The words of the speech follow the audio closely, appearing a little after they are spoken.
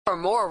For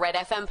more Red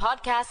FM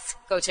podcasts,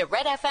 go to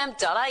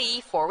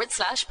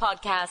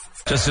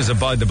redfm.ie/podcasts. Just as a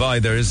by the by,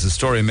 there is a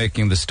story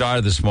making the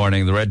Star this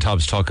morning. The Red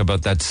Tops talk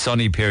about that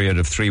sunny period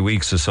of 3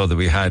 weeks or so that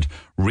we had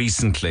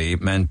recently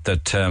meant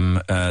that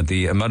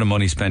the amount of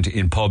money spent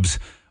in pubs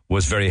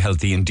was very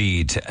healthy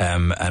indeed,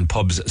 and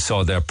pubs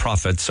saw their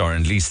profits, or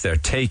at least their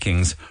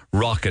takings,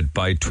 rocket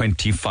by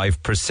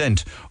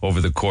 25% over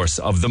the course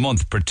of the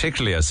month,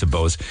 particularly, I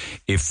suppose,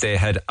 if they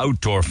had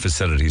outdoor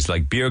facilities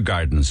like beer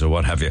gardens or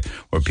what have you,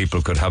 where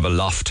people could have a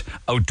loft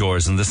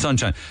outdoors in the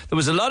sunshine. There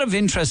was a lot of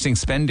interesting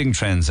spending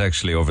trends,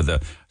 actually, over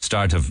the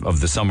start of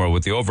the summer,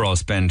 with the overall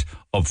spend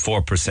up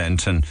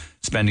 4% and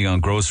spending on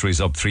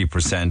groceries up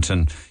 3%.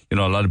 And, you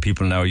know, a lot of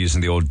people now are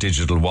using the old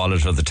digital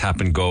wallet or the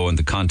tap and go and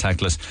the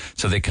contactless,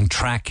 so they can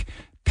track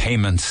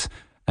payments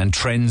and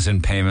trends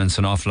in payments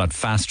an awful lot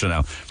faster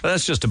now. But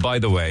that's just a by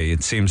the way.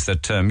 It seems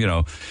that,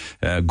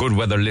 good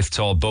weather lifts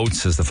all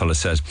boats, as the fellow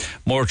says.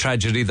 More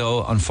tragedy,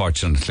 though,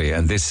 unfortunately,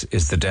 and this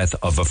is the death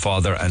of a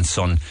father and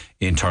son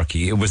in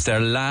Turkey. It was their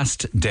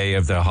last day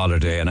of their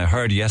holiday, and I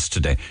heard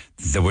yesterday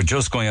they were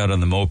just going out on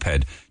the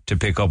moped to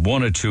pick up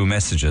one or two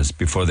messages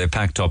before they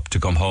packed up to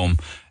come home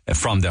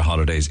from their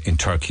holidays in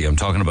Turkey. I'm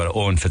talking about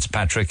Owen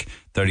Fitzpatrick,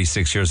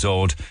 36 years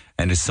old,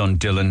 and his son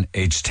Dylan,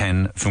 aged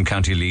 10, from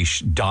County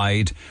Laois,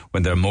 died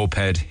when their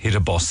moped hit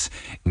a bus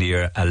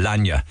near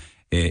Alanya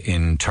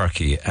in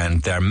Turkey.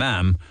 And their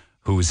mam,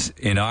 who's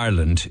in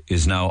Ireland,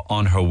 is now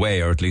on her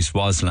way, or at least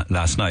was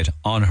last night,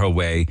 on her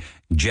way,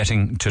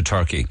 jetting to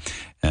Turkey.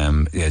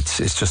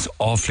 It's just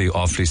awfully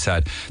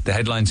sad. The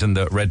headlines in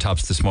the Red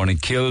Tops this morning: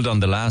 killed on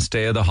the last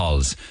day of the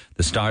Halls.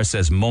 The Star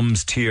says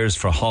mum's tears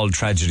for Hull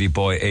tragedy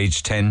boy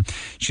aged 10.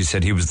 She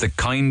said he was the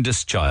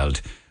kindest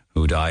child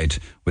who died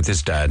with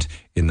his dad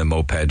in the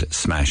moped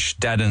smash.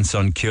 Dad and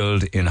son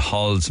killed in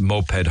Hull's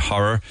moped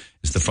horror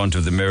is the front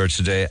of the Mirror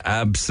today.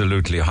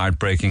 Absolutely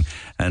heartbreaking.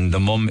 And the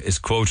mum is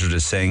quoted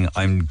as saying,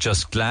 "I'm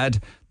just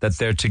glad that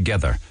they're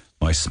together.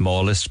 My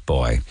smallest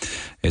boy."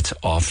 It's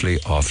awfully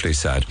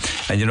sad.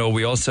 And, you know,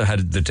 we also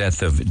had the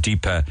death of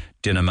Deepa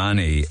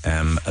Dinamani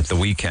at the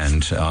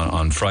weekend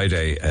on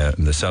Friday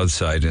in the south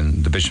side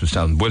in the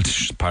Bishopstown,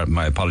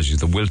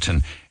 the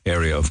Wilton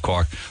area of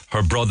Cork.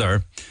 Her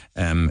brother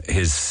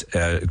is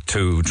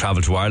to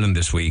travel to Ireland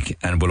this week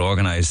and will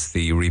organise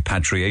the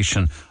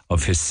repatriation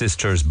of his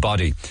sister's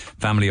body.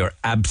 Family are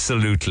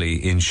absolutely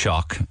in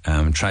shock.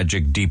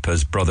 Tragic.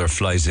 Deepa's brother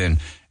flies in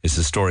is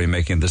the story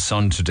making the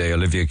Sun today.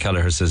 Olivia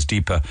Kelleher says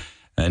Deepa,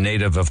 a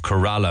native of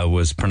Kerala,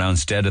 was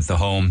pronounced dead at the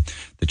home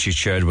that she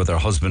shared with her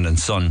husband and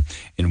son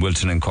in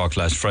Wilton and Cork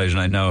last Friday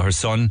night. Now, her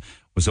son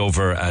was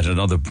over at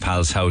another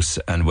pal's house,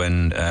 and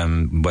when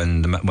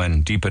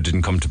Deepa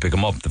didn't come to pick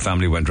him up, the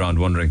family went round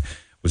wondering,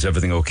 was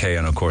everything okay?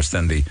 And of course,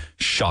 then the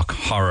shock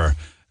horror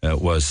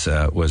was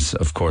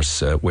of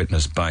course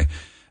witnessed by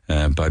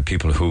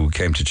people who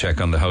came to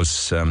check on the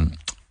house.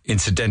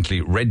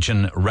 Incidentally,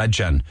 Regin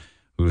Rajan,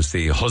 who was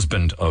the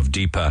husband of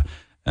Deepa,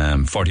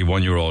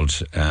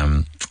 41-year-old,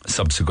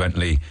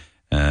 subsequently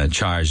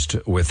charged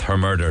with her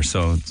murder.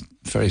 So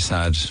very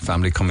sad.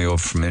 Family coming over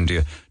from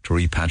India to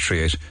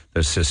repatriate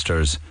their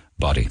sister's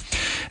body.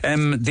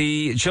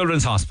 The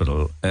Children's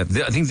Hospital, I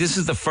think this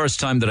is the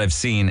first time that I've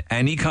seen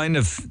any kind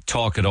of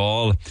talk at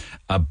all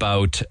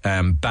about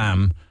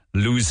BAM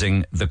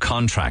losing the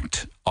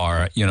contract,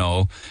 or, you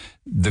know,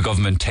 the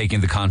government taking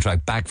the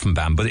contract back from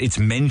BAM. But it's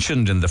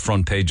mentioned in the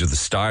front page of the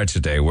Star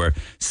today, where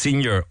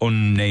senior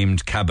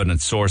unnamed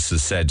cabinet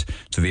sources said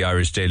to the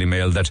Irish Daily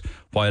Mail that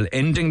while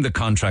ending the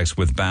contracts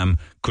with BAM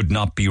could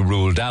not be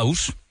ruled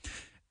out,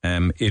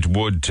 it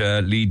would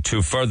lead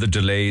to further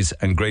delays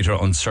and greater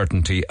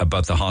uncertainty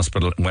about the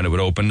hospital when it would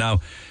open. Now,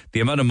 the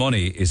amount of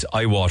money is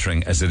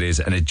eye-watering as it is,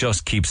 and it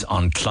just keeps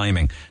on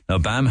climbing. Now,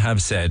 BAM have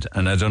said,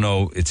 and I don't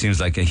know, it seems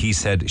like a he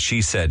said,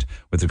 she said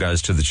with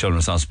regards to the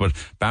Children's Hospital.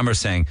 BAM are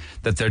saying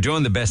that they're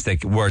doing the best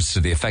words to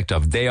the effect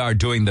of, they are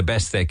doing the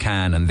best they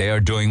can and they are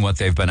doing what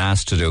they've been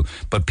asked to do,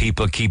 but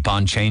people keep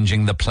on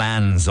changing the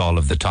plans all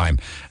of the time.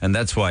 And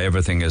that's why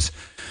everything is,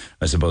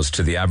 I suppose,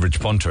 to the average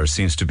punter,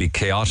 seems to be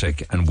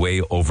chaotic and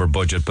way over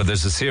budget. But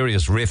there's a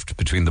serious rift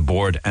between the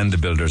board and the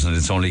builders, and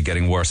it's only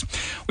getting worse.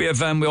 We have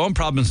our own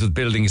problems with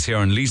buildings here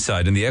on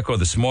Leeside. And the Echo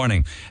this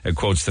morning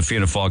quotes the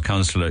Fianna Fáil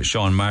councillor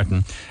Sean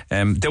Martin.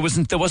 There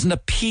wasn't a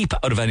peep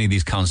out of any of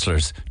these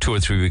councillors 2 or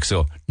 3 weeks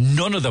ago.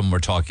 None of them were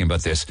talking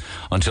about this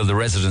until the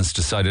residents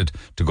decided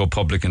to go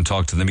public and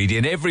talk to the media.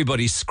 And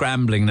everybody's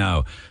scrambling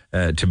now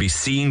to be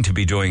seen to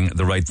be doing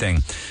the right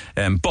thing.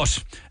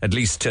 But at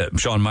least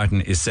Sean Martin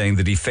is saying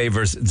that he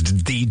favours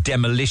the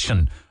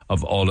demolition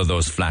of all of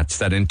those flats,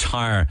 that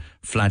entire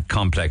flat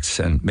complex,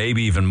 and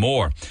maybe even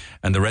more.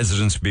 And the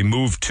residents will be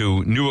moved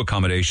to new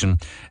accommodation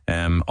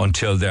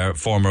until their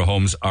former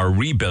homes are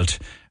rebuilt,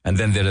 and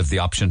then they'll have the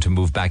option to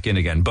move back in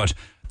again. But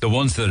the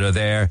ones that are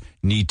there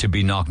need to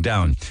be knocked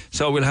down.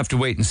 So we'll have to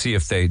wait and see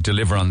if they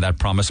deliver on that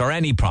promise, or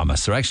any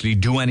promise, or actually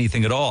do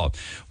anything at all.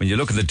 When you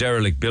look at the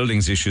derelict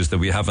buildings issues that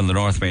we have on the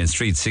North Main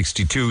Street,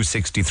 62,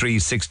 63,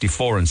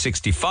 64 and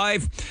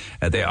 65,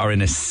 they are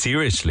in a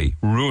seriously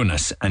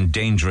ruinous and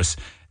dangerous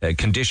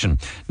condition.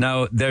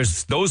 Now,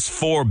 there's those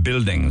 4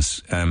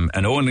 buildings,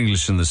 and Owen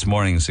English in this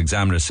morning's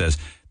Examiner says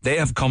they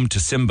have come to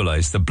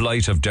symbolise the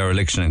blight of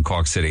dereliction in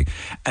Cork City.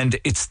 And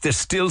they're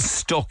still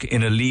stuck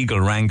in a legal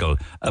wrangle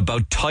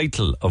about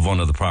title of one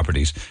of the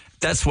properties.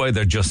 That's why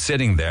they're just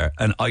sitting there,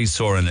 an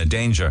eyesore and a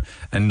danger,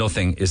 and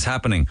nothing is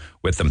happening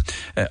with them.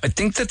 I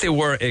think that they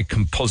were a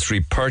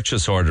compulsory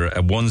purchase order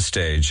at one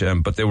stage,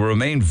 but they will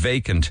remain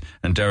vacant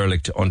and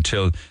derelict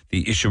until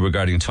the issue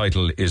regarding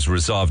title is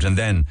resolved, and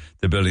then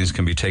the buildings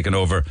can be taken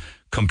over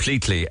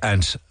completely.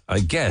 And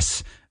I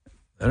guess,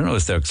 I don't know,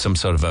 is there some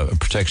sort of a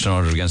protection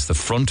order against the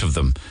front of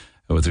them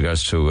with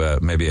regards to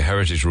maybe a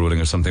heritage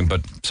ruling or something,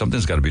 but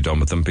something's got to be done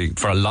with them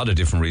for a lot of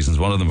different reasons.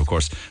 One of them, of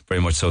course,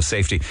 very much so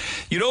safety.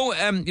 You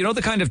know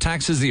the kind of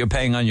taxes that you're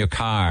paying on your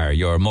car,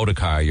 your motor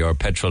car, your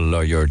petrol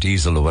or your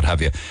diesel or what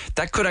have you,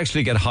 that could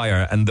actually get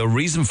higher. And the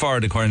reason for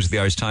it, according to the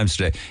Irish Times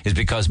today, is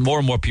because more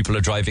and more people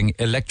are driving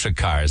electric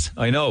cars.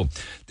 I know.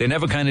 They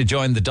never kind of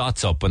joined the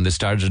dots up when they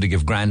started to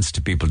give grants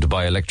to people to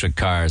buy electric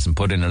cars and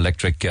put in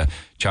electric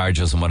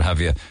chargers and what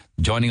have you.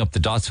 Joining up the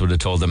dots would have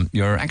told them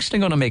you're actually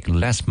going to make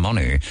less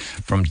money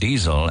from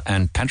diesel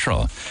and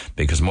petrol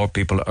because more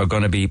people are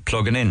going to be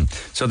plugging in.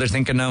 So they're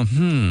thinking now,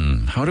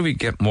 how do we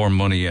get more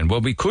money in? Well,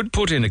 we could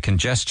put in a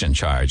congestion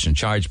charge and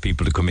charge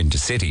people to come into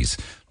cities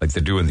like they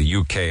do in the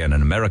UK and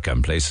in America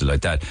and places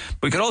like that.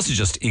 We could also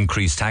just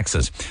increase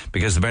taxes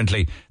because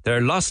apparently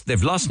they've lost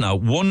now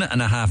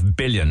 $1.5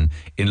 billion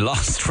in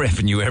lost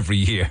revenue every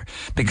year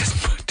because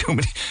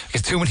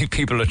too many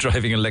people are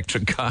driving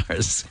electric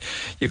cars.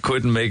 You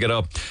couldn't make it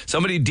up.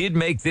 Somebody did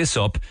make this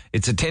up.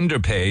 It's a Tinder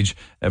page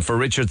for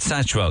Richard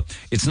Satchwell.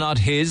 It's not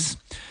his.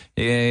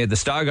 The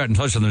Star got in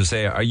touch with him to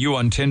say, are you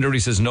on Tinder? He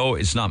says, no,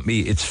 it's not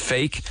me, it's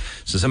fake.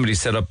 So somebody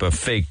set up a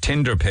fake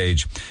Tinder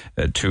page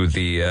to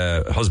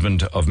the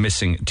husband of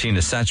missing Tina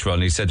Satchwell,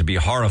 and he said to be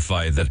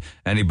horrified that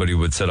anybody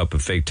would set up a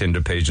fake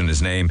Tinder page in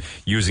his name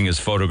using his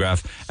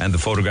photograph and the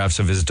photographs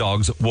of his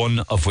dogs, one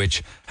of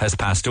which has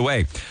passed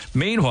away.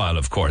 Meanwhile,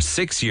 of course,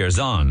 6 years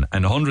on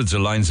and hundreds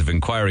of lines of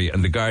inquiry,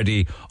 and the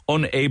Gardaí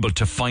unable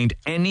to find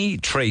any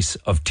trace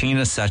of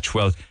Tina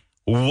Satchwell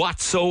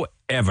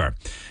whatsoever.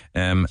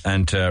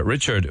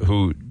 Richard,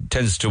 who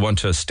tends to want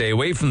to stay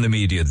away from the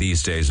media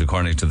these days,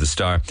 according to the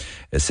Star,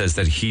 says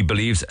that he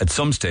believes at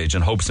some stage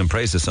and hopes and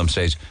prays at some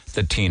stage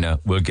that Tina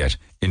will get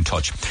in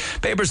touch.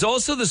 Papers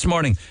also this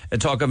morning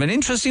talk of an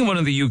interesting one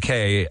in the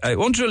UK. I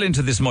won't drill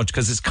into this much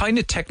because it's kind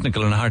of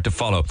technical and hard to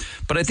follow.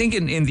 But I think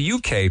in the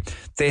UK,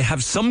 they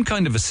have some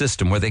kind of a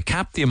system where they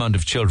cap the amount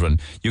of children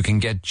you can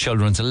get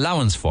children's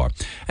allowance for.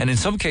 And in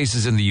some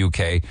cases in the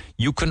UK,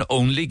 you can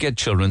only get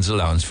children's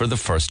allowance for the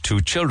first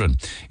 2 children.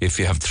 If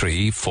you have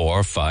 3,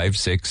 4, 5,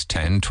 6,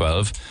 10,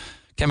 12...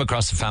 Came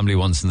across a family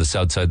once in the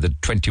south side that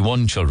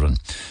 21 children,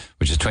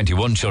 which is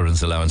 21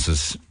 children's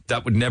allowances.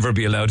 That would never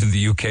be allowed in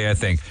the UK, I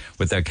think,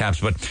 with their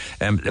caps. But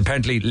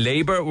apparently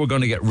Labour were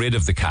going to get rid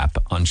of the cap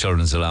on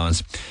children's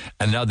allowance.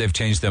 And now they've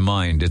changed their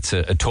mind. It's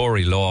a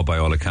Tory law by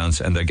all accounts,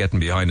 and they're getting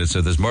behind it.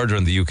 So there's murder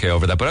in the UK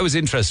over that. But I was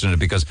interested in it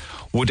because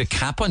would a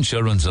cap on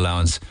children's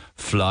allowance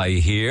fly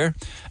here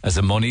as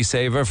a money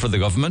saver for the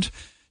government?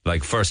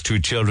 Like first 2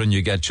 children,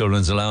 you get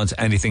children's allowance.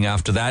 Anything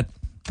after that,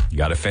 you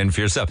got to fend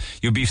for yourself.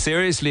 You'd be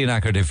seriously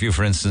inaccurate if you,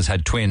 for instance,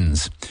 had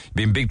twins. You'd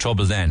be in big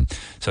trouble then.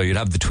 So you'd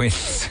have the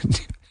twins.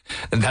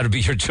 And that would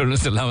be your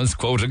children's allowance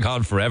quota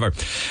gone forever.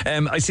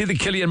 I see that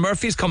Cillian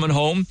Murphy's coming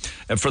home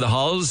for the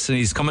Halls, and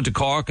he's coming to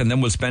Cork, and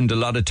then we'll spend a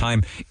lot of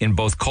time in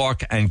both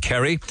Cork and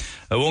Kerry.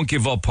 I won't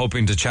give up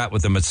hoping to chat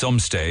with him at some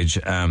stage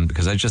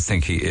because I just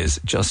think he is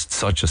just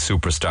such a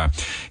superstar.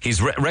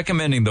 He's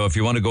recommending, though, if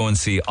you want to go and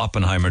see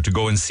Oppenheimer, to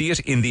go and see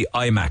it in the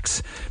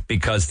IMAX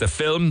because the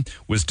film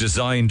was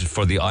designed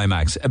for the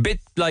IMAX. A bit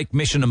like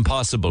Mission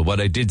Impossible,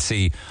 what I did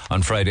see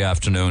on Friday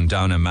afternoon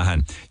down in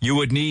Mahon. You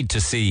would need to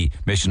see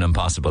Mission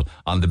Impossible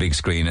on the big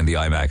screen in the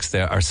IMAX.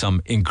 There are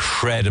some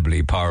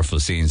incredibly powerful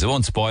scenes. I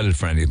won't spoil it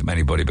for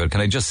anybody, but can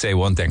I just say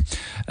one thing?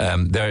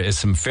 There is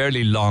some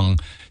fairly long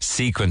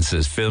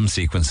film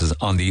sequences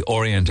on the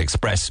Orient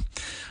Express,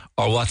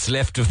 or what's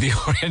left of the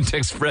Orient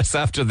Express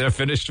after they're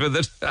finished with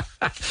it.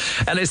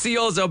 And I see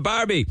also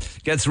Barbie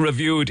gets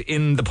reviewed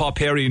in the Pop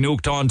Harry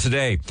Nooked on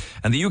today.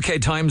 And the UK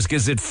Times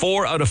gives it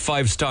 4 out of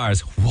 5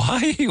 stars.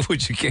 Why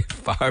would you give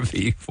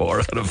Barbie 4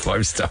 out of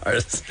 5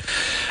 stars?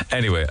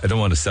 Anyway, I don't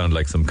want to sound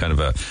like some kind of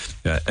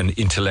an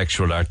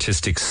intellectual,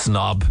 artistic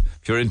snob.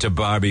 If you're into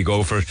Barbie,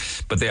 go for it.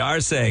 But they are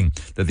saying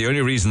that the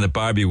only reason that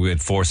Barbie will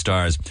get 4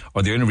 stars,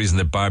 or the only reason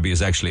that Barbie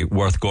is actually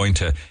worth going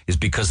to, is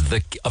because of the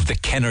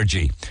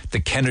Kenergy.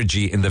 The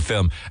Kenergy in the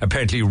film.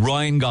 Apparently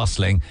Ryan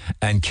Gosling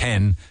and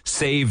Ken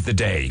save the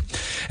day.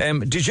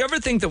 Did you ever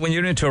think that when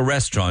you're into a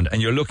restaurant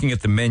and you're looking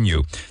at the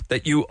menu,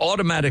 that you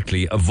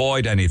automatically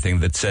avoid anything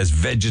that says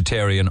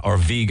vegetarian or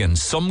vegan?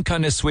 Some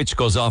kind of switch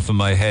goes off in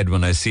my head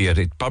when I see it.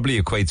 It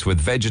probably equates with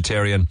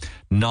vegetarian,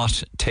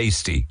 not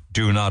tasty.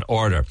 do not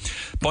order.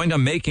 Point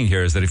I'm making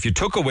here is that if you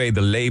took away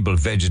the label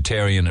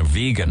vegetarian or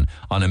vegan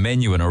on a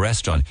menu in a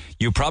restaurant,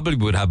 you probably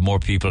would have more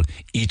people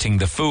eating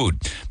the food,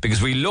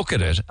 because we look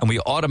at it and we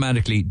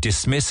automatically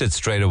dismiss it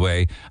straight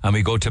away, and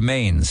we go to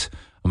mains,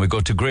 and we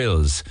go to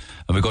grills,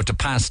 and we go to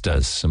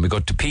pastas, and we go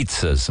to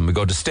pizzas, and we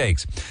go to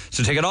steaks.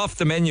 So take it off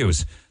the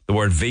menus, the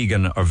word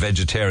vegan or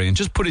vegetarian.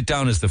 Just put it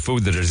down as the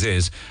food that it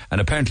is, and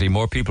apparently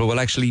more people will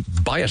actually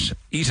buy it,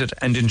 eat it,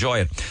 and enjoy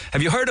it.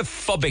 Have you heard of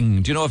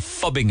fubbing? Do you know what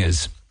fubbing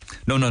is?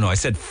 No, I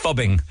said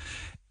fubbing.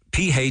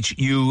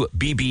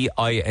 P-H-U-B-B-I-G.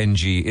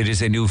 It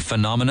is a new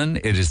phenomenon.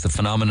 It is the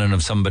phenomenon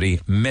of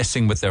somebody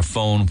messing with their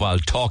phone while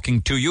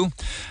talking to you,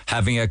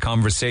 having a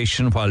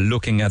conversation while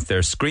looking at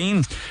their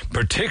screen,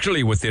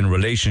 particularly within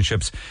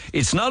relationships.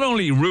 It's not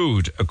only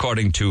rude,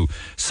 according to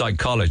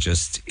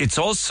psychologists, it's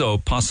also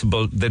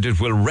possible that it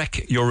will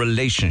wreck your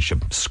relationship.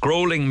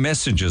 Scrolling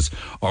messages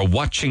or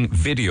watching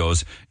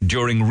videos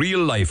during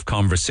real-life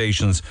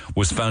conversations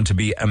was found to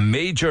be a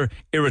major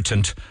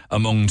irritant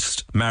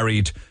amongst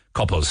married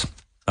couples.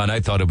 And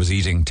I thought it was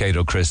eating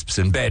Tato crisps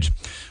in bed.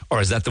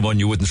 Or is that the one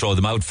you wouldn't throw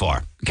them out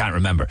for? Can't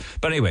remember.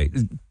 But anyway,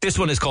 this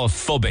one is called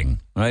fubbing,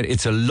 right?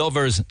 It's a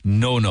lover's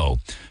no-no.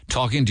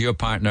 Talking to your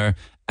partner,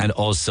 and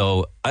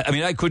also, I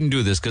mean, I couldn't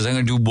do this because I'm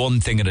going to do one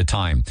thing at a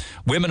time.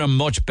 Women are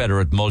much better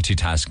at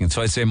multitasking.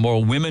 So I say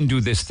more women do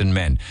this than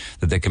men,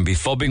 that they can be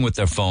fubbing with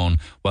their phone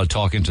while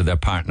talking to their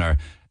partner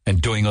and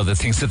doing other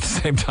things at the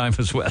same time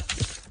as well.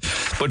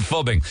 But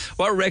fubbing,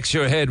 what wrecks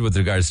your head with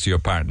regards to your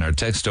partner?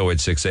 Text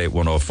 0868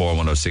 104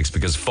 106,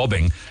 because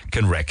fubbing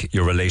can wreck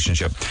your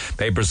relationship.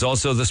 Papers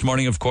also this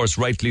morning, of course,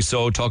 rightly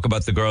so, talk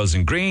about the girls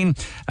in green,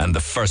 and the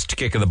first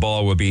kick of the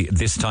ball will be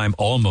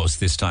almost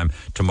this time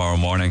tomorrow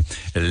morning,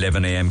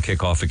 11 a.m.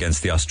 kickoff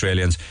against the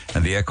Australians.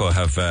 And the Echo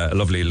have a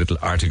lovely little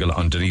article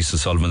on Denise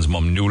O'Sullivan's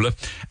mum Nuala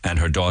and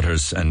her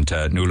daughters, and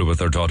Nuala with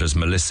her daughters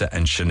Melissa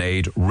and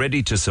Sinead,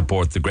 ready to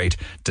support the great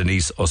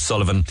Denise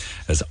O'Sullivan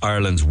as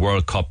Ireland's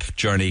World Cup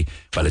journey.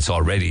 Well, it's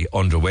already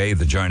underway,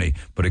 the journey,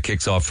 but it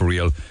kicks off for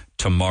real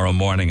tomorrow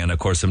morning. And of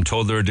course, I'm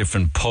told there are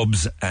different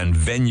pubs and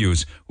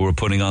venues who are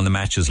putting on the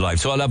matches live.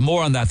 So I'll have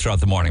more on that throughout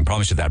the morning.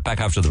 Promise you that.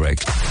 Back after the break.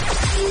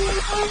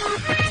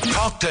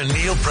 Talk to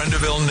Neil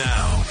Prendeville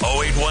now.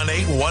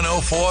 0818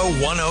 104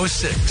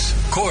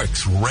 106.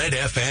 Cork's Red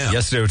FM.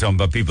 Yesterday we were talking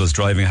about people's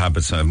driving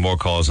habits, and I have more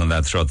calls on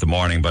that throughout the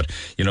morning. But,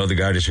 you know, the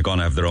Gardaí are going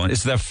to have their own.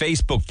 It's their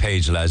Facebook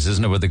page, lads,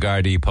 isn't it, where the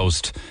Gardaí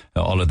post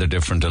all of their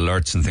different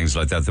alerts and things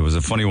like that. There was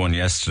a funny one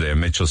yesterday in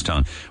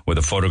Mitchelstown with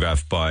a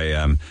photograph by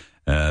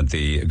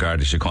the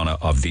Garda Síochána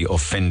of the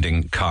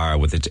offending car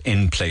with its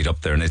end plate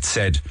up there, and it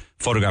said,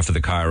 photograph of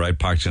the car, right,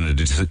 parked in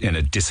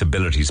a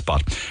disability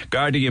spot.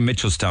 Gardaí in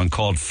Mitchelstown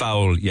called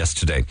foul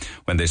yesterday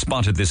when they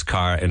spotted this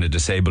car in a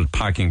disabled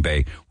parking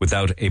bay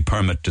without a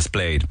permit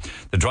displayed.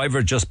 The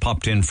driver just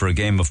popped in for a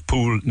game of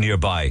pool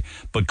nearby,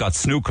 but got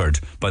snookered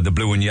by the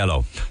blue and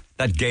yellow.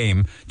 That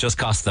game just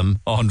cost them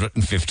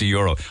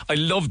 €150. I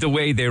love the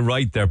way they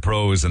write their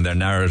prose and their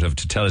narrative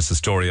to tell us a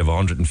story of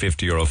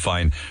 €150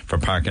 fine for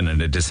parking in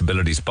a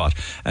disability spot.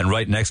 And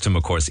right next to him,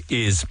 of course,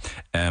 is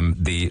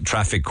the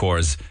traffic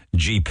corps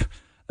Jeep,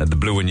 the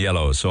blue and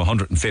yellow, so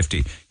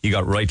 150. He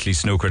got rightly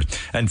snookered.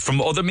 And from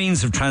other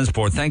means of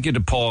transport, thank you to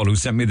Paul, who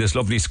sent me this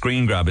lovely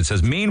screen grab. It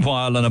says,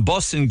 meanwhile, on a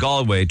bus in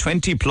Galway,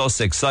 20 plus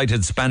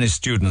excited Spanish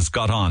students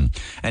got on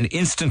and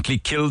instantly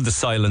killed the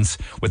silence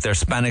with their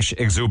Spanish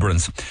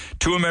exuberance.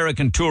 2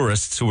 American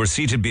tourists who were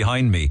seated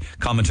behind me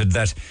commented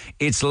that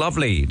it's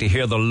lovely to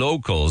hear the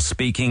locals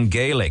speaking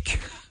Gaelic.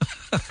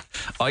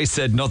 I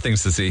said nothing,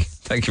 Sissy.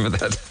 Thank you for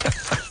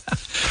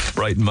that.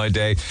 Brighten my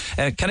day.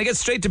 Can I get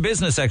straight to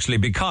business, actually,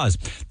 because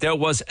there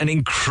was an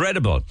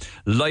incredible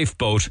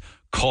lifeboat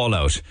call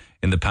out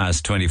in the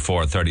past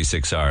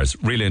 36 hours.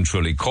 Really and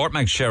truly.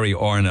 Courtmacsherry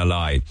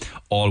RNLI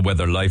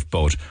all-weather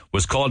lifeboat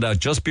was called out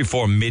just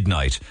before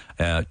midnight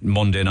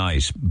Monday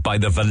night by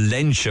the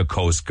Valencia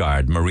Coast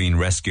Guard Marine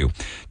Rescue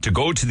to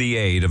go to the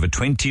aid of a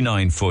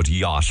 29-foot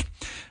yacht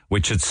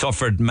which had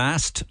suffered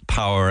mast,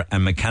 power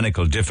and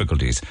mechanical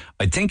difficulties.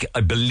 I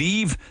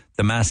believe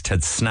the mast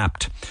had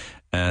snapped.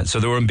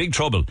 So they were in big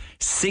trouble.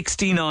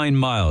 69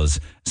 miles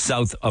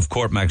south of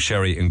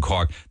Courtmacsherry in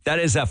Cork. That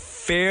is a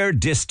fair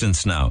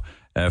distance now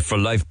for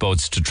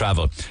lifeboats to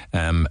travel.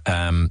 And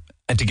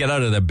to get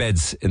out of their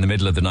beds in the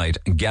middle of the night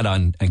and get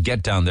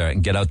down there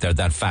and get out there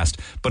that fast.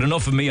 But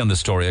enough of me on the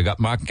story. I got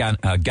Mark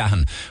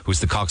Gahan,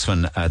 who's the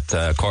coxswain at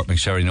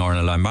Courtmacsherry in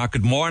RNLI. Mark,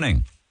 good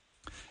morning.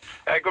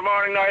 Good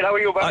morning, Niall. How are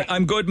you, buddy?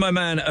 I'm good, my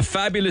man. A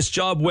fabulous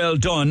job, well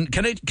done.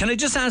 Can I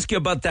just ask you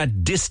about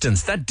that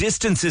distance? That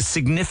distance is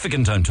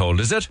significant, I'm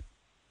told, is it?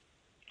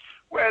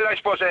 Well, I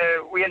suppose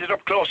we ended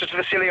up closer to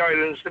the Scilly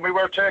Islands than we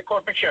were to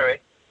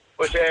Courtmacsherry.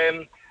 But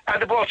and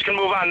the boats can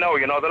move on now.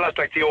 You know, they're not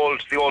like the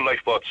old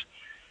lifeboats.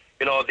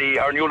 You know,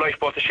 our new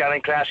lifeboat, the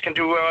Shannon class, can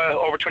do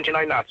over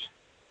 29 knots.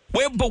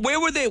 Where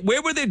were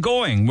they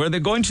going? Were they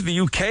going to the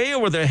UK,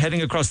 or were they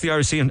heading across the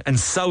Irish Sea and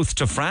south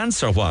to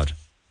France, or what?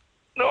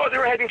 No, they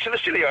were heading to the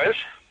Scilly Isles.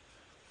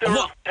 They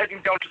were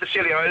heading down to the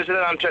Scilly Isles and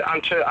then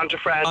onto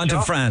France.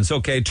 Onto France,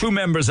 okay. 2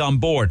 members on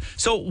board.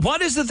 So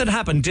what is it that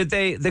happened? Did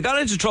they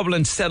got into trouble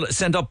and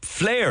sent up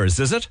flares,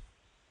 is it?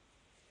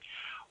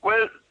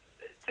 Well,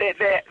 they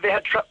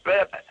had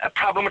a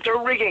problem with their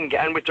rigging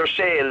and with their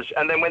sails,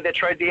 and then when they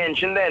tried the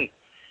engine then,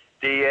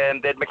 they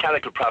had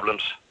mechanical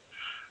problems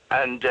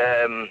and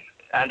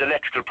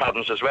electrical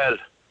problems as well.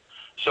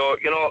 So,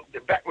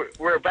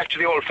 we're back to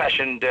the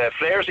old-fashioned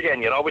flares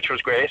again, which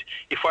was great.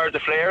 He fired the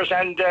flares,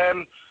 and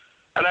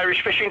an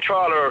Irish fishing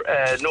trawler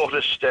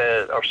noticed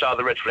or saw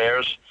the red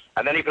flares,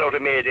 and then he put out a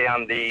mayday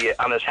on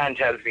his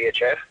handheld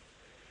VHF,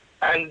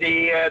 and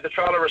the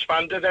trawler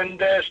responded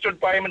and stood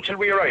by him until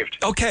we arrived.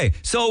 Okay,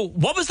 so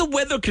what was the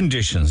weather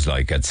conditions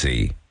like at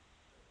sea?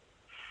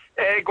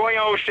 Going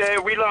out,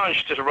 we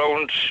launched at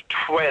around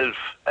 12,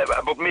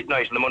 about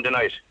midnight on the Monday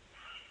night,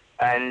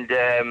 and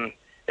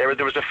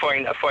there was a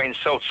fine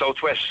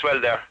southwest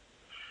swell there,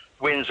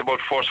 winds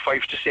about force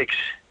 5 to 6.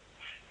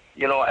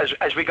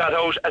 As we got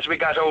out, as we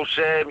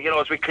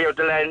cleared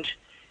the land,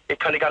 it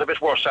kind of got a bit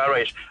worse, all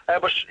right.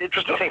 But it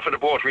was nothing for the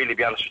boat, really, to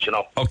be honest with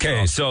you.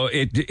 Okay, so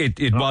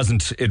it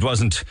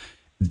wasn't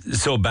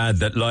so bad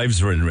that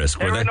lives were in risk,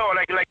 were they? No,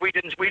 like we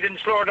didn't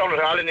slow down at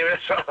all anyway,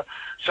 so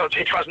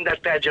it wasn't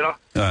that bad,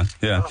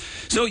 Yeah.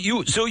 So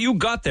you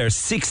got there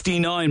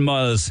 69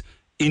 miles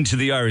into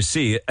the Irish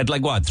Sea at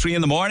 3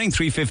 in the morning,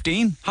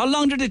 3:15. How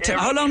long did it take?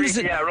 How long does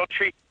it? Yeah, around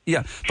 3.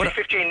 Yeah, but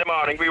 3:15 in the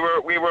morning.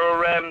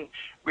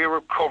 We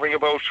were covering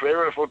about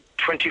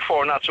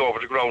 24 knots over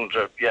the ground.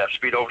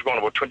 Speed over the ground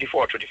about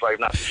 24, 25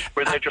 knots.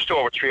 We're there just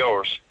over 3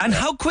 hours. And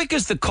how quick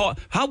is the call?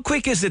 How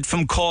quick is it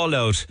from call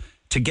out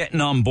to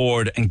getting on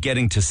board and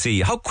getting to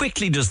sea? How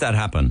quickly does that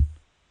happen?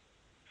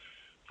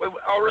 Well,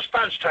 our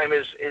response time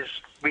is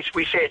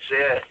we say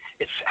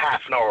it's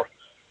half an hour,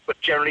 but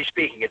generally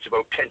speaking, it's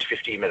about 10 to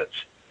 15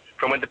 minutes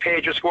from when the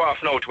pages go off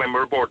now to when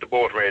we're aboard the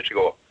boat and ready to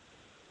go.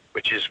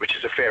 Which is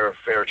a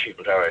fair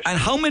achievement, all right. And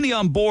how many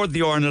on board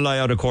the RNLI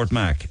out of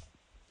Courtmac?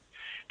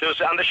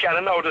 There's on the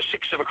Shannon now. There's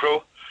 6 of a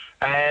crew.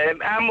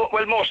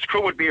 Well, most of the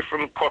crew would be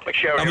from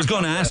Courtmacsherry. I was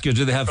going to ask you,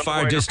 do they have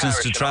far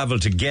distance to travel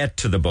to get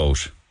to the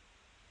boat?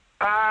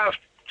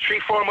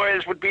 3-4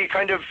 miles would be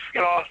kind of,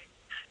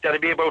 that'd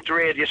be about the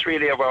radius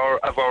really of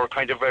our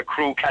kind of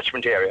crew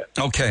catchment area.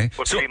 Okay.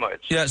 About 3 miles.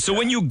 Yeah. So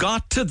when you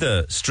got to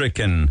the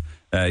stricken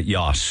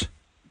yacht,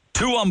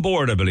 2 on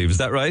board, I believe, is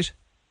that right?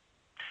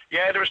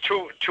 Yeah, there was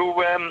two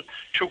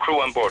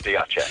crew on board the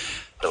yacht, yeah.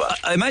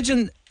 I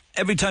imagine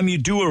every time you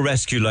do a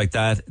rescue like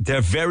that, they're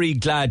very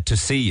glad to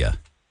see you.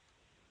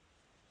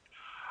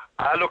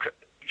 Look,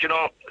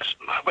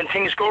 when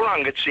things go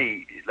wrong at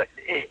sea,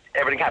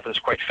 everything happens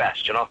quite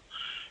fast,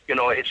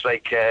 it's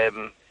like,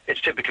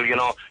 it's typical, you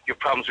have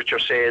problems with your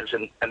sails,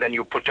 and then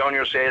you put down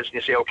your sails and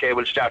you say, okay,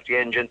 we'll start the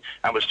engine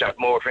and we'll start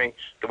motoring.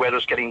 The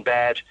weather's getting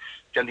bad.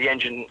 Then the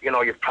engine, you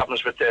have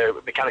problems with the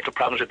mechanical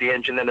problems with the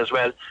engine then as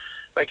well.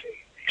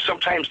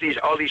 Sometimes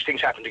all these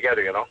things happen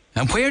together,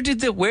 And where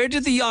did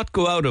the yacht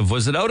go out of?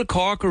 Was it out of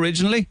Cork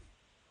originally?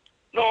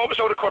 No, it was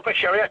out of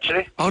Courtmacsherry,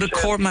 actually. Out of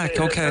Courtmac,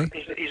 okay.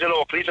 He's a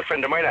local. He's a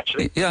friend of mine,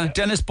 actually. Yeah,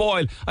 Dennis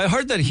Boyle. I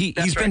heard that he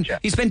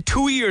spent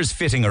 2 years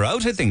fitting her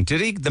out, I think,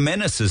 did he? The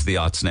Menace is the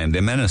yacht's name,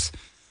 the Menace.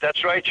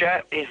 That's right,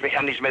 yeah. He's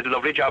made a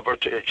lovely job.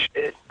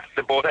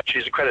 The boat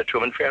actually is a credit to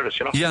him, in fairness,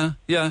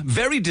 Yeah.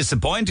 Very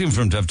disappointing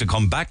for him to have to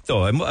come back,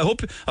 though. I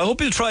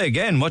hope he'll try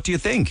again. What do you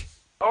think?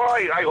 Oh,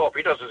 I hope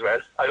he does as well.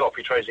 I hope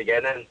he tries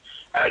again.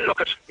 And look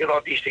at,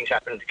 these things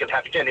happen. It can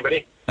happen to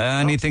anybody.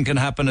 Anything can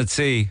happen at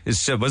sea.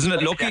 Wasn't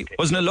it lucky? Exactly.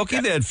 Wasn't it lucky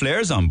they had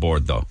flares on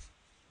board, though?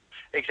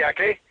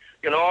 Exactly.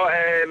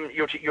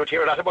 You'd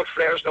hear a lot about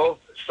flares, though.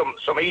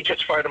 Some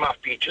Egypts fire them off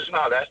beaches and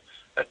all that,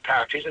 at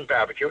parties and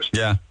barbecues.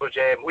 Yeah. But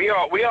we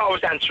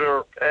always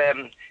answer,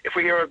 if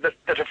we hear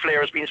that a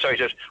flare has been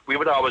sighted, we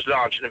would always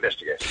launch and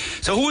investigate.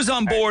 So who was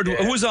on board?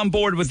 Who was on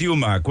board with you,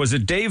 Mark? Was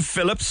it Dave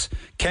Phillips,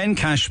 Ken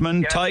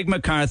Cashman, Tig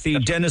McCarthy,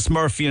 Dennis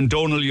Murphy and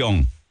Donal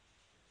Young?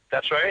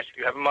 That's right.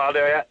 You have them all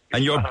there, yeah.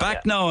 And you're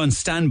back now on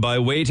standby,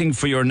 waiting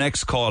for your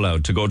next call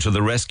out to go to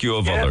the rescue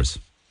of others.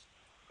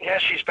 Yeah,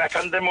 she's back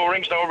on the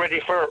moorings now, ready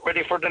for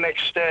the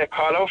next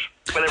call out,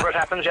 whenever it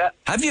happens, yeah.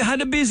 Have you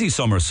had a busy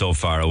summer so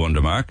far, I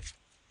wonder, Mark?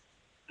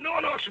 No,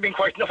 it's been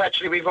quite enough,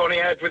 actually. We've only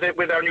had,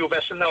 with our new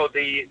vessel now,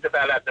 the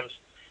Val Adams,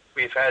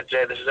 we've had,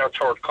 this is our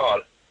 3rd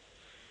call.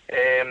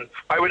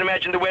 I would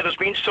imagine the weather's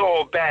been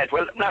so bad.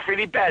 Well, not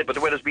really bad, but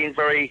the weather's been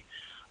very,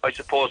 I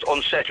suppose,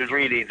 unsettled,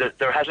 really.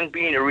 There hasn't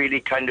been a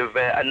really kind of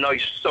a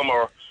nice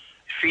summer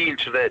feel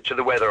to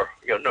the weather,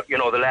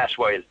 the last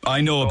while. I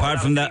know, apart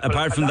from that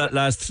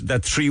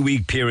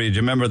 3-week period,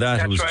 you remember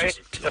that?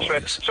 That's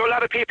right. So a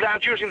lot of people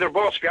aren't using their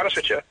boats, to be honest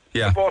with you.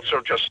 Yeah. The boats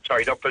are just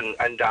tied up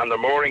and on their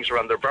moorings or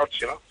on their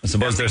berths, I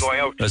suppose there's...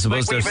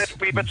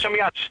 We've had some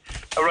yachts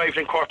arrived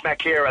in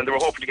Courtmac here, and they were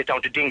hoping to get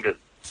down to Dingle.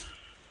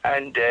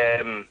 And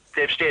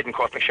they've stayed in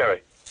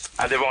Courtmacsherry.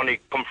 and they've only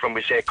come from,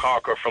 we say,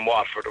 Cork or from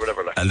Waterford or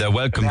whatever. Like. And they're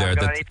welcome there.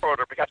 Any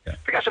further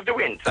because of the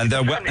wind. And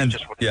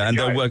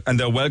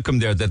they're welcome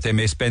there that they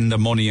may spend their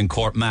money in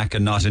Courtmac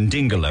and not in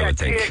Dingle, I would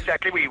think.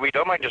 Exactly, we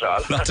don't mind at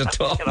all. Not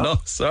at all, no,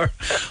 sir.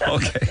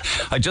 Okay.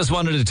 I just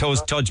wanted to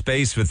touch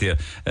base with you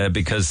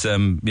because,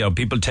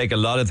 people take a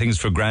lot of things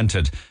for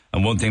granted.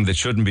 And one thing that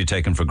shouldn't be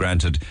taken for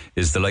granted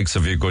is the likes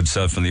of your good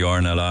self and the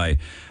RNLI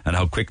and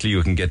how quickly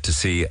you can get to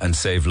see and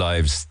save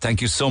lives.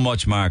 Thank you so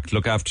much, Mark.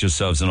 Look after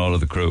yourselves and all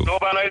of the crew. No,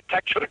 man,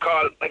 thanks for the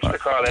call. Thanks for the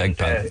call. Take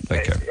care.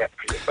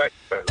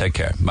 Take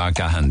care. Mark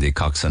Gahan, the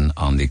coxswain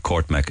on the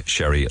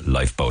Courtmacsherry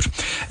lifeboat.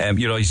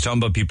 He's talking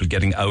about people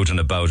getting out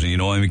and about,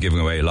 and I'm giving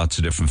away lots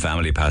of different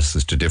family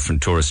passes to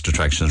different tourist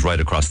attractions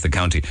right across the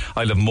county.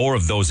 I'll have more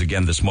of those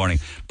again this morning.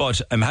 But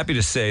I'm happy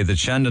to say that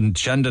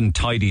Shandon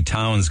Tidy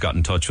Towns got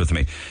in touch with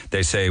me.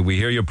 They say, we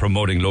hear you're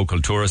promoting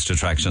local tourist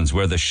attractions.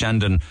 We're the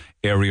Shandon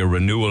Area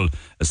Renewal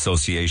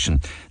Association.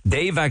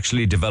 They've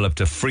actually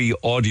developed a free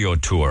audio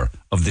tour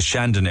of the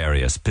Shandon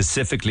area,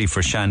 specifically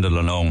for Shandon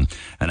alone,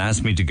 and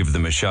asked me to give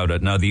them a shout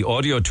out. Now, the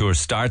audio tour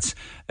starts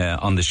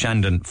on the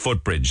Shandon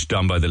footbridge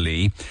down by the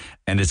Lee,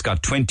 and it's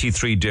got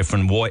 23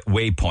 different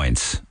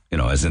waypoints.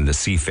 As in the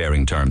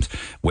seafaring terms,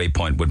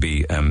 waypoint would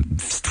be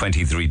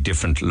 23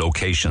 different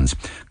locations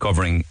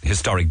covering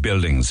historic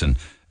buildings and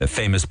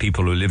famous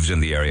people who lived in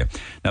the area.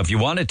 Now, if you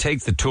want to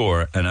take the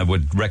tour, and I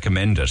would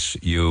recommend it,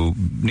 you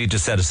need to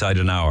set aside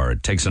an hour.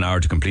 It takes an hour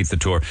to complete the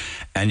tour,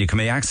 and you can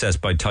make access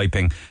by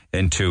typing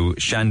into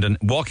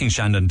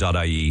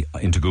walkingshandon.ie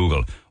into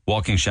Google.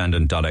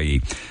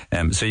 walkingshandon.ie.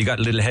 So you got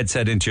a little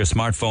headset into your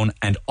smartphone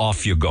and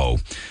off you go.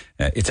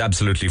 It's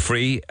absolutely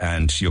free,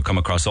 and you'll come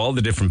across all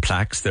the different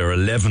plaques. There are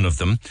 11 of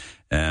them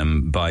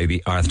by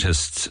the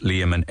artists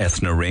Liam and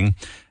Ethna Ring.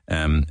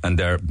 And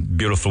they're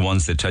beautiful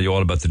ones. They tell you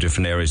all about the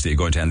different areas that you're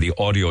going to, and the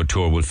audio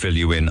tour will fill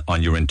you in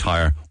on your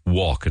entire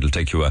walk. It'll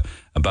take you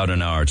about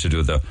an hour to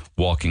do the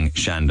Walking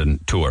Shandon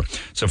tour.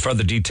 So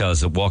further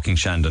details at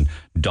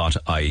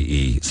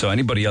walkingshandon.ie. So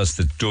anybody else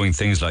that's doing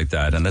things like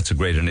that, and that's a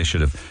great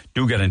initiative,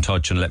 do get in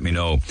touch and let me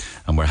know,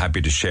 and we're happy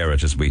to share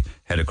it as we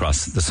head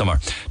across the summer.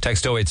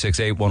 Text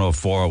 0868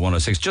 104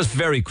 106. Just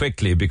very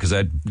quickly, because I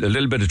had a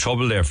little bit of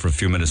trouble there for a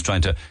few minutes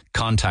trying to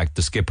contact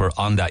the skipper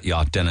on that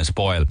yacht, Dennis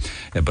Boyle,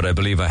 but I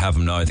believe I have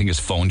him now. I think his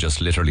phone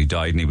just literally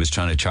died and he was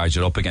trying to charge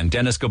it up again.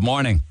 Dennis, good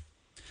morning.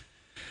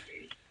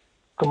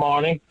 Good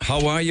morning.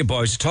 How are you,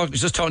 boys?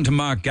 Just talking to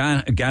Mark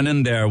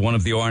Gannon there, one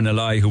of the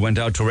RNLI who went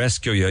out to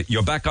rescue you.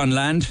 You're back on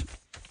land?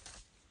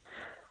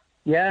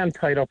 Yeah, I'm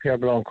tied up here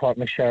below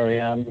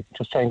Courtmacsherry. I'm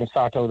just trying to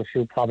sort out a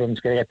few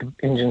problems, get the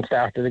engine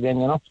started again,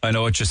 I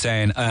know what you're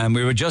saying.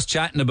 We were just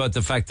chatting about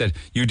the fact that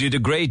you did a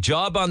great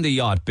job on the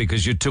yacht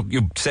because you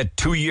set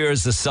 2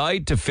 years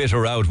aside to fit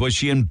her out. Was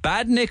she in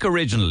bad nick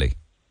originally?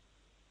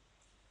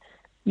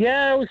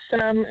 Yeah, it was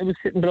sitting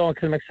below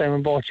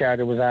Kilmacsherry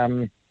boatyard. It was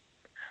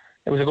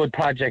a good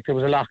project. It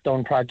was a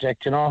lockdown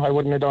project, I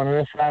wouldn't have done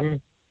it if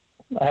having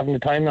the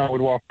time now would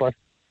work, but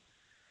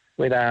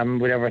with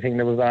everything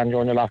that was on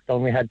during the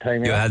lockdown, we had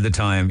time. You had the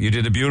time. You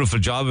did a beautiful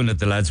job in it,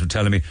 the lads were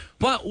telling me.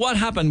 What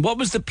happened? What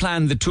was the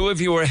plan? The two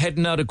of you were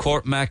heading out of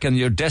Courtmac and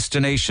your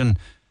destination,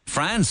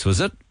 France, was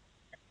it?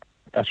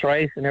 That's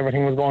right, and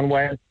everything was going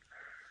well.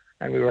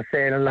 And we were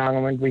sailing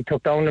along, and we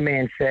took down the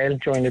mainsail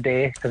during the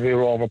day because we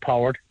were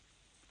overpowered.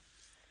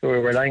 So we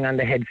were relying on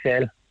the head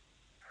sail.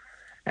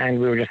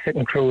 And we were just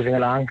sitting cruising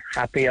along,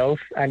 happy out.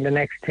 And the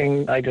next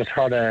thing, I just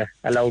heard a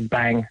loud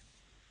bang,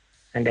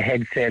 and the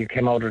head sail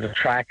came out of the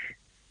track,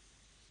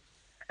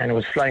 and it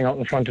was flying out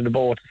in front of the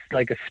boat. It's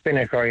like a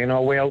spinnaker,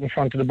 way out in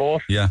front of the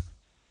boat. Yeah.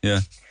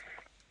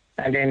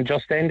 And then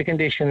the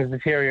conditions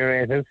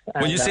deteriorated.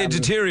 When you say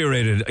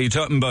deteriorated, are you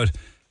talking about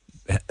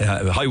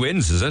high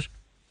winds, is it?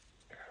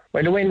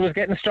 Well, the wind was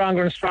getting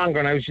stronger and stronger,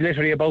 and I was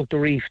literally about to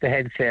reef the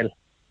head sail.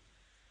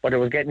 But it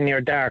was getting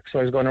near dark, so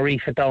I was going to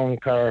reef it down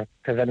because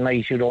at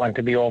night you don't want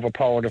to be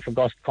overpowered if a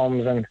gust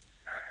comes. And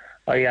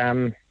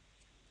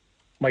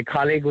my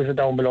colleague was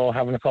down below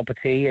having a cup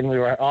of tea, and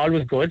all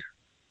was good.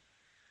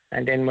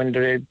 And then when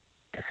the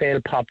sail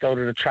popped out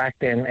of the track,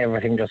 then it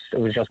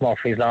was just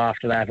Murphy's Law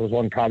after that. It was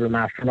one problem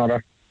after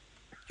another.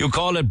 You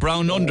call it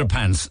brown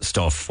underpants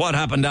stuff. What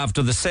happened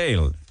after the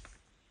sail?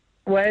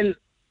 Well,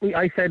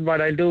 I said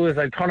what I'll do is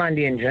I'll turn on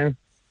the engine,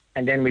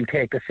 and then we'll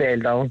take the sail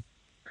down,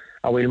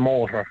 or we'll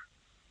motor.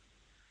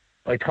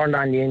 I turned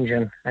on the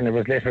engine, and it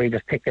was literally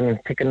just ticking,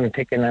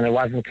 and it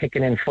wasn't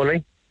kicking in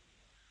fully.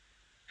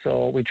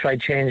 So we tried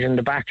changing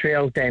the battery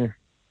out then,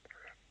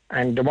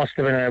 and there must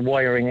have been a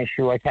wiring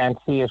issue. I can't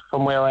see it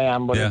from where I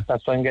am, but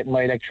that's why I'm getting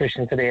my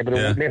electrician today. But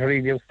it was literally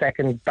the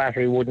second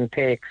battery wouldn't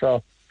take.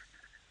 So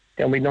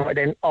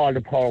then all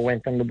the power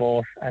went on the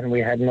boat, and we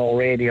had no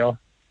radio,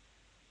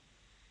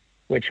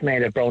 which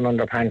made it brown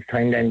underpants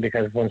time then,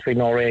 because once we had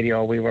no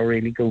radio, we were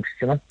really goosed,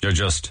 You're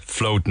just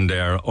floating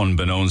there,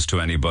 unbeknownst to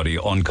anybody,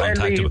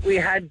 uncontactable.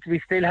 Well, we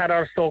still had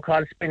our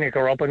so-called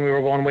spinnaker up, and we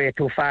were going way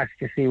too fast.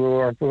 You see,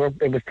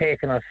 it was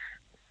taking us.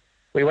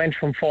 We went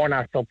from 4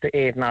 knots up to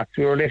 8 knots.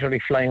 We were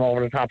literally flying over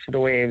the tops of the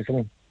waves,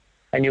 and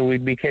I knew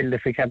we'd be killed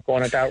if we kept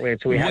going at that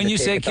rate. So we had when to you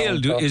take say it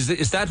down, killed, so.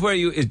 is that where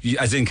you,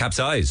 as in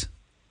capsize?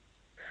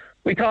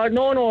 We thought,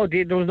 no,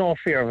 there was no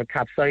fear of it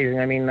capsizing.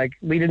 I mean, like,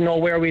 we didn't know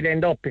where we'd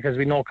end up because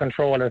we had no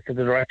control as to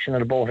the direction of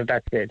the boat at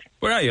that stage.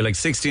 Where are you? Like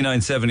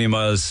 69, 70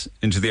 miles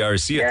into the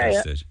Irish Sea at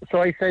that stage?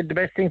 So I said the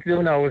best thing to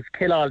do now is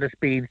kill all the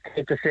speed,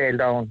 take the sail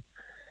down,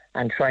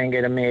 and try and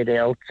get a mayday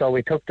out. So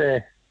we took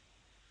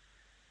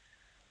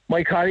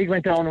my colleague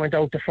went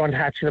out the front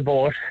hatch of the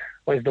boat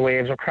as the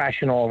waves were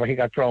crashing over. He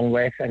got drowned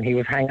wet and he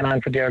was hanging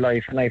on for dear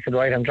life. And I said,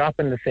 right, I'm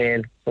dropping the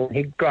sail. So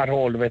he got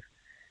hold of it.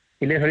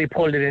 He literally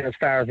pulled it in as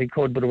far as he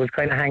could, but it was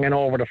kind of hanging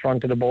over the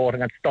front of the boat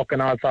and got stuck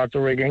in all sorts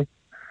of rigging.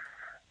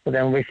 So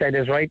then we said,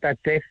 right, that's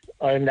it.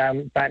 I'm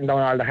batting down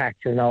all the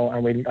hatches now.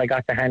 And I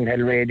got the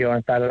handheld radio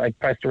and I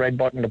pressed the red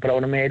button to put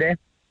out a mayday.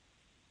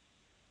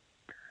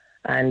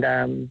 And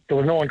there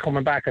was no one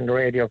coming back on the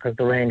radio because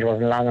the range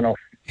wasn't long enough.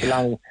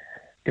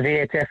 The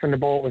VHF on the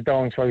boat was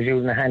down, so I was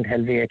using a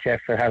handheld VHF.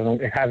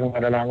 It hasn't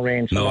got a long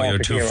range. No, you're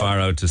too far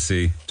out to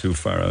sea. Too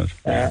far out.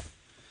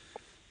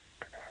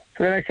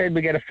 So then I said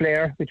we get a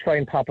flare. We try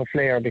and pop a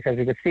flare because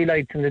we could see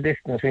lights in the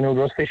distance. We knew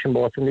there was fishing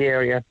boats in the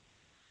area.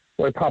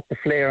 So I popped the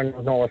flare and there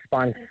was no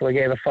response. So I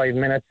gave it 5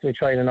 minutes. We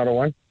tried another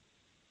one.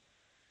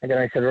 And then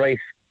I said, right,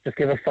 just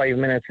give it 5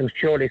 minutes and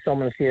surely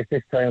someone will see us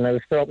this time. And I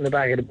was stood up in the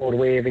back of the boat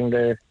waving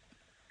the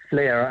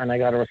flare and I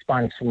got a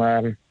response from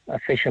a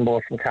fishing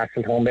boat from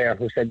Castletown there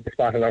who said they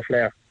spotted our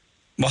flare.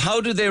 Well,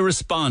 how did they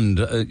respond?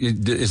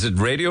 Is it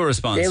radio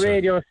response?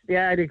 They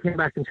came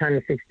back in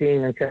Channel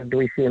 16 and said, do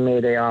we see a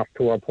mayday off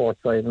to our port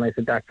side? And I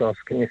said, that's us.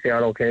 Can you see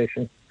our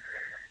location?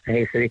 And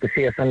he said he could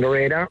see us on the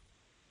radar.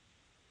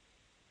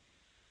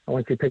 And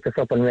once he picked us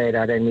up on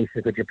radar, then he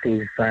said, could you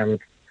please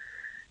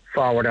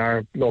forward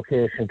our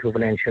location to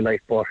Valencia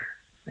Lifeboat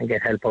and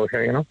get help out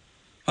here, you know?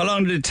 How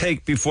long did it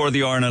take before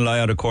the RNLI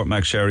out of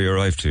Courtmacsherry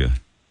arrived to you?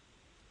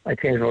 I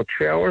think about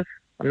 3 hours.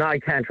 I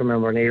can't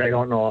remember, Neil. I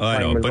don't know. I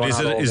know, but is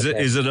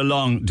it a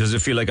long? Does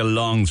it feel like a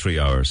long 3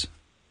 hours?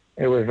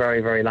 It was a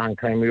very, very long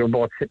time. We were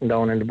both sitting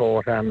down in the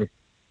boat, and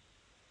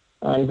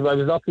I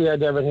was lucky I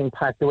had everything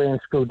packed away and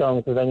screwed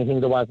down because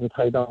anything that wasn't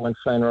tied down went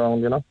flying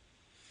around, you know.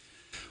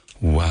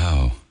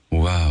 Wow.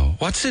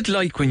 What's it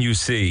like when you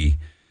see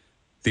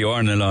the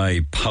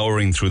RNLI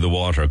powering through the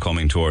water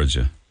coming towards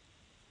you?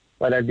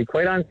 Well, I'd be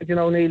quite honest, you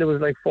know, Neil, it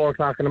was like 4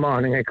 o'clock in the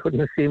morning. I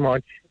couldn't see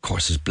much. Of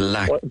course, it's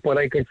black. But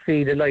I could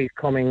see the light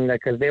coming,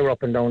 because they were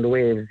up and down the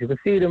waves. You could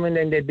see them and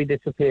then they'd be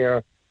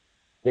disappear.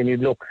 Then you'd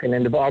look and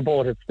then our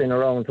boat would spin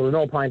around. So there was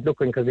no point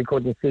looking because we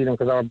couldn't see them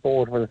because our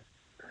boat was...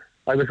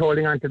 I was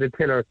holding onto the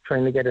tiller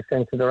trying to get a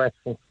sense of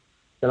direction,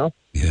 you know?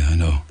 Yeah, I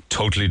know.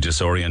 Totally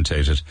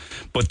disorientated.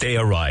 But they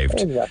arrived.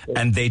 Exactly.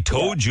 And they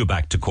towed you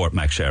back to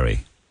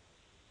Courtmacsherry.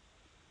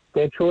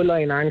 They threw a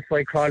line on, so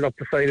I crawled up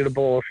the side of the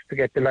boat to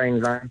get the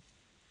lines on.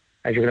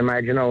 As you can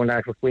imagine, knowing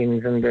that with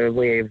winds and the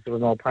waves, there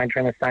was no point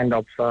trying to stand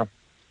up. So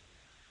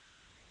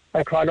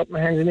I crawled up my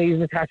hands and knees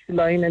and attached the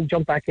line and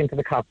jumped back into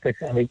the cockpit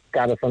and we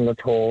got us on the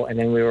tow. And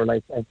then we were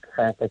like,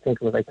 I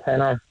think it was like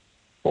 10 or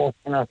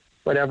 14 or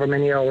whatever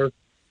many hours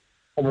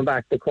coming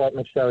back to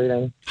Courtmacsherry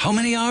then. How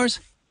many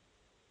hours?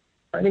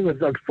 I think it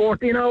was like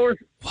 14 hours.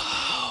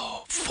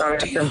 Wow, 14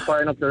 Sorry, them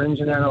firing up their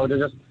engine there now.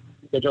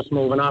 They're just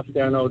moving off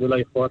there now, the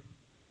lifeboat.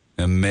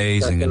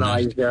 Amazing, and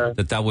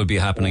that would be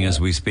happening as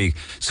we speak.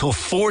 So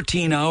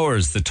 14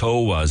 hours the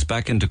tow was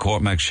back into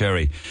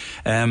Courtmacsherry.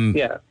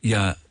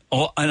 Yeah.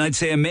 Oh, and I'd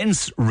say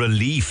immense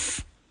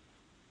relief.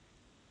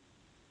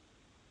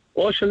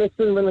 Oh, sure,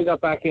 listen, when we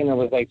got back in, it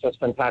was like just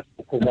fantastic.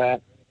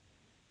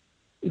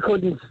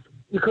 Because,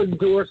 you couldn't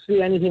do or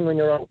see anything when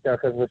you're out there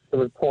because it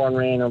was pouring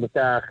rain, it was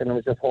dark, and it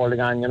was just holding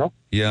on, you know?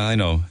 Yeah, I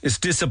know. It's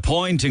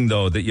disappointing,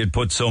 though, that you'd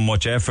put so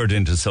much effort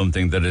into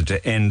something that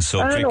it ends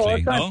so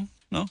quickly. No?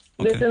 Okay.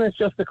 Listen, it's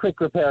just a quick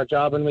repair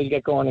job and we'll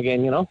get going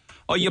again, you know?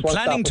 Are you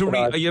planning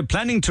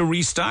to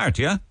restart,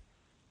 yeah?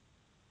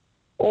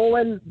 Oh,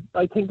 well,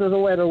 I think there's a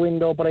weather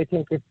window, but I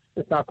think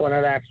it's not going to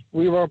last.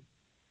 We were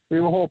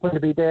hoping to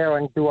be there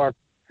and do our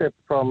trip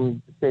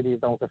from the city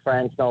down to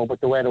France now,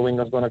 but the weather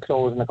window's going to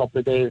close in a couple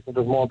of days, so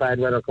there's more bad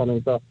weather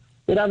coming. So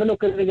we'll have a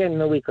look at it again in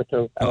a week or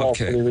two, and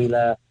hopefully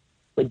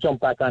we'll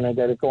jump back on and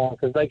get it going.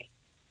 Because, like,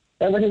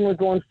 everything was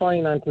going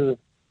fine until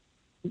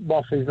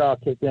Buffy's law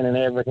kicked in and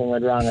everything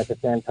went wrong at the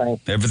same time.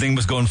 Everything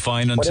was going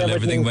fine until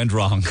everything went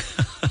wrong.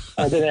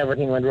 And then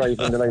everything went right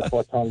when the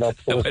lifeboat turned up.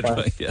 So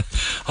right, yeah.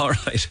 All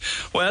right.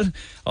 Well,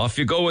 off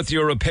you go with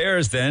your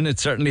repairs then.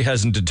 It certainly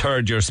hasn't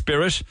deterred your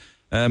spirit.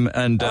 Yeah,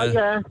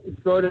 it's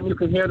good. And you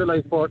can hear the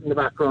lifeboat in the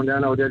background there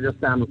now. They're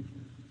just they're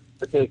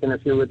taking a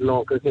few of the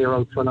locals here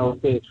out for a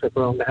day trip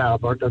around the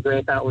harbour. They're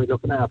great that way,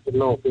 looking after the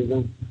locals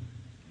and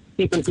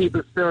keeping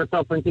people's spirits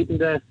up and keep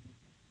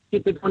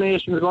the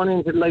donations going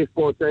into the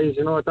lifeboat guys,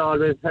 you know, it's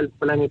always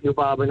helpful any of you,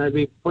 Bob, and I'd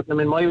be putting them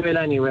in my will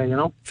anyway, you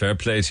know. Fair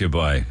play to you,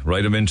 boy.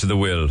 Write them into the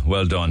will.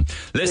 Well done.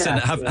 Listen,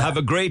 have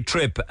a great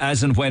trip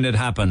as and when it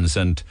happens,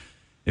 and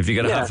if you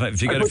get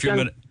a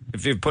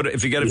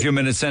few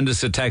minutes, send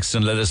us a text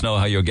and let us know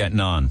how you're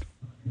getting on.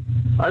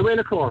 I will,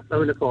 of course.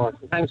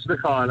 Thanks for the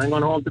call. I'm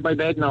going home to my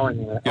bed now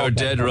anyway. You're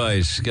dead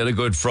right. Get a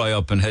good fry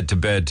up and head to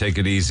bed. Take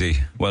it easy.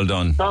 Well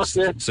done.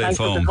 Safe Thanks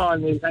home. For the call,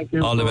 Neil. Thank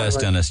you. All the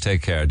best, Dennis.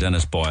 Take care.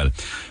 Dennis Boyle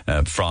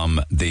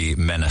from the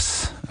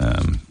Menace.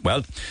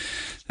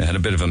 They had a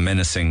bit of a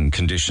menacing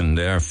condition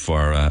there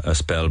for a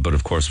spell, but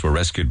of course were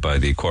rescued by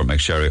the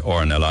Courtmacsherry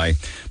RNLI.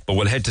 But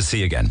we'll head to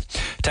sea again.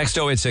 Text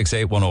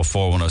 0868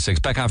 104 106.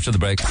 Back after the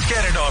break.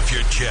 Get it off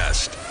your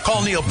chest.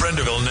 Call Neil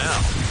Prendeville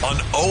now on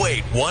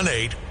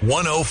 0818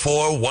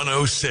 104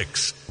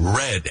 106.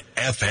 Red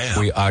FM.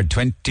 We are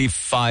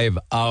 25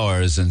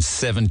 hours and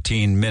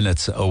 17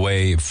 minutes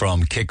away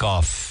from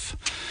kickoff.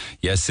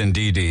 Yes,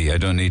 indeedy. I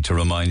don't need to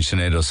remind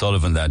Sinead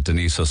O'Sullivan that,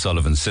 Denise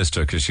O'Sullivan's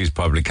sister, because she's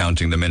probably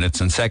counting the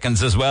minutes and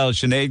seconds as well.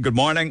 Sinead, good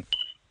morning.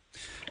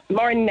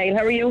 Morning, Neil.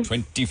 How are you?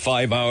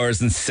 25 hours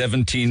and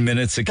 17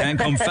 minutes. It can't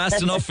come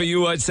fast enough for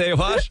you, I'd say.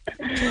 What?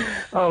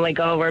 Oh, my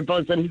God, we're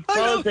buzzing.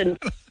 Buzzing.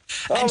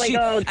 Oh, my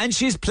God. And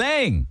she's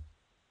playing.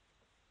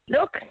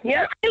 Look,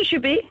 yeah, I knew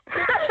she'd be.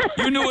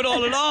 You knew it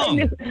all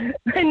along.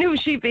 I knew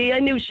she'd be. I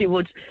knew she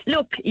would.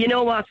 Look, you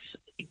know what?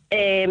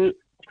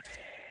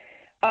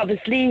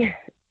 Obviously,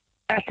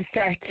 at the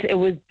start, it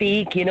was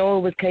big, you know,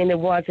 it was kind of,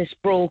 was it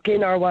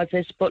broken or was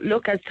it? But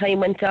look, as time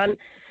went on,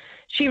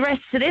 she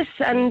rested it,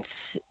 and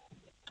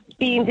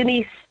being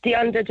Denise, the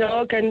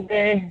underdog and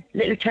the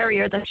little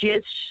terrier that she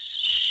is,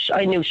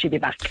 I knew she'd be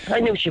back.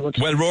 I knew she would.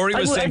 Well, Rory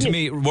was saying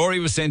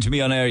to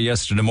me on air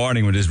yesterday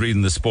morning when he was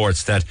reading the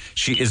sports that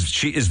she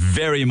is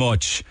very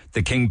much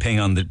the kingpin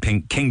on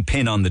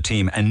the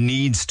team and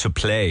needs to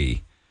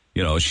play.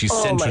 You know, she's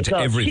central to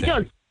everything. She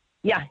does.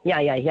 Yeah.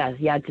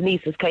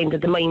 Denise is kind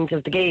of the mind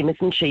of the game,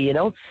 isn't she, you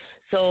know?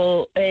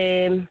 So,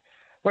 we're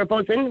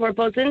buzzing.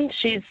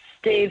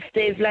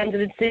 They've landed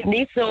in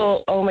Sydney,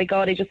 so, oh my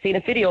God, I just seen a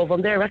video of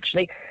them there,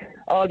 actually.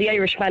 All the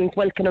Irish fans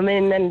welcoming them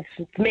in, and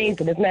it's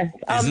amazing, isn't it?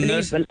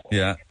 Unbelievable.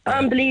 Yeah.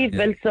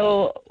 Unbelievable. Yeah.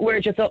 So, we're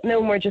just up now,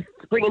 and we're just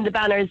bringing the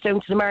banners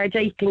down to the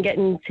Mardyke and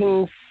getting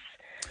things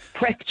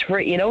prepped for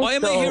it, you know? Why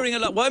am I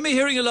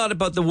hearing a lot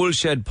about the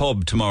Woolshed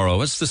pub tomorrow?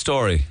 What's the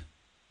story?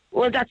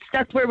 Well,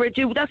 that's where we're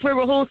due. That's where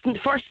we're hosting the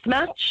first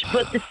match.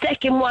 But the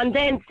second one,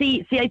 then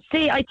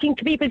I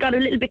think people got a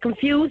little bit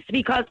confused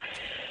because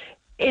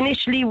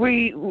initially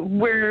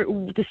we're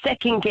the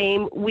second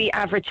game we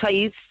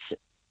advertised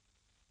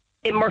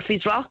in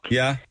Murphy's Rock.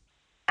 Yeah.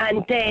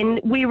 And then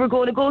we were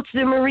going to go to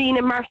the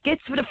Marina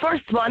Markets for the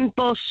first one,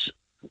 but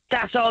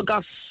that all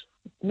got.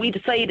 We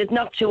decided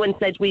not to and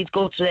said we'd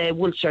go to the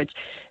Woolshed,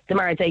 the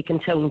Mardyke in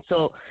town.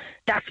 So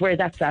that's where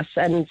that's at.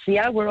 And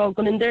yeah, we're all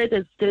going in there.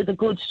 There's a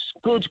good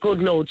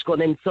loads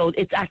going in. So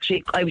it's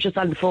actually, I was just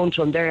on the phone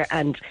to them there,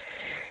 and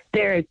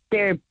they're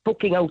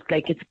booking out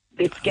like it's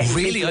getting.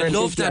 Really, I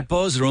love that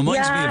buzz. It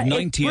reminds me of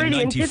 90 and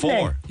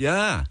 94.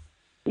 Yeah.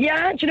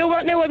 Yeah, do you know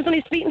what? Now I was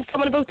only speaking to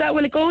someone about that.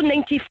 Will it go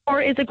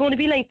 94? Is it going to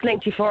be like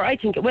 94? I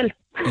think it will.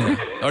 Yeah.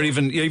 Or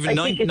even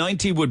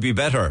 90 would be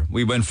better.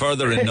 We went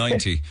further in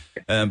 90.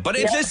 But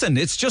listen,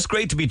 it's just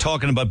great to be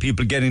talking about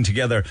people getting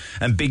together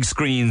and big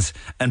screens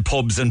and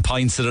pubs and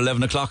pints at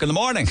 11 o'clock in the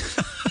morning.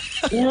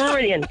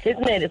 Brilliant,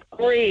 isn't it? It's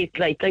great.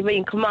 I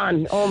mean, come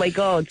on. Oh my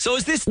God. So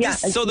is this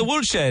so the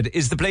Woolshed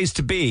is the place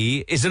to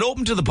be? Is it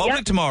open to the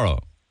public tomorrow?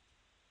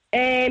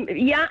 And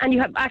you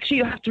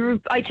have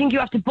to. I think you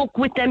have to book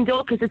with them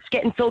though, because it's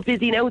getting so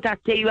busy now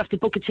that day. You have to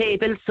book a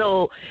table.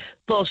 So,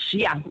 but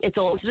it's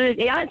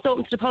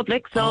open to the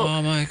public. So,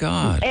 oh my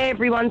God,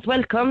 everyone's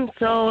welcome.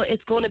 So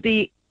it's going to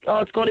be kicking.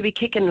 It's going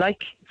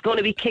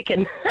to be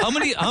kicking. How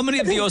many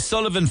of the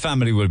O'Sullivan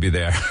family will be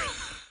there?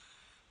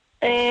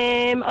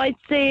 I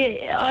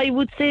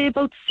would say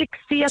about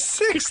 60.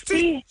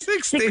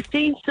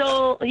 60.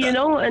 So, you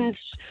know, and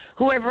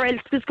whoever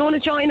else is going to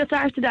join us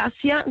after that,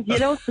 you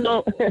know,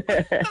 so.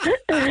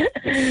 I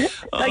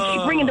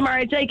keep bringing the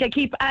Mardyke, I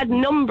keep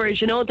adding numbers,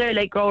 you know, they're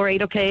like, all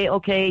right,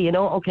 okay, you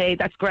know, okay,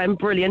 that's grand,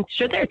 brilliant.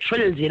 Sure, they're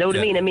thrilled, you know what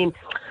I mean? I mean,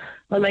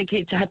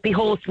 to be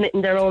hosting it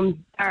in their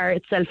own bar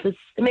itself is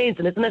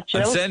amazing, isn't it?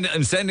 You know?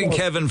 I'm sending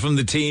Kevin from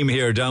the team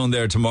here down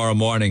there tomorrow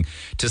morning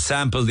to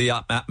sample the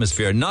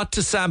atmosphere. Not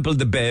to sample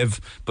the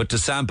bev, but to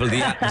sample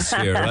the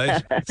atmosphere,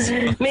 right?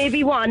 So,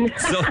 maybe one.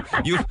 So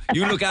you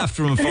look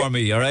after him for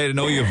me, all right? I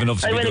know you have enough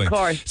to be doing. Of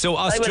course. So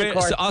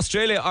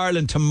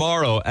Australia-Ireland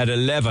tomorrow at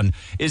 11.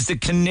 Is the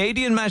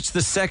Canadian match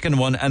the second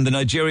one and the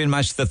Nigerian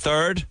match the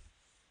third?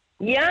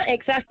 Yeah,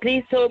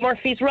 exactly. So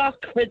Murphy's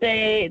Rock for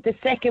the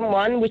second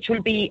one, which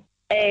will be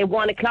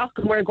 1 o'clock,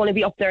 and we're going to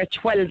be up there at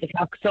 12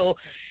 o'clock. So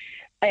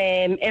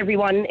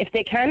everyone, if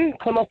they can,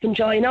 come up and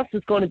join us.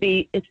 It's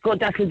good.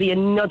 That will be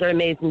another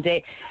amazing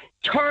day.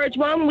 Third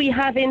one, we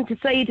haven't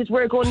decided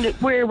we're going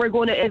to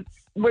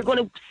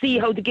see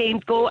how the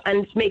games go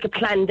and make a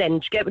plan then.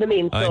 Do you get what I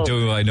mean?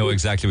 So, I know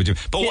exactly what you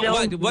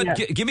mean. But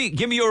give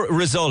me your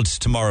result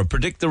tomorrow.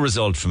 Predict the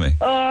result for me.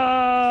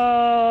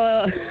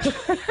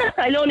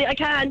 I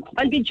can't.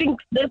 I'll be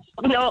jinxed this.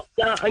 No,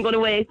 I'm going to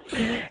wait.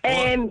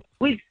 God,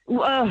 it's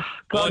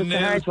a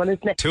hard one,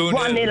 isn't it? 2-0.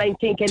 1-0, I'm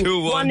thinking.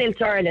 2-1. 1-0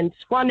 to Ireland.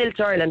 1-0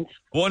 to Ireland.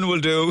 One will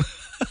do.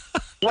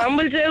 One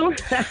will do.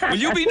 Will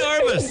you be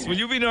nervous? Will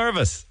you be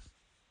nervous?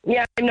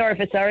 Yeah, I'm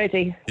nervous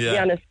already, to be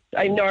honest.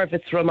 I'm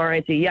nervous from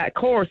already. Yeah, of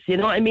course. You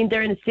know, I mean,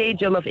 they're in a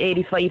stadium of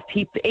 85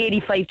 people,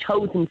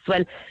 85,000.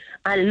 Well,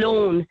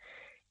 alone,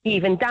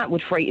 even that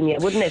would frighten you,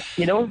 wouldn't it?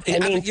 You know? I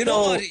mean, you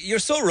know what? You're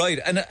so right.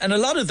 And a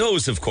lot of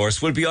those, of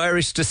course, will be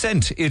Irish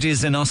descent. It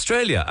is in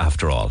Australia,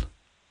 after all.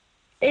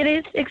 It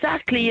is,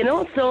 exactly, you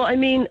know. So, I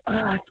mean,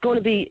 it's going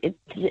to be,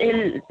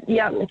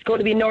 it's going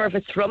to be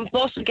nervous from.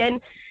 But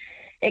again,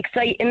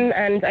 exciting,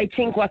 and I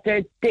think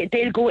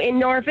they'll go in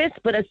nervous,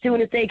 but as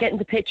soon as they get in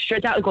the pitch, sure,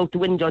 that'll go out the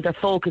window. Their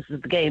focus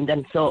is the game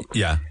then. So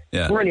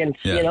brilliant,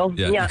 you know.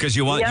 Yeah. Because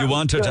you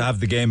want her to have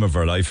the game of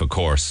her life, of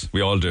course.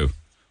 We all do.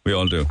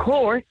 Of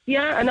course,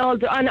 yeah, and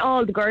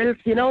all the girls,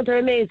 you know, they're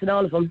amazing,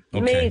 all of them.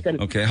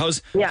 Amazing. Okay,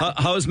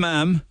 how's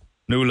Ma'am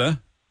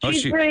Nuala?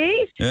 She's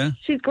great. Yeah,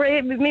 she's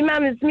great. My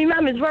mum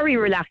is very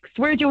relaxed.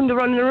 We're doing the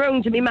running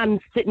around, and my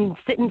mum's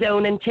sitting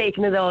down and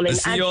taking it all in. I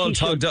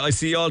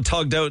see you all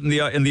tugged out in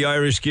the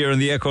Irish gear and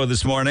the Echo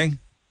this morning.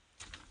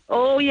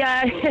 Oh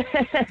yeah,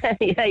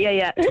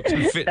 yeah.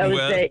 That was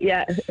well. it.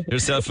 Yeah.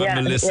 Yourself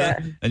and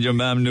Melissa and your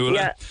ma'am Nuala.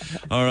 Yeah.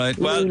 All right.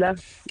 Well, Nuala.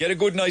 Get a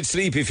good night's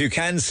sleep if you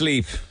can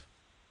sleep.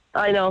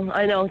 I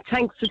know.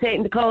 Thanks for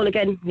taking the call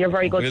again. You're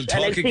very good. We'll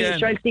talk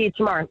again. I'll see you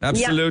tomorrow.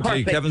 Absolutely.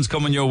 Yeah, Kevin's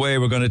coming your way.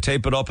 We're going to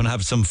tape it up and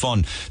have some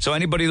fun. So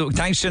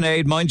thanks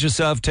Sinead. Mind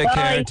yourself. Take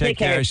care. Take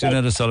care.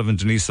 Sinead O'Sullivan,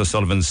 Denise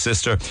O'Sullivan's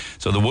sister.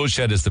 So the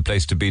Woolshed is the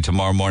place to be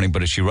tomorrow morning.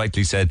 But as she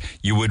rightly said,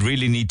 you would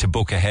really need to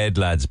book ahead,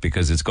 lads,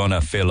 because it's going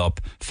to fill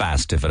up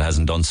fast if it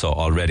hasn't done so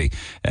already.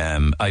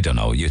 I don't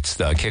know. It's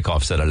the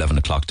kickoff's at 11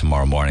 o'clock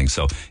tomorrow morning.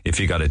 So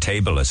if you got a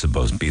table, I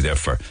suppose, be there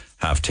for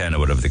 10:30 or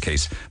whatever the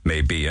case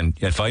may be. And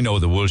if I know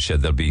the Woolshed,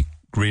 there'll be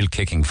real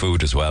kicking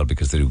food as well,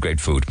 because they do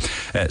great food.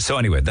 So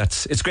anyway,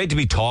 it's great to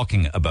be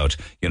talking about,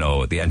 you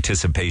know, the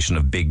anticipation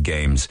of big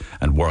games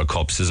and World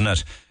Cups, isn't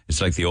it? It's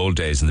like the old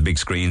days and the big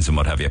screens and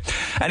what have you.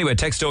 Anyway,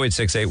 text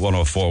 0868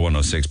 104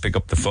 106. Pick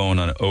up the phone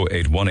on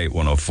 0818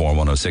 104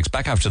 106.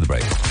 Back after the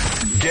break.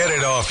 Get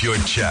it off your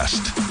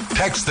chest.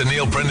 Text the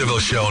Neil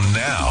Prendeville Show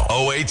now.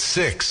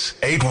 086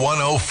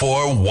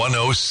 8104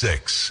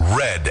 106.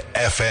 Red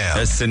FM.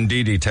 Yes,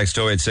 indeedy. Text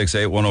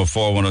 0868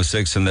 104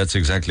 106, and that's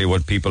exactly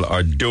what people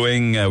are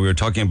doing. We were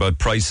talking about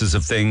prices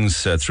of things.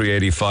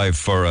 $3.85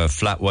 for a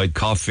flat white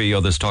coffee.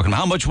 Others talking,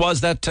 how much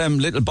was that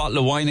little bottle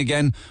of wine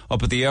again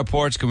up at the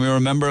airport? Can we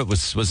remember? It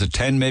was it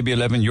 10, maybe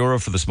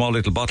 €11 for the small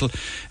little bottle.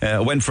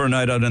 Went for a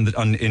night out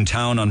in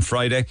town on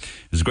Friday.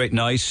 It was a great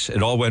night.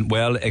 It all went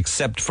well,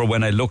 except for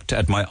when I looked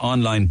at my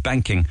online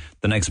banking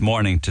the next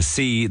morning to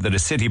see that a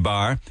city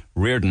bar,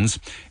 Reardon's,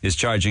 is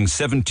charging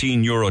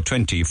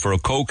 €17.20 for a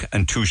Coke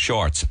and 2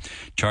 shorts.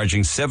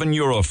 Charging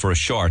 €7 for a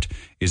short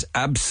is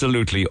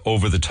absolutely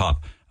over the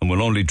top and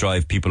will only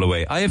drive people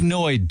away. I have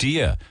no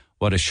idea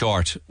what a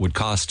short would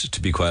cost,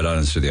 to be quite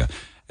honest with you.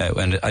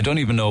 And I don't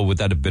even know, would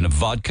that have been a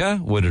vodka?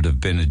 Would it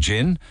have been a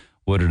gin?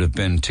 Would it have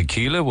been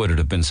tequila? Would it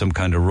have been some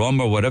kind of rum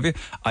or whatever?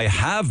 I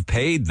have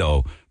paid,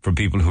 though, for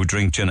people who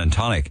drink gin and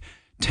tonic,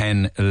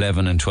 10,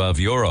 11 and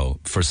 €12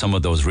 for some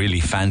of those really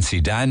fancy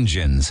Dan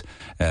gins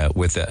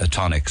with a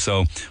tonic.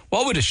 So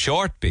what would a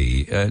short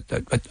be?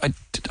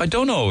 I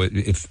don't know.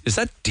 Is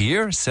that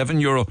dear?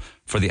 €7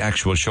 for the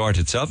actual short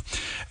itself?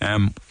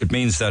 It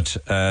means that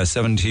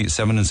 7 and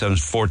 7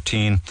 is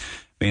 14...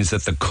 means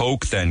that the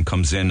Coke then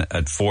comes in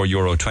at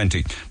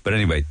 €4.20. But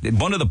anyway,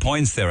 one of the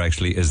points there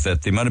actually is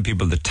that the amount of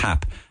people that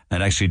tap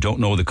and actually don't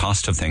know the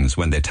cost of things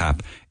when they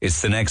tap,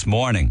 it's the next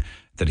morning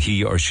that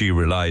he or she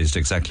realised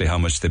exactly how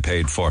much they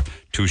paid for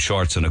 2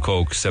 shorts and a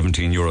Coke,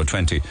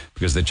 €17.20,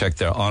 because they checked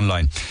their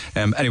online.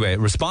 Anyway,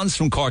 response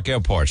from Cork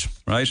Airport,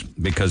 right?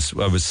 Because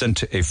I was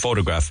sent a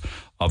photograph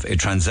of a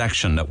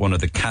transaction at one of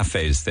the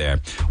cafes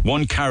there.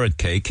 1 carrot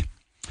cake,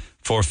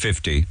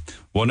 $4.50.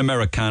 1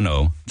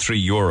 Americano,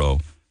 €3.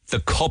 The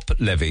cup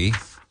levy,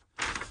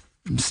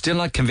 I'm still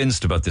not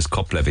convinced about this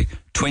cup levy,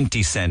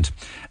 20 cent.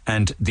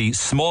 And the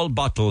small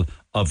bottle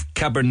of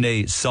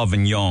Cabernet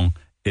Sauvignon,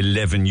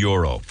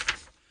 €11.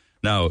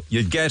 Now,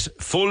 you'd get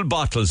full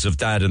bottles of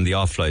that in the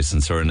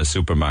off-licence or in a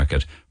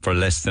supermarket for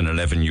less than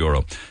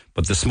 €11.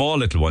 But the small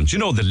little ones, you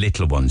know, the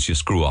little ones you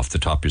screw off the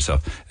top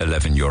yourself,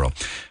 €11.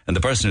 And the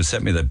person who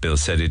sent me that bill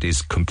said it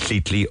is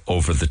completely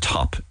over the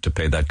top to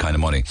pay that kind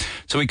of money.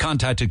 So we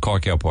contacted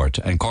Cork Airport,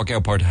 and Cork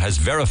Airport has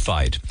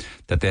verified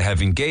that they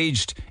have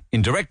engaged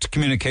in direct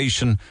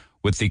communication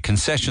with the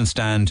concession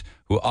stand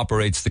who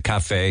operates the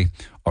cafe,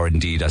 or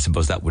indeed, I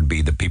suppose that would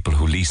be the people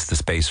who lease the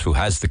space who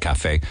has the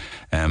cafe,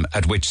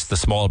 at which the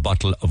small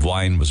bottle of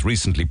wine was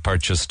recently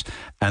purchased,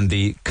 and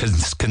the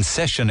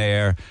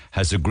concessionaire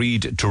has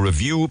agreed to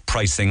review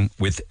pricing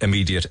with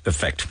immediate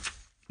effect.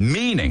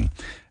 Meaning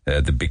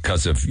that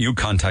because of you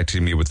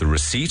contacting me with the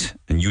receipt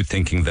and you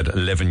thinking that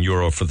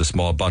 €11 for the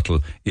small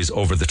bottle is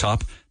over the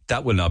top,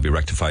 that will now be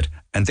rectified,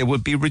 and they will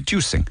be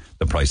reducing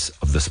the price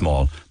of the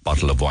small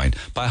bottle of wine.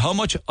 By how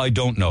much, I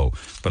don't know,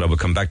 but I will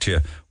come back to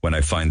you when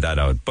I find that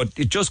out. But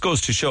it just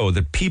goes to show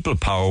that people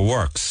power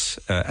works,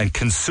 and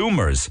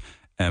consumers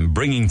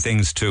bringing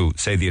things to,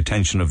 say, the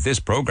attention of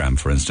this program,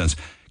 for instance,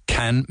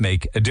 can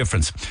make a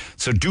difference.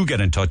 So do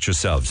get in touch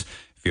yourselves.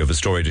 If you have a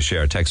story to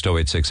share, text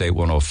 0868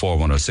 104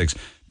 106.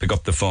 Pick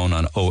up the phone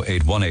on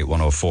 0818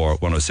 104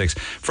 106.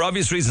 For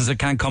obvious reasons, I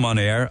can't come on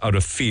air out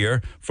of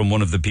fear from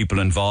one of the people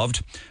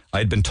involved.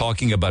 I'd been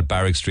talking about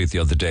Barrack Street the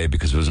other day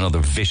because there was another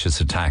vicious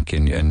attack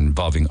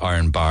involving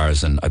iron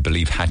bars and I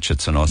believe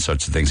hatchets and all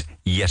sorts of things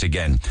yet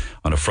again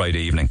on a Friday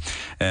evening.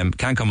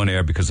 Can't come on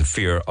air because of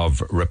fear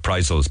of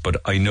reprisals, but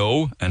I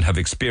know and have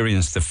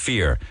experienced the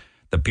fear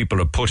that people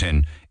are put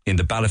in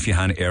the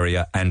Ballyfihan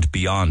area and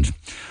beyond.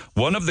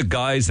 One of the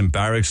guys in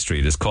Barrack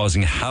Street is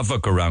causing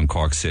havoc around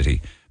Cork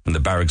City. And the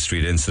Barrack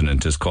Street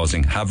incident is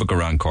causing havoc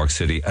around Cork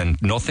City,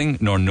 and nothing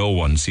nor no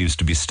one seems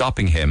to be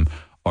stopping him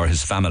or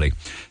his family.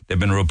 They've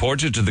been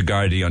reported to the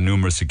Gardaí on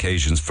numerous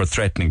occasions for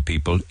threatening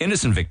people,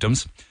 innocent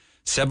victims.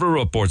 Several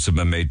reports have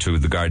been made to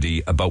the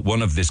Gardaí about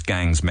one of this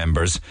gang's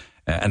members,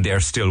 and they are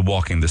still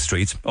walking the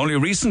streets. Only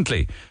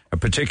recently, a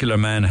particular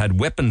man had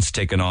weapons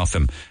taken off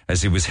him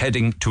as he was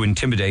heading to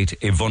intimidate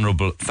a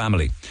vulnerable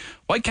family.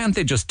 Why can't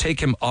they just take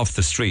him off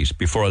the street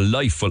before a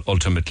life will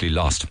ultimately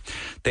lost?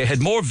 They had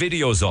more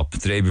videos up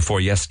the day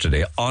before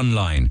yesterday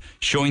online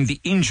showing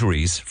the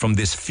injuries from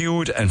this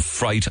feud and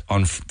fight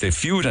on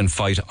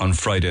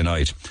Friday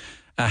night.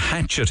 A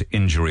hatchet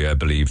injury, I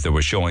believe, they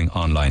were showing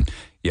online.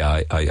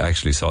 Yeah, I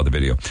actually saw the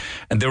video.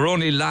 And they were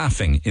only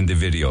laughing in the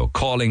video,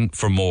 calling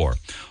for more.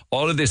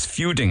 All of this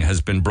feuding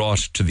has been brought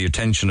to the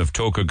attention of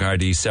Toca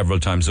Gardaí several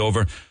times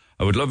over.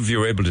 I would love if you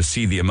were able to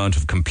see the amount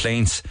of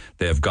complaints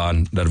that have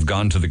gone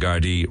to the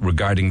Gardaí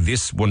regarding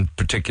this one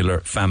particular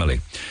family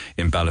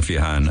in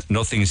Ballyfihan.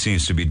 Nothing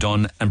seems to be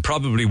done and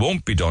probably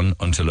won't be done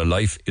until a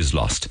life is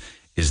lost.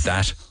 Is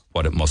that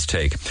what it must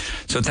take?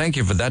 So thank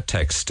you for that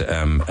text.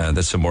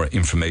 That's some more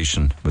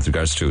information with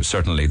regards to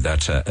certainly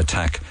that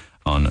attack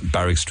on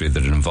Barrack Street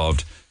that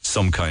involved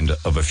some kind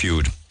of a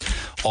feud.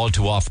 All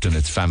too often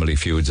it's family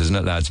feuds, isn't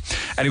it, lads?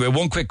 Anyway,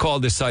 one quick call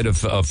this side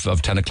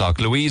of 10 o'clock.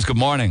 Louise, good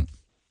morning.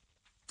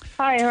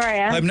 Hi, how are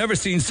you? I've never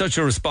seen such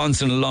a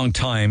response in a long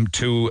time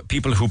to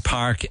people who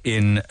park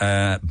in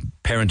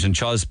parent and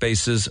child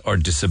spaces or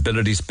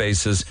disability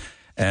spaces,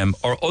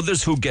 or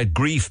others who get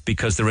grief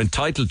because they're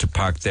entitled to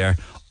park there,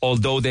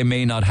 although they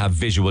may not have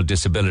visual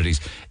disabilities.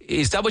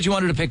 Is that what you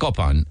wanted to pick up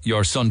on,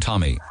 your son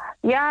Tommy?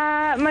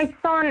 Yeah, my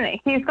son,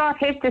 he's got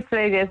hip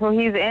dysplasia, so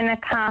he's in a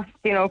cast,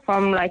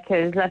 from like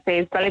his, let's say,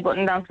 his belly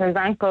button down to his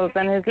ankles,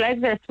 and his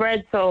legs are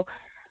spread, so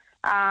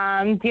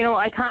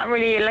I can't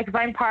really, like if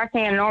I'm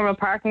parking in a normal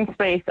parking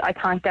space, I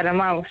can't get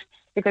him out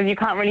because you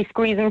can't really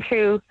squeeze him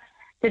through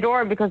the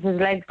door because his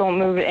legs don't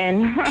move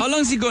in. How long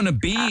is he going to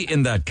be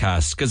in that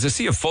cast? Because I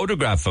see a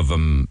photograph of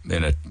him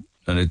in it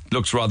and it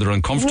looks rather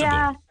uncomfortable.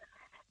 Yeah,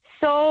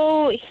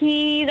 so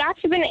he's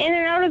actually been in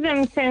and out of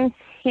them since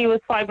he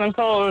was 5 months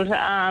old.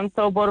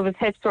 So both of his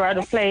hips were out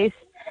of place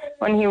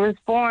when he was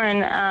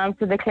born,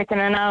 so they're clicking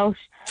in and out.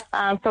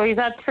 So he's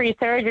had 3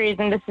 surgeries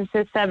and this is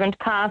his 7th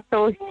cast.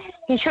 So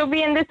he should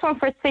be in this one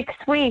for 6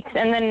 weeks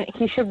and then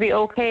he should be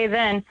okay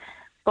then.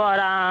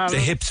 But the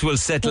hips will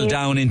settle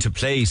down into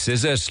place,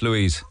 is it,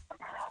 Louise?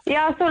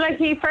 Yeah, so like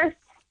he first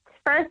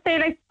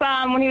they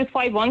when he was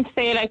 5 months,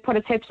 they put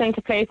his hips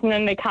into place and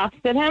then they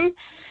casted him.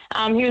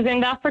 He was in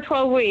that for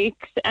 12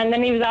 weeks and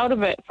then he was out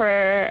of it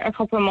for a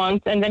couple of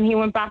months and then he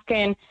went back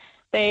in.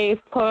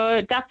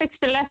 That fixed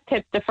the left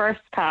hip, the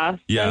first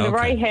cast. Yeah, and the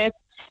right hip,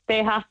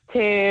 they have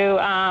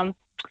to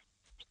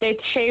they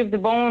shave the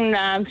bone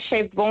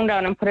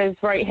down and put his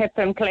right hip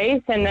in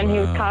place and then he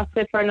was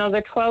casted for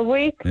another 12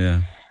 weeks.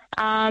 Yeah.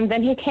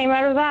 Then he came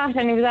out of that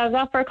and he was out of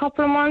that for a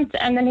couple of months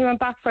and then he went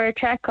back for a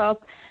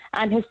checkup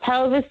and his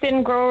pelvis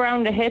didn't grow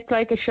around the hip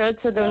like it should,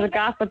 so there was a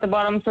gap at the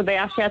bottom, so they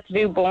actually had to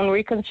do bone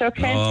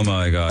reconstruction. Oh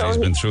my God, so he's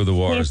been through the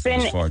wars,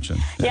 misfortune.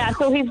 Yeah,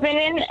 so he's been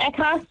in a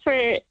cast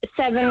for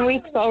 7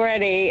 weeks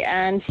already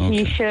and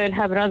he should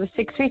have another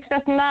 6 weeks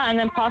left in that and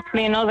then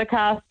possibly another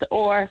cast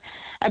or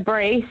a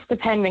brace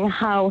depending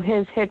how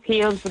his hip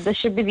heals, but this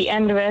should be the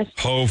end of it.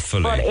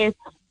 Hopefully. But it's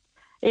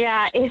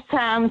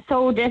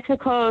so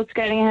difficult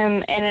getting him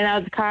in and out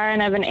of the car,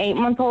 and I have an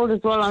 8-month-old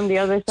as well on the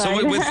other side.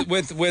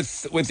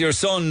 So with your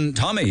son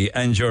Tommy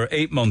and your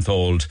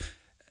 8-month-old,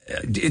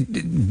 do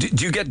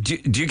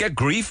you get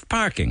grief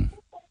parking?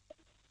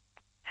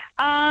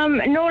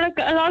 No, like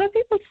a lot of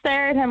people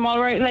stare at him, all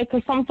right. Like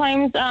 'cause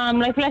sometimes,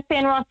 let's say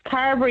in Ross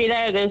Carberry,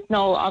 there's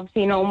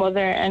obviously no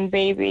mother and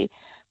baby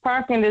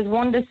parking. There's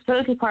one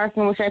disability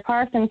parking which I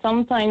park in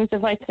sometimes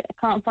if I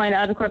can't find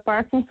adequate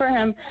parking for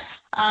him.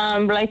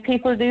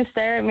 People do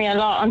stare at me a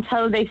lot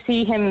until they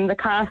see him in the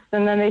cast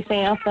and then they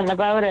say nothing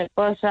about it.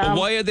 But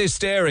why are they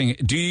staring?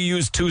 Do you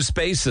use 2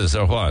 spaces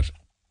or what?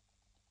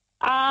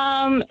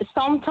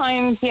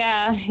 Sometimes,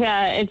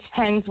 yeah, it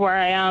depends where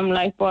I am,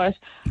 but...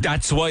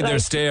 That's why they're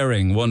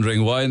staring,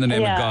 wondering why in the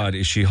name of God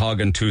is she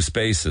hogging 2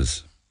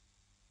 spaces?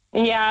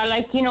 Yeah,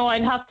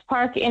 I'd have to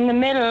park in the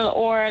middle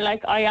or,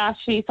 I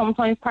actually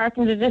sometimes park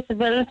in the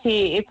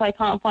disability if I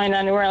can't find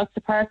anywhere else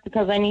to park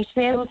because I need to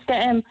be able to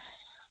get him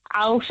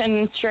out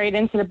and straight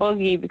into the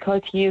buggy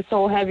because he is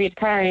so heavy to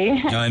carry.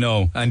 I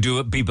know. And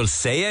do people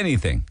say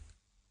anything?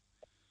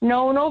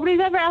 No,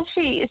 nobody's ever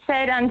actually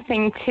said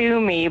anything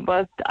to me,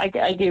 but I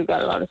do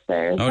get a lot of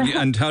stares. Oh,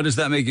 and how does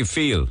that make you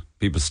feel?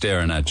 People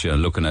staring at you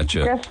and looking at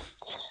you? Just,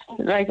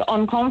 like,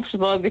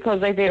 uncomfortable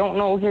because, like, they don't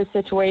know his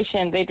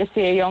situation. They just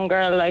see a young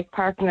girl, like,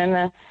 parking in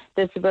a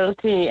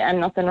disability and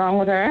nothing wrong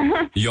with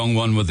her. A young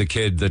one with a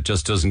kid that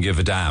just doesn't give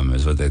a damn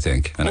is what they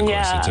think. And, of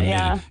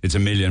course, it's a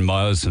million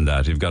miles from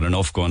that. You've got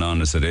enough going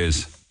on as it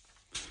is.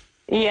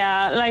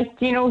 Yeah, like,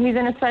 you know, he's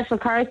in a special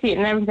car seat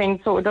and everything,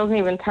 so it doesn't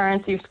even turn,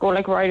 so you have to go,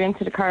 like, right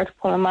into the car to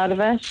pull him out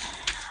of it.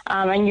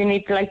 And you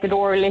need to, like, the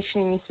door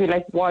literally needs to be,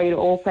 like, wide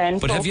open.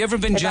 But so have you ever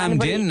been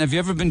jammed in? Have you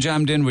ever been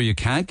jammed in where you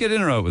can't get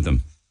in or out with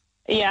them?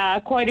 Yeah,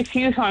 quite a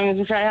few times,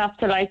 which I have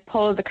to, like,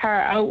 pull the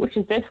car out, which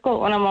is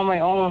difficult when I'm on my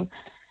own.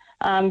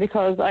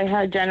 Because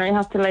I generally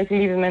have to, like,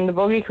 leave them in the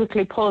buggy,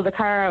 quickly pull the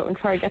car out and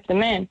try to get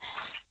them in.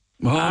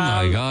 Oh,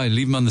 my God.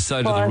 Leave them on the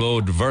side of the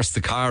road, reverse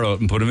the car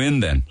out and put them in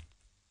then.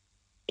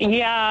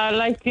 Yeah,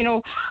 like, you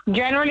know,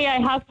 generally I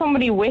have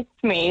somebody with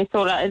me,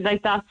 so that,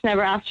 like, that's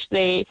never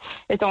actually,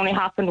 it's only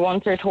happened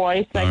once or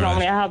twice. Like,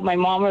 normally I have my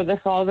mom or the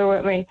father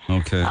with me.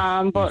 Okay.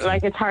 But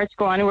like, it's hard to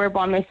go anywhere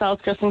by myself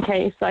just in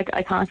case, like,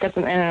 I can't get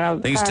them in and out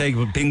of the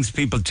car. Things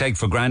people take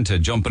for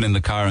granted, jumping in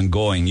the car and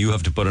going, you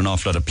have to put an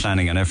awful lot of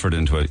planning and effort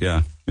into it.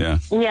 Yeah.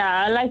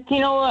 Yeah, like, you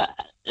know,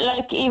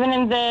 like,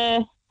 even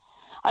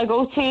I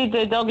go to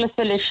the Douglas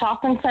Village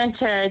Shopping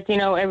Centre, you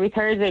know, every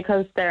Thursday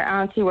because their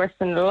auntie works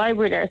in the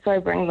library there, so I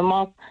bring them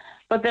up.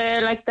 But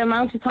the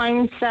amount of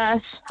times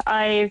that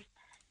I've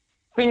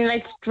been,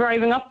 like,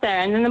 driving up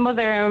there, and then the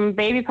mother and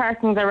baby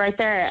parkings are right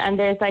there, and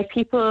there's, like,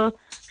 people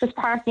just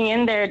parking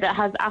in there that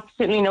has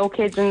absolutely no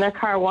kids in their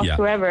car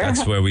whatsoever. Yeah,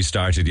 that's where we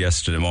started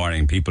yesterday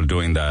morning, people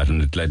doing that, and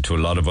it led to a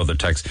lot of other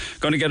texts.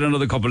 Going to get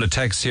another couple of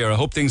texts here. I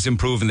hope things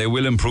improve, and they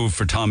will improve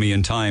for Tommy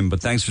in time, but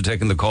thanks for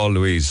taking the call,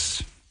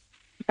 Louise.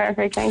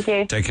 Perfect, thank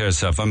you. Take care of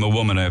yourself. I'm a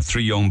woman. I have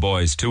 3 young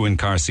boys, 2 in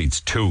car seats,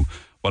 2.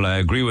 Well, I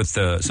agree with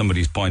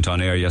somebody's point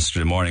on air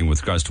yesterday morning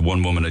with regards to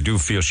one woman. I do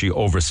feel she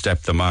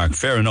overstepped the mark.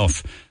 Fair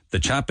enough. The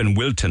chap in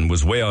Wilton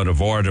was way out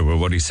of order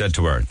with what he said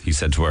to her. He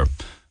said to her,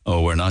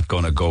 "Oh, we're not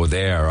going to go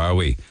there, are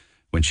we?"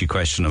 when she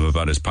questioned him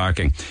about his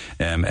parking.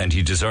 And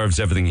he deserves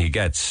everything he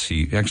gets.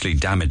 He actually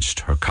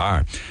damaged her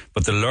car.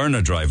 But the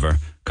learner driver,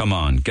 come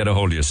on, get a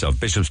hold of yourself.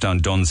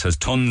 Bishopstown Duns has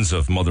tons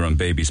of mother and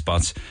baby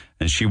spots,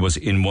 and she was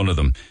in one of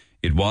them.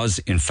 It was,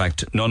 in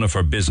fact, none of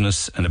her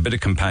business, and a bit of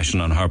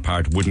compassion on her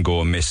part wouldn't go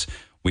amiss.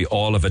 We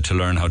all have it to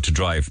learn how to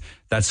drive.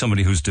 That's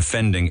somebody who's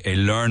defending a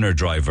learner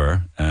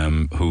driver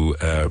who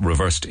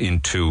reversed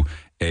into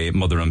a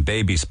mother and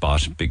baby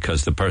spot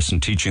because the person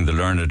teaching the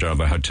learner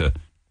driver how to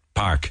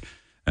park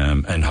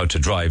and how to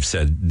drive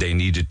said they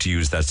needed to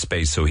use that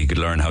space so he could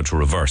learn how to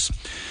reverse.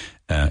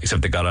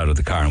 Except they got out of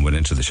the car and went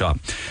into the shop.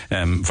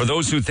 For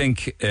those who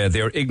think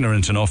they're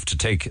ignorant enough to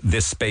take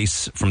this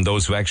space from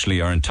those who actually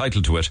are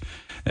entitled to it,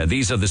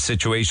 these are the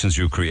situations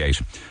you create.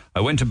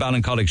 I went to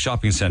Ballincollig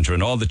Shopping Centre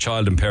and all the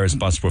child and parent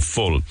spots were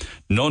full.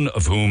 None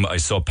of whom I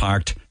saw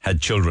parked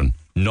had children.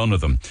 None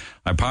of them.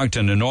 I parked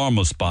in a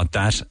normal spot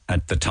that,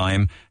 at the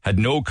time, had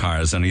no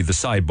cars on either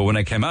side. But when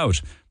I came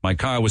out, my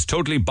car was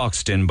totally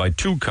boxed in by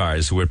 2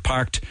 cars who were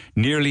parked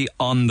nearly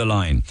on the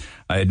line.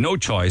 I had no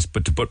choice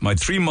but to put my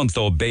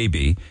 3-month-old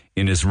baby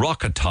in his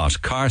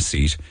rocket-tot car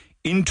seat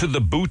into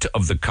the boot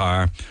of the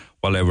car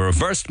while I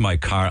reversed my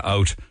car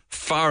out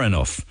far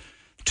enough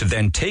to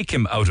then take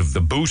him out of the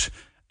boot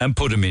and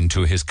put him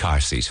into his car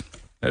seat.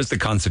 There's the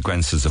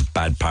consequences of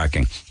bad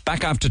parking.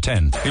 Back after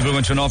 10. People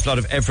went to an awful lot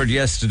of effort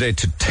yesterday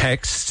to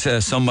text.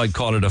 Some might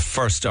call it a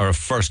first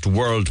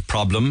world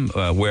problem,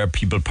 where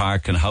people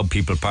park and how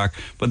people park.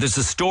 But there's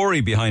a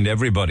story behind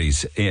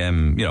everybody's,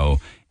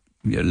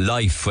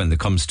 life when it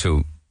comes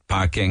to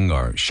parking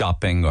or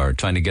shopping or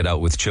trying to get out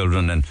with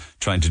children and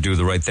trying to do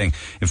the right thing.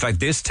 In fact,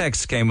 this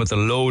text came with a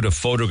load of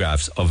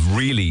photographs of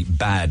really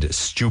bad,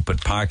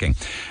 stupid parking.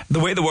 The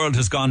way the world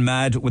has gone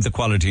mad with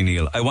equality,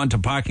 Neil. I want a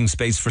parking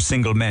space for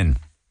single men.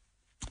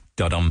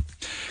 Dum.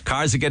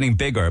 Cars are getting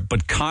bigger,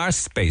 but car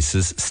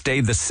spaces stay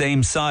the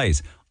same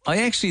size. I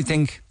actually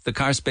think the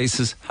car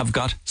spaces have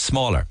got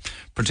smaller,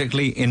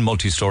 particularly in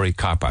multi-storey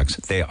car parks.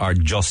 They are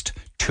just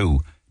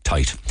too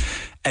tight.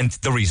 And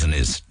the reason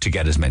is to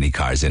get as many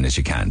cars in as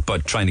you can,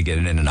 but trying to get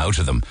in and out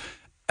of them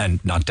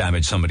and not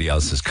damage somebody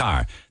else's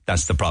car,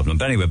 that's the problem.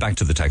 But anyway, back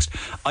to the text.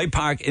 I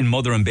park in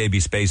mother and baby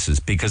spaces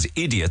because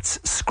idiots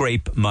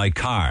scrape my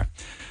car.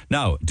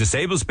 Now,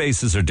 disabled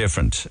spaces are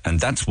different, and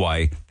that's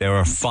why there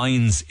are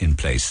fines in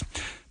place.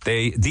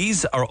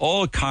 These are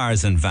all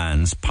cars and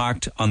vans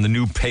parked on the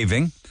new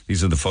paving.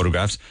 These are the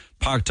photographs.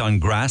 Parked on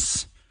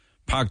grass,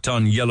 parked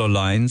on yellow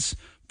lines,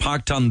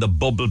 parked on the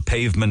bubble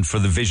pavement for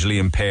the visually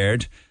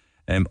impaired,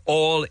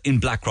 all in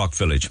Blackrock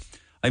Village.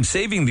 I'm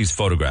saving these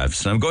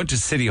photographs, and I'm going to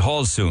City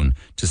Hall soon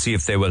to see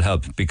if they will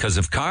help, because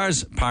of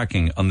cars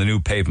parking on the new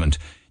pavement,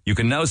 you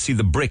can now see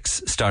the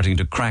bricks starting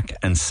to crack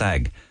and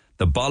sag.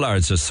 The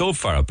bollards are so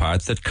far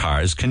apart that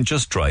cars can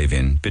just drive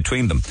in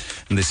between them.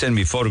 And they send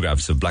me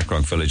photographs of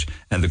Blackrock Village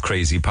and the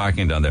crazy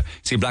parking down there.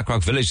 See,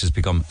 Blackrock Village has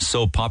become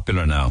so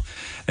popular now.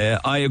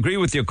 I agree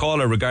with your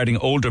caller regarding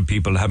older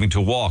people having to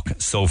walk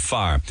so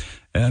far.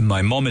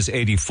 My mum is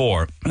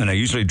 84 and I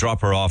usually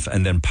drop her off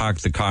and then park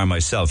the car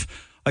myself.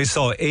 I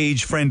saw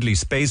age-friendly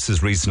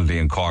spaces recently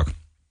in Cork.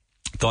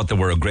 Thought they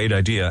were a great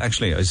idea.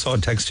 Actually, I saw a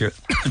text here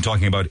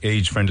talking about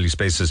age-friendly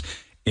spaces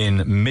in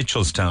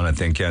Mitchelstown, I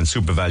think, and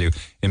Super Value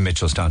in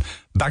Mitchelstown.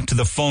 Back to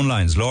the phone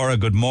lines. Laura,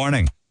 good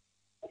morning.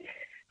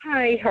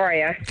 Hi, how are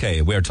you?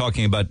 Okay, we're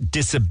talking about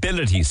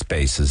disability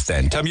spaces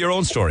then. Tell me your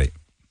own story.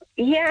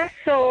 Yeah,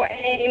 so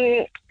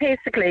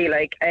basically,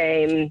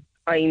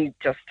 I'm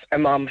just a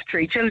mom of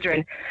 3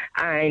 children,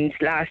 and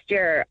last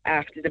year,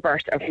 after the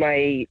birth of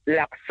my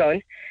last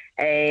son,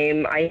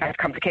 I had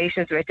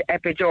complications with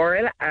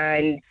epidural,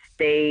 and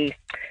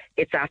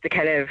it's after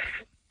kind of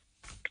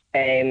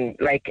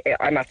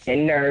I'm after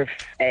nerve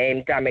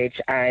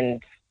damage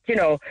and, you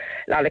know,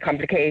 a lot of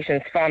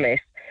complications from it.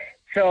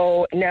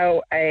 So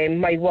now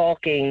my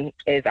walking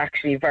is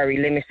actually very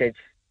limited,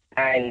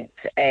 and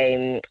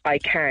I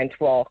can't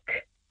walk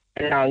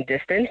a long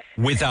distance.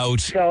 Without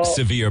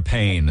severe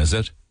pain, is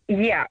it?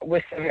 Yeah,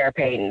 with severe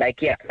pain.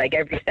 Like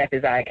every step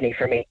is agony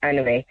for me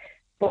anyway.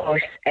 But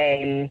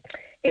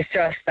it's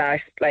just that,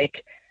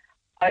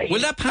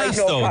 will that pass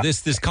though?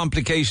 This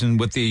complication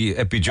with the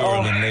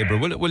epidural in labour,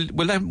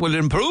 will it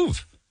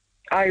improve?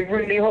 I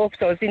really hope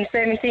so. It's been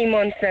 17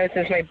 months now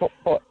since my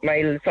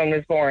son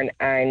was born,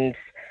 and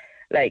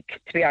to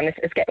be honest,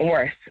 it's getting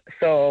worse.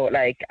 So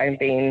I'm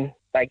being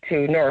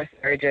to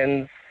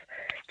neurosurgeons,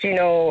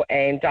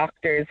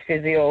 doctors,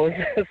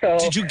 physios. So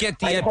did you get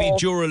the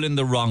epidural in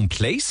the wrong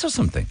place or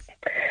something?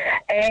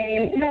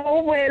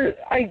 No, well,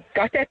 I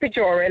got the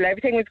epidural.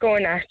 Everything was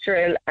going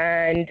natural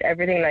and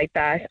everything like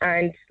that.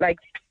 And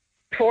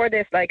before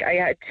this, I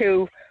had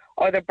 2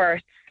 other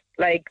births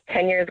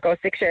 10 years ago,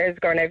 6 years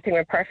ago, and everything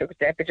went perfect with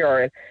the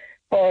epidural.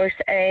 But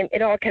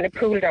it all kind of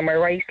pooled on my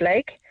right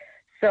leg.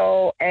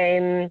 So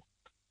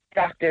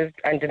doctors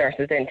and the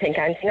nurses didn't think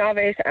anything of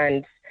it,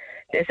 and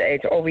they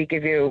said, we'll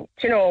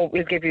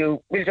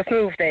just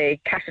move the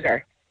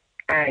catheter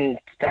and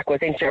that goes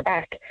into your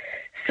back.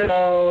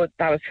 So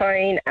that was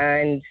fine,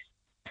 and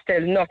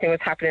still nothing was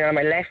happening on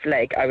my left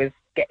leg. I was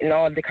getting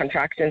all the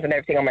contractions and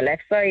everything on my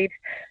left side.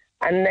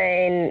 And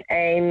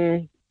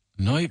then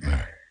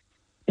nightmare.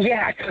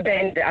 Yeah, so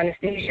then the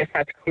anaesthetist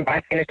had to come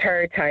back in a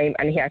 3rd time,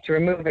 and he had to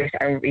remove it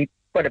and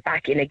put it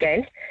back in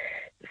again.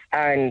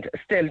 And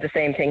still the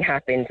same thing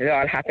happened. It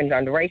all happened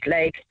on the right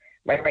leg.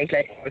 My right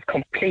leg was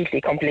completely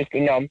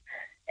numb.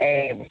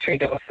 3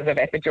 doses of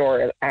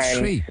epidural, and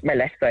 3? My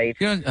left side.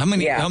 How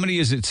many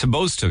is it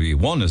supposed to be?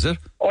 1, is it?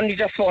 Only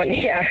just 1,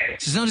 yeah.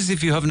 It's not as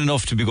if you haven't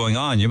enough to be going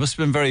on. You must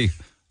have been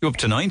you're up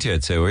to 90,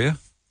 I'd say, were you?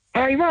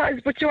 I was,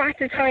 but at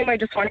the time I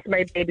just wanted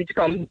my baby to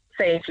come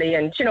safely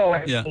and,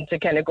 to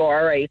kind of go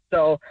all right.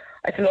 So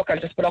I said, look, I'll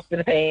just put up with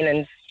the pain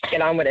and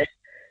get on with it.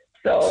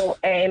 So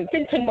didn't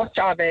think much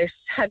of it,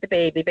 had the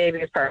baby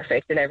was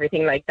perfect and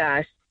everything like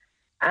that.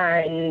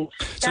 And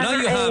so now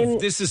you have,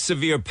 this is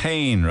severe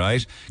pain,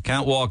 right?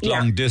 Can't walk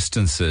long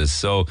distances.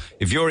 So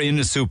if you're in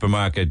a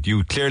supermarket,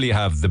 you clearly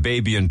have the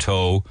baby in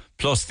tow,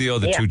 plus the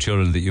other 2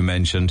 children that you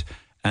mentioned,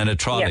 and a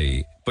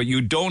trolley. But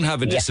you don't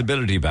have a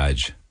disability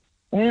badge.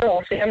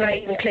 No, see, I'm not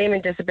even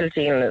claiming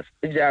disability illness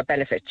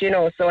benefit,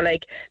 so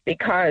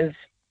because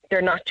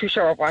they're not too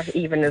sure what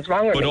even is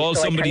wrong with me. But all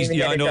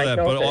I know that,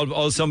 but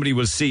all somebody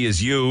will see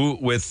is you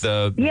with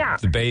the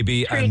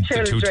baby 3 and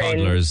children, the 2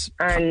 toddlers.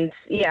 And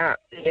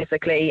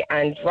basically,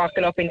 and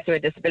walking up into a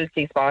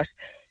disability spot,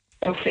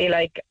 I feel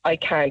like I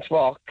can't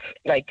walk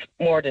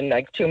more than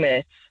 2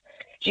 minutes,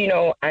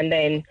 and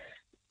then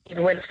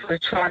even went for a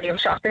trolley of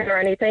shopping or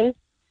anything,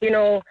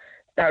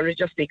 that would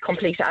just be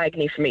complete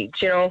agony for me,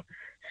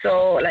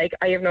 So,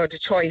 I have no other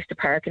choice to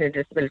park in a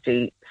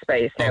disability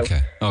space now.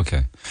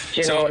 Okay.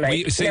 So,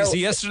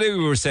 yesterday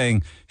we were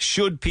saying,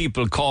 should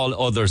people call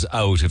others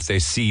out if they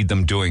see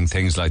them doing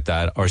things like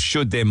that, or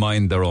should they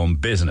mind their own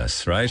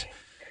business, right?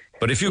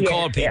 But if you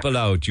call people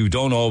out, you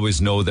don't always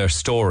know their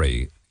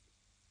story.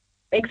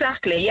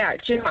 Exactly, yeah.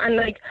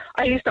 And,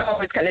 I used to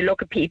always kind of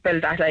look at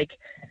people that,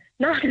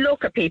 not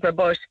look at people,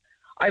 but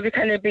I would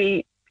kind of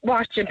be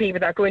watching people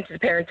that go into the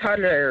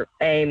parent-toddler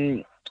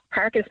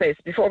parking space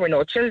before with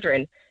no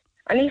children.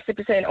 And I used to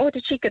be saying, the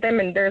cheek of them,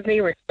 and there's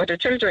me with other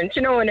children,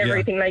 and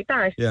everything like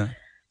that. Yeah.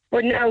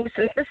 But now,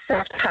 since this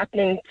stuff's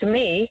happening to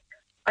me,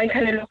 I'm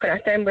kind of looking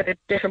at them with a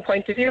different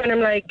point of view, and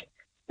I'm like,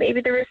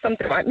 maybe there is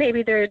something,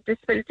 maybe their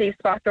disability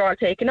spots are all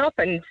taken up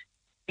and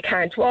they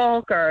can't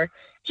walk, or,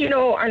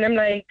 and I'm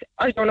like,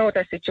 I don't know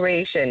their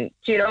situation,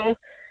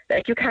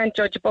 you can't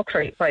judge a book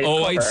by its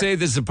cover. I'd say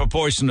there's a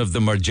proportion of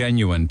them are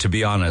genuine, to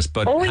be honest.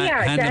 But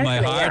hand in my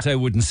heart, I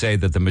wouldn't say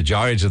that the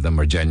majority of them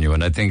are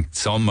genuine. I think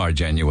some are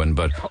genuine,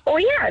 but...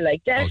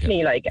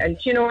 definitely, okay.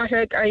 And you know what,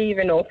 I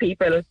even know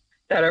people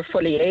that are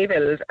fully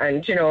able,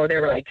 and, they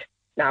were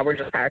nah, we'll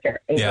just park here.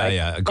 And he's like,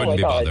 I "Oh couldn't my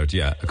be God." bothered.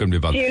 Yeah, I couldn't be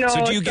bothered. You know,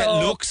 so do you get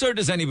so- looks, or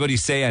does anybody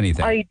say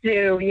anything? I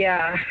do,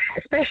 yeah.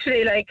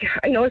 Especially, like,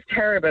 I know it's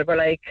terrible, but,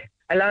 like,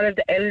 a lot of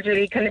the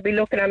elderly kind of be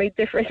looking at me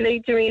differently,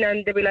 do you mean?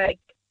 And they'll be like,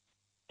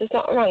 there's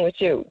nothing wrong with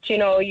you. Do you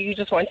know, you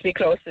just want to be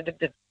close to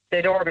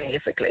the door,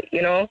 basically,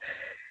 you know?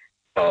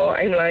 So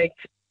I'm like,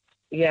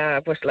 yeah,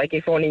 but, like,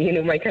 if only you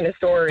knew my kind of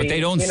story. But they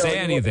don't say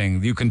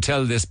anything. You can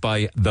tell this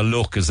by the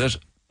look, is it?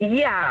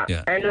 Yeah.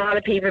 And a lot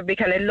of people be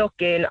kind of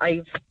looking.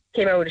 I've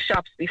came out of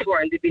shops before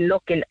and they'd be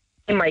looking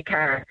in my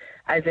car,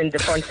 as in the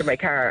front of my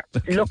car,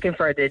 looking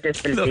for the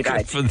disability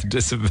badge. For the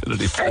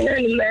disability badge. And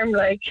then I'm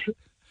like...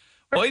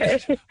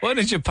 Why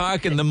did you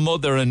park in the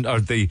mother or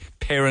the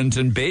parent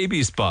and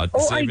baby spot?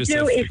 Oh, I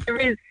do if there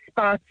is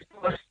spots,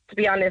 but to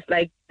be honest,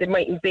 like, there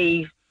mightn't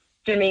be.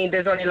 Do you mean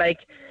there's only like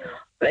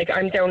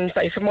I'm down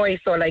inside from Moy,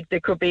 so like there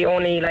could be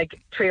only like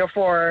 3 or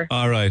 4.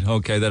 All right,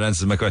 okay, that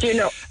answers my question. Do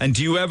you know? And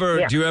do you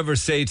ever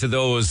say to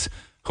those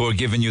who are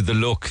giving you the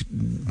look,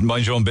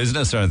 mind your own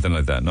business or anything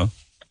like that? No.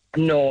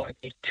 No, I'd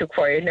be too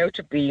quiet now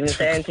to be even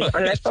say anything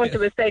unless something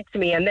was said to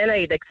me, and then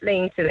I'd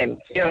explain to them.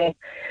 You know,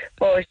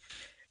 but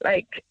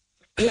like.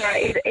 Yeah,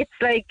 it's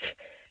like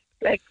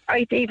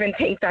I even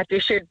think that there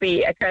should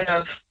be a kind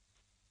of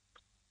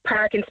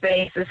parking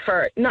spaces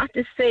for not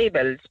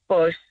disabled,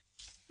 but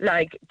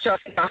like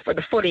just not for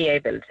the fully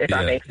abled, if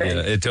that makes sense.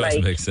 Yeah, it does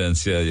make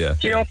sense, yeah.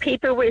 Do you know,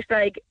 people with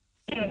like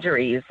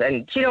injuries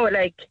and, you know,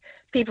 like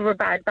people with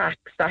bad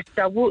backs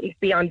that wouldn't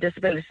be on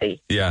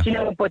disability. Yeah. Do you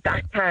know, but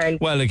that can.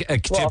 Well, a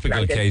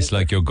typical case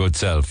like your good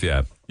self,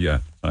 yeah,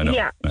 I know.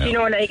 Yeah, you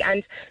know, like,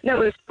 and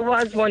no, if there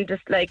was one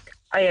just like,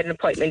 I had an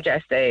appointment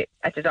yesterday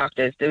at the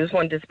doctor's. There was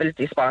one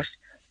disability spot.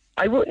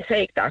 I wouldn't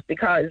take that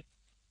because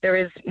there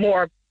is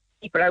more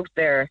people out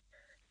there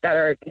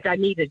that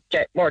need it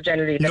more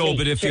generally than me. No,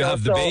 but if you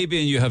have the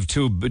baby and you have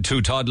two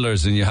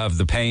toddlers and you have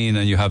the pain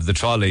and you have the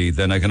trolley,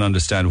 then I can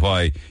understand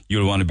why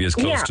you'll want to be as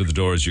close to the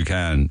door as you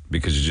can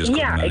because you just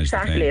couldn't manage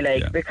exactly. The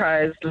pain. Like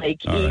because like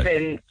All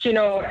even you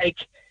know like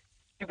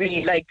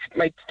really like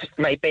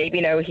my baby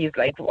now he's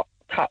like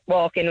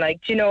walking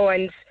like you know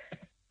and.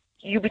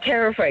 You'd be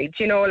terrified,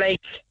 you know,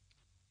 like,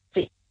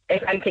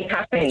 if anything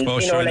happens, if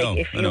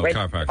you went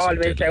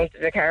always down to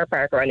the car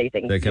park or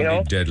anything. They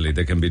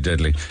can be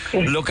deadly.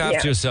 Look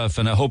after yourself,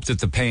 and I hope that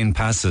the pain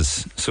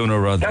passes sooner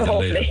rather than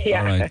later. Yeah.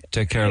 All right,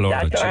 take care,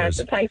 Laura.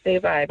 Cheers. Thanks,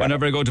 Dave. Bye.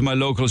 Whenever I go to my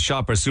local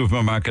shop or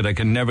supermarket, I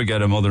can never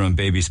get a mother and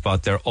baby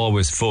spot. They're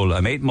always full.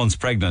 I'm 8 months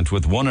pregnant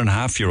with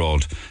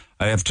 1.5-year-old.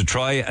 I have to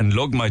try and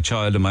lug my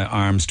child in my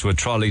arms to a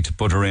trolley to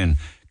put her in.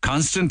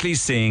 Constantly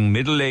seeing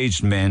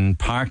middle-aged men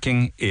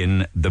parking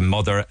in the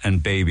mother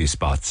and baby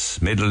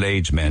spots.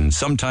 Middle-aged men,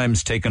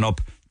 sometimes taking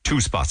up 2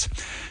 spots.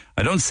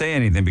 I don't say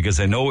anything because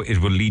I know it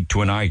will lead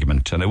to an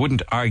argument, and I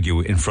wouldn't argue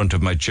in front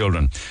of my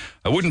children.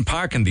 I wouldn't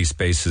park in these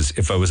spaces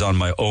if I was on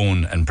my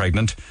own and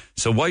pregnant.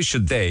 So why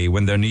should they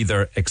when they're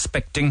neither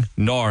expecting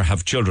nor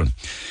have children?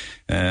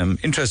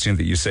 Interesting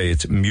that you say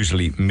it's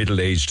usually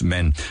middle-aged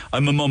men.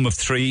 I'm a mum of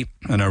 3,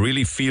 and I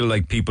really feel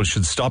like people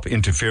should stop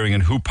interfering in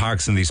who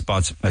parks in these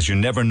spots, as you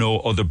never know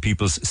other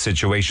people's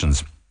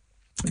situations.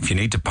 If you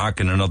need to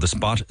park in another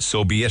spot,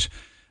 so be it.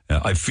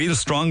 I feel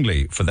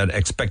strongly for that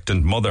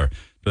expectant mother.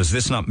 Does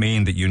this not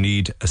mean that you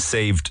need a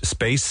saved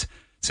space?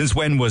 Since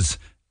when was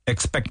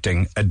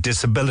expecting a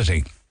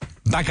disability?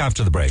 Back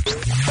after the break.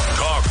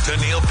 Talk to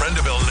Neil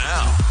Prendeville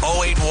now.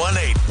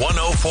 0818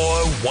 104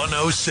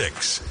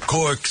 106.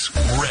 Cork's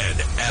Red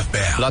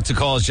FM. Lots of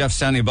calls. Jeff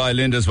standing by.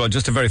 Linda as well.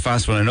 Just a very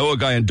fast one. I know a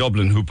guy in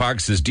Dublin who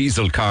parks his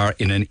diesel car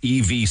in an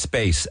EV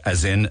space,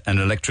 as in an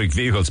electric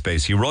vehicle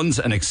space. He runs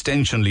an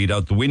extension lead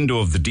out the window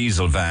of the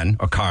diesel van,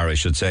 or car I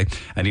should say,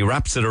 and he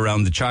wraps it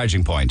around the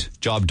charging point.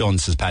 Job done,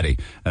 says Paddy.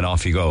 And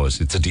off he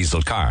goes. It's a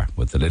diesel car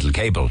with a little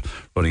cable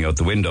running out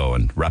the window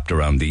and wrapped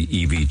around the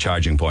EV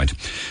charging point.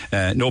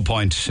 No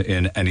point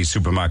in any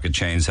supermarket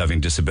chains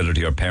having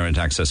disability or parent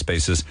access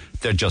spaces.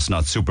 They're just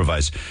not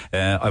supervised.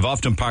 I've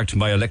often parked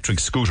my electric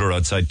scooter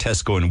outside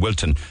Tesco in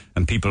Wilton,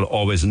 and people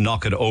always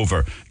knock it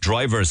over.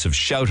 Drivers have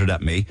shouted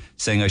at me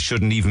saying I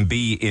shouldn't even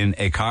be in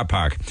a car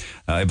park.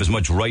 I have as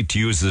much right to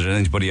use it as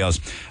anybody else.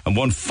 And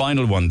one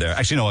final one there.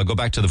 Actually, no, I'll go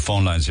back to the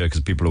phone lines here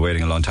because people are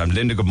waiting a long time.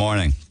 Linda, good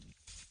morning.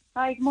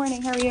 Hi, good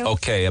morning. How are you?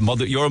 Okay,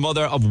 you're a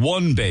mother of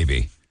 1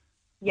 baby.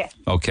 Yes.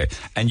 Okay,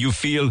 and you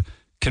feel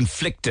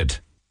conflicted.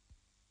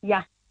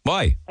 Yeah.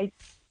 Why?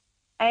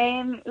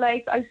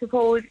 I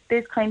suppose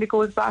this kind of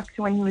goes back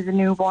to when he was a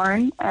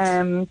newborn.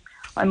 I'm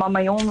on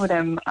my own with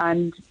him,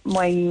 and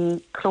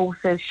my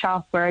closest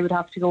shop where I would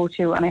have to go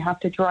to, and I have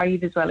to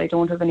drive as well. I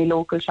don't have any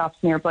local shops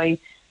nearby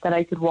that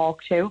I could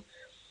walk to.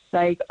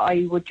 Like,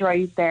 I would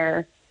drive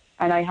there,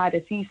 and I had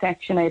a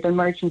C-section. I had an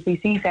emergency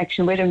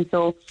C-section with him,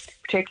 so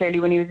particularly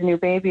when he was a new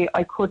baby,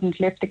 I couldn't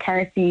lift the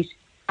car seat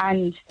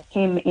and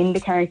him in the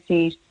car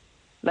seat.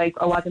 Like,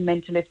 I wasn't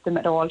meant to lift them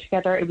at all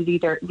together. It was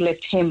either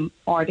lift him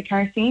or the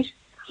car seat.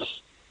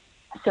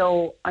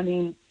 So, I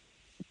mean,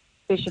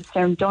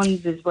 Bishopstown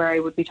Duns is where I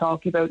would be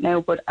talking about now,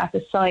 but at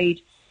the side,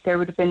 there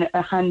would have been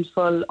a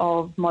handful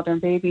of mother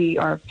and baby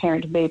or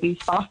parent and baby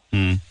spots.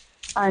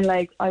 And,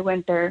 like, I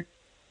went there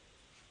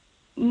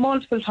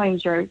multiple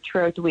times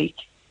throughout the week,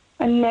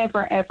 and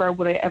never ever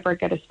would I ever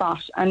get a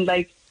spot. And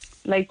like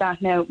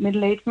that now,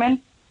 middle-aged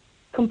men,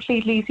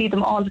 completely see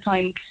them all the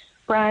time,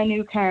 brand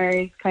new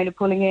cars kind of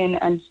pulling in,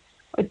 and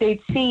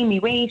they'd see me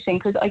waiting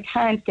because I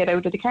can't get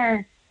out of the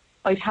car.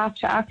 I'd have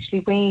to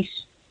actually wait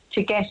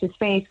to get his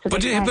face.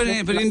 But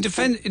in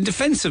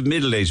defence of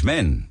middle-aged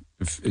men...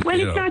 Well,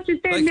 it's not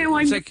just them now.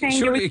 I'm just saying...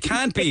 Surely it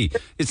can't be.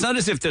 It's not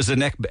as if there's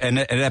an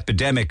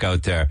epidemic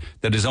out there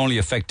that is only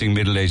affecting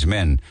middle-aged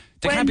men.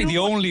 They can't be the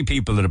only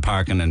people that are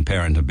parking in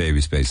parent and baby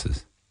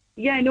spaces.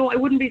 Yeah, no, I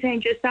wouldn't be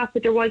saying just that,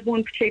 but there was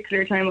one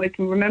particular time I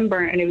can remember,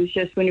 and it was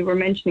just when you were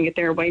mentioning it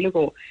there a while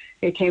ago,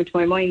 it came to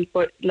my mind.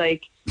 But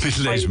like...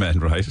 Middle-aged men,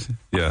 right?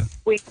 Yeah.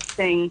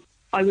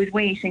 I was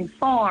waiting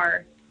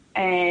for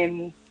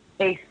a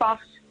spot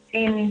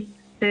in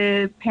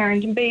the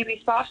parent and baby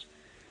spot,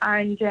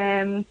 and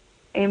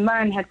a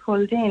man had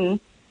pulled in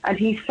and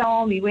he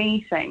saw me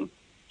waiting.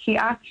 He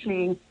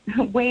actually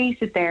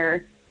waited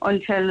there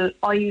until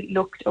I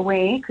looked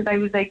away, because I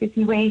was like, is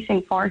he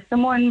waiting for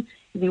someone?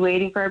 Is he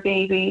waiting for a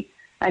baby?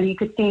 And he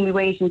could see me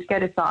waiting to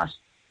get a spot.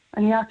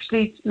 And he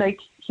actually,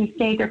 he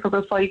stayed there for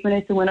about 5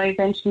 minutes, and when I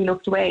eventually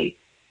looked away,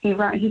 he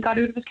got out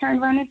of his car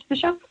and ran into the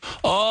shop.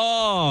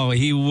 Oh,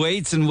 he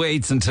waits and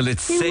waits until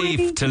it's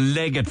safe to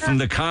leg it from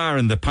the car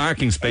in the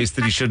parking space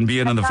that he shouldn't be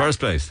in the first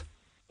place.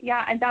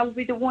 Yeah, and that would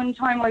be the one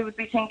time I would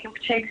be thinking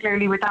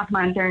particularly with that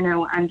man there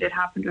now, and it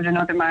happened with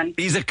another man.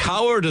 He's a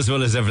coward as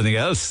well as everything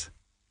else.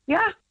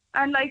 Yeah,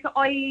 and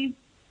I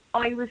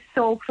was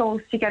so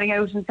close to getting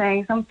out and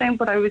saying something,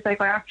 but I was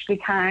like, I actually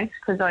can't,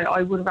 because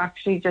I would have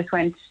actually just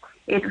went.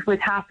 It was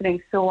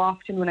happening so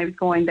often when I was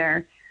going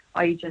there.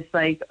 I just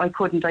I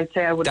couldn't. I'd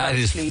say I would. That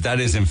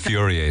is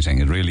infuriating.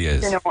 It really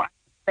is. You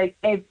know,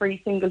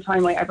 every single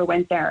time I ever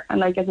went there,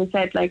 and as I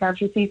said,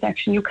 after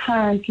C-section, you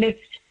can't lift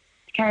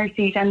the car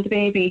seat and the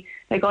baby.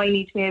 I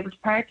need to be able to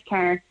park the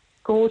car,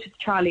 go to the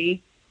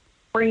trolley,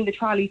 bring the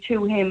trolley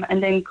to him,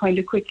 and then kind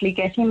of quickly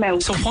get him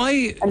out. So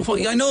why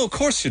I know, of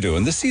course you do.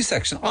 In the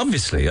C-section,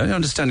 obviously, I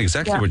understand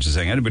exactly what you're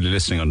saying. Anybody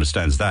listening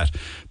understands that.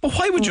 But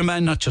why would your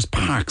man not just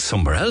park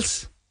somewhere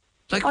else?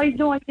 I have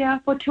no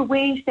idea, but to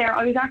wait there,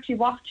 I was actually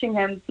watching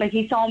him.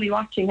 He saw me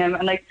watching him,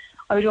 and I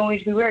would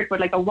always be weird,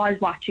 but I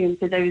was watching him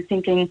because I was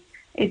thinking,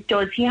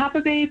 does he have a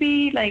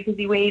baby? Is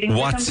he waiting?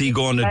 What's he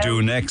going to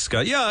do next,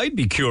 guy? Yeah, I'd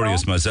be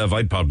curious myself.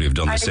 I'd probably have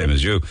done the same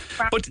as you.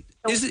 But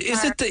is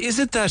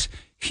it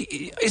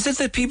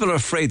that people are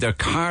afraid their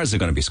cars are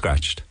going to be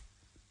scratched?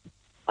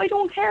 I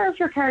don't care if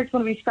your car is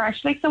going to be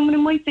scratched. Someone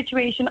in my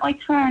situation, I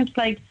can't.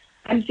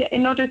 And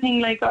another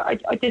thing, this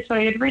is what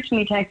I had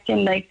originally texted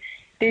in.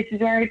 This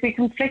is where I'd be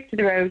conflicted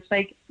about,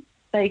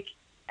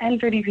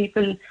 elderly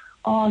people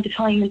all the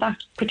time, and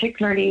that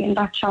particularly in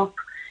that shop,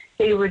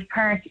 they would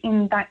park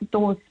in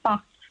those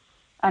spots,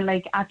 and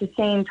at the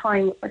same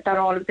time that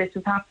all of this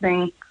was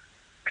happening,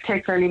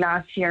 particularly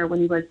last year when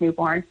he was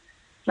newborn,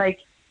 when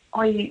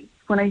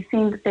I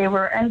seen that they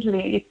were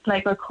elderly, it's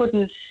I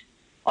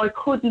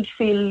couldn't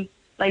feel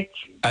as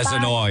bad.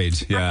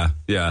 Annoyed, yeah.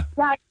 Yeah,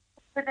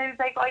 but I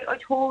was I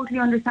totally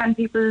understand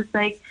people's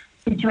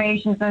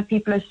situations, and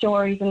people have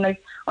stories, and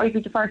I'd be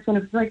the first one.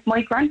 It was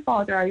my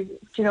grandfather. I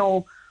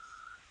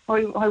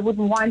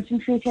wouldn't want him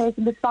to be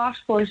taking the spot,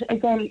 but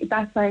again,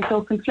 that's why I'm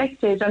so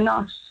conflicted. I'm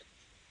not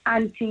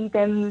anti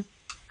them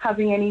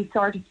having any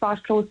sort of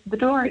spot close to the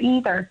door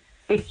either.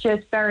 It's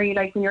just very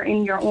when you're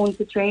in your own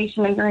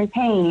situation and you're in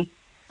pain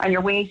and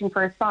you're waiting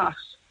for a spot,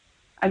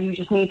 and you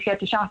just need to get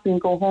to shopping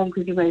and go home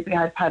because you maybe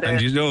had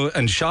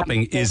and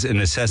shopping is a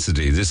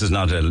necessity. This is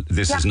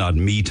not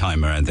me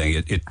time or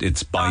anything.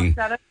 It's buying.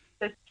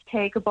 Just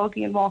take a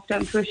buggy and walk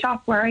down to a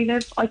shop where I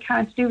live. I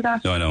can't do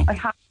that. No, I know. I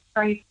have to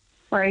drive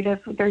where I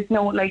live. There's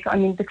no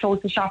the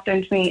closest shop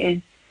down to me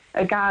is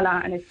a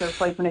Gala, and it's about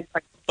 5 minutes.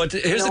 But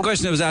here's the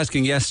question I was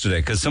asking yesterday,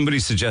 because somebody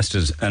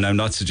suggested, and I'm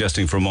not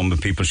suggesting for a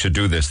moment people should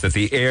do this, that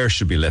the air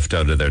should be left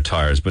out of their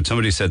tyres. But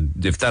somebody said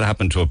if that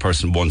happened to a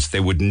person once, they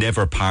would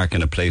never park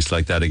in a place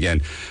like that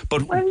again.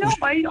 But no,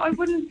 I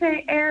wouldn't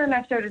say air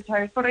left out of the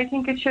tyres, but I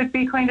think it should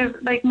be kind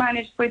of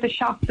managed by the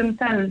shop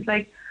themselves.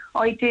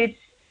 I did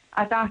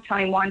at that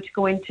time want to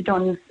go into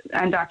Dunn's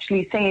and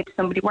actually say to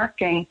somebody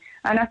working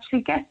and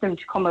actually get them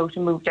to come out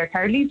and move their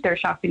car, leave their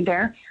shopping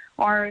there,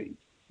 or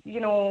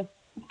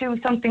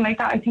do something like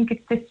that. I think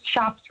it's this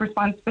shop's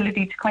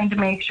responsibility to kind of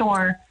make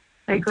sure.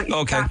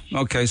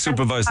 Okay,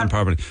 supervise them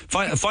properly.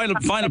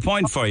 Final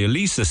point for you.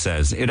 Lisa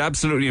says, it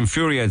absolutely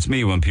infuriates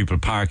me when people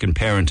park in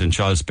parent and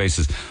child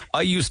spaces.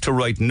 I used to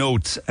write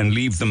notes and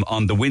leave them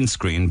on the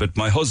windscreen, but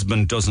my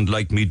husband doesn't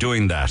like me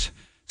doing that,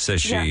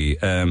 says she.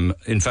 Yeah.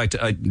 In fact,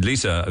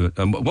 Lisa,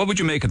 what would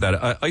you make of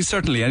that? I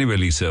certainly, anyway,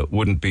 Lisa,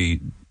 wouldn't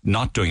be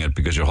not doing it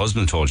because your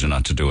husband told you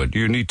not to do it.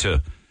 You need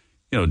to,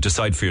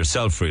 decide for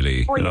yourself,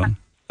 really. Yeah.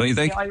 Don't you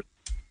think?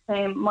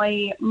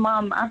 My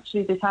mum,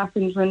 actually, this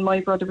happened when my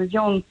brother was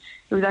young.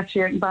 It was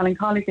actually out in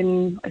Ballincollig,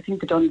 and I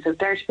think the Duns out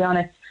there, to be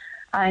honest.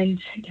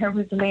 And there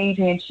was a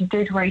lady, and she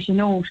did write a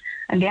note,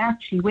 and they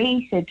actually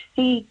waited to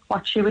see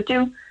what she would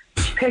do.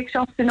 She picked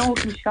up the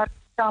note and she got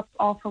stop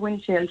off her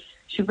windshield.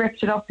 She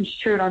ripped it up and she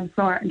threw it on the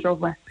floor and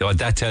drove away. Oh,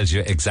 that tells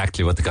you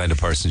exactly what the kind of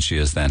person she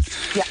is then.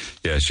 Yeah.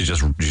 Yeah, she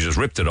just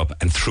ripped it up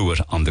and threw it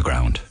on the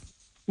ground.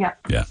 Yeah.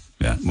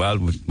 Yeah. Well,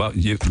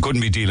 you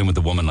couldn't be dealing with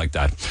a woman like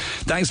that.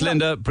 Thanks,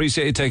 Linda.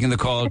 Appreciate you taking the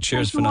call.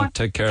 Cheers for now.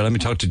 Take care. Let me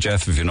talk to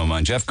Jeff, if you don't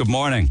mind. Jeff, good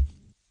morning.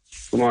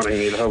 Good morning,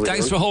 Neil. How are you?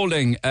 Thanks for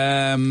holding.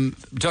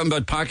 Talking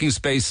about parking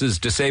spaces,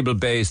 disabled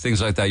bays,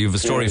 things like that. You have a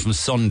story from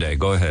Sunday.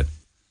 Go ahead.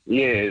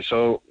 Yeah,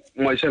 so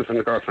myself and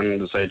the girlfriend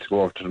decided to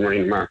go over to the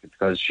Marine Market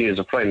because she has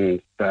a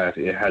friend that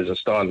has a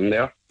stall in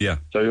there. Yeah.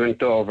 So we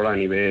went over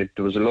anyway.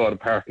 There was a lot of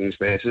parking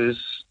spaces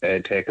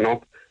taken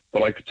up,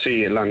 but I could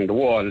see along the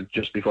wall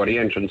just before the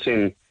entrance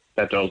in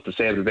that there was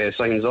disabled bay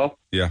signs up.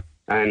 Yeah.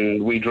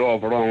 And we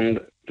drove around.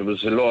 There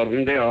was a lot of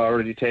them there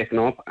already taken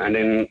up, and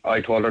then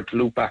I told her to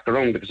loop back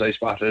around because I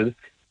spotted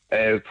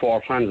a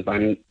Ford Transit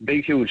van,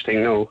 big huge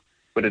thing now,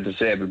 with a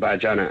disabled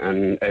badge on it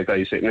and a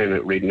guy sitting in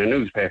it reading a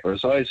newspaper.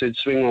 So I said,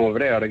 swing over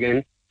there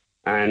again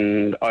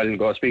and I'll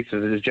go speak to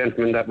this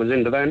gentleman that was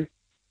in the van.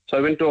 So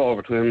I went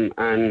over to him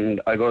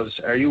and I goes,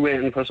 are you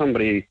waiting for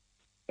somebody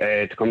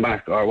to come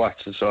back or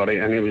what's the story?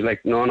 And he was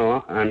like,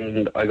 no.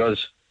 And I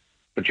goes,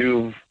 but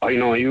I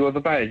know you have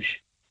a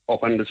badge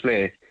up on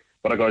display.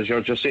 But I goes, you're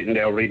just sitting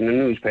there reading a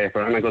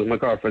newspaper. And I goes, my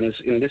girlfriend's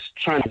in this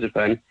transit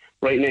van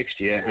right next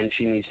to you and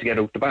she needs to get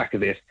out the back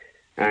of it.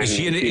 And is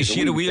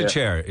she in a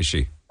wheelchair, is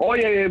she? Oh,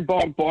 yeah,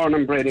 born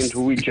and bred into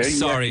a wheelchair.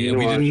 Sorry,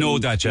 we didn't know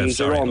that, Jeff. It's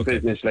Sorry. her own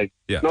business.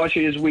 Yeah. No,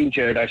 she has a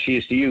wheelchair that she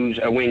used to use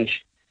a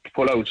winch to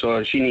pull out,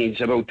 so she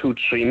needs about 2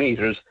 to 3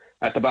 metres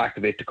at the back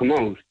of it to come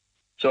out.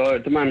 So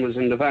the man was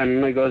in the van,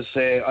 and I goes,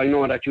 I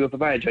know that you have a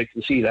badge. I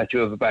can see that you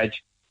have a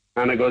badge.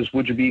 And I goes,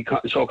 would you be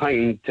so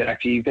kind to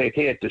actually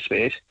vacate the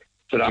space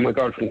so that my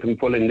girlfriend can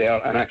pull in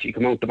there and actually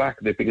come out the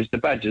back of it, because the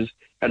badges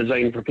are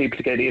designed for people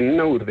to get in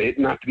and out of it,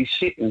 not to be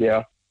sitting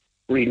there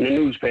reading a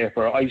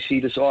newspaper. I see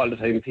this all the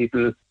time,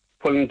 people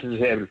pulling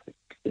to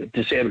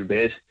disabled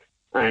bays,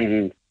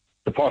 and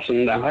the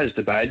person that has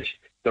the badge,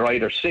 they're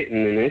either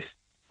sitting in it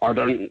or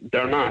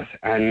they're not,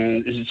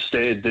 and it's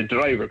the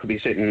driver could be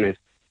sitting in it.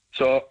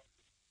 So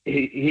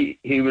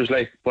he was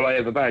like, well, I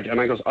have a badge. And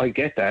I goes, I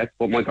get that,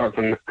 but my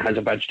girlfriend has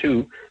a badge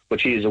too,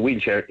 but she has a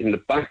wheelchair in the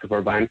back of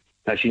her van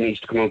that she needs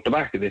to come out the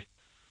back of it.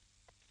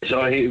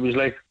 So he was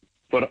like,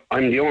 but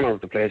I'm the owner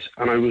of the place.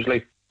 And I was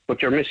like,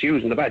 but you're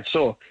misusing the badge.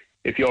 So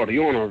if you're the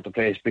owner of the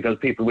place, because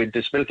people with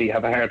disability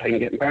have a hard time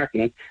getting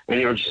parking,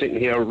 and you're just sitting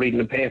here reading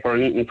the paper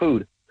and eating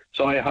food.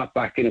 So I hopped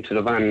back into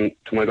the van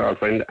to my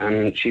girlfriend,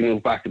 and she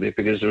moved back a bit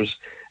because there was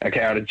a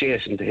car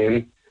adjacent to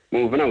him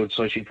moving out.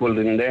 So she pulled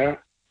in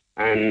there,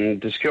 and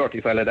the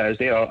security fella that is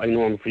there, I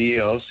know him for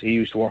years. He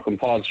used to work on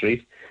Paul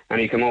Street, and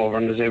he came over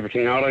and is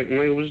everything all right? And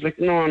I was like,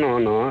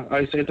 no.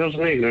 I said, there's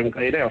an ignorant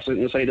guy there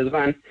sitting inside his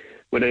van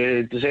with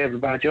a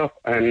disabled badge up.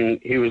 And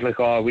he was like,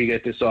 oh, we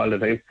get this all the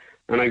time.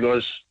 And I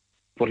goes,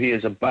 but he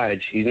has a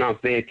badge. He's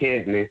not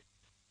vacating it.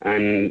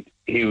 And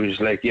he was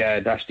like,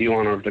 yeah, that's the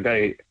owner of the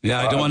guy.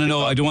 Yeah, I don't want to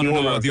know. I don't want to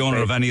know the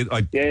owner of any.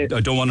 I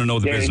don't want to know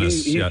the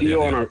business. He's the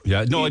owner.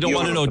 Yeah, no, I don't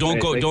want to know.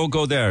 Don't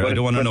go there. I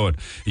don't want to know it.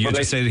 You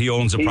just say that he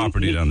owns a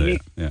property down there.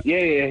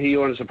 Yeah, he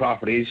owns the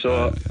property.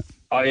 So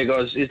I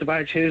goes, is the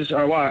badge his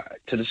or what?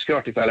 To the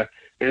security fella.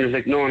 And he was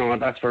like, no,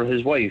 that's for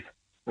his wife.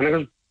 And I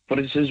goes, but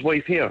it's his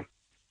wife here.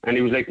 And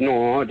he was like,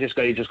 no, this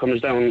guy just comes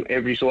down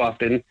every so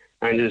often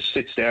and just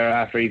sits there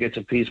after he gets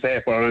a piece of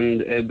paper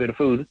and a bit of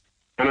food.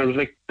 And I was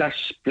like,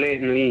 that's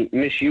blatantly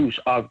misuse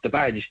of the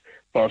badge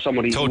for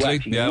somebody totally,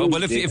 who yeah.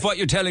 Well, if what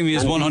you're telling me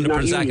is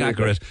 100%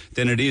 accurate,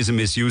 then it is a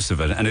misuse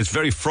of it. And it's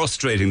very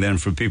frustrating then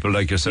for people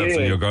like yourself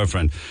and your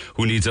girlfriend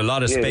who needs a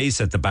lot of space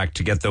at the back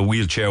to get the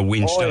wheelchair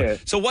winched out. Yeah.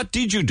 So what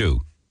did you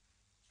do?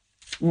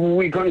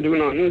 We couldn't do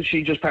nothing.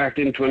 She just parked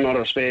into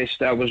another space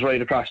that was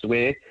right across the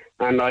way.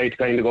 And I had to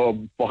kind of go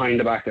behind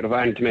the back of the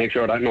van to make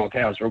sure that no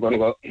cars were going to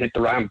go hit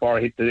the ramp or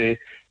hit the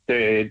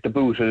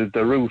boot of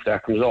the roof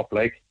that comes up,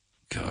 like.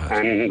 God.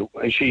 And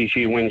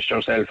she winched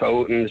herself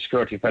out, and the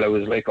security fellow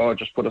was like, oh,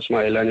 just put a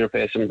smile on your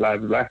face and blah,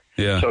 blah, blah.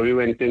 Yeah. So we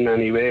went in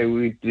anyway,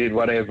 we did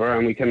whatever,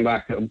 and we came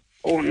back an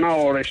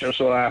hour-ish or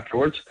so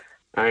afterwards.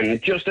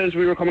 And just as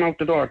we were coming out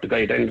the door, the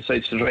guy then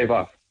decides to drive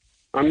off.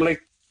 I'm like,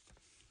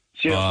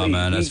 seriously, oh,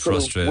 man, that's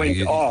frustrating.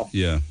 Went off.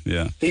 Yeah.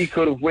 He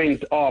could have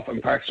went off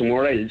and parked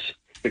somewhere else,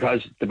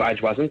 because the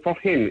badge wasn't for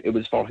him, it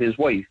was for his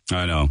wife.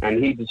 I know.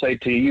 And he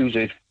decided to use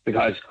it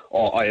because,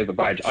 I have a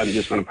badge, I'm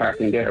just going to park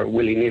in there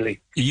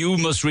willy-nilly. You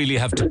must really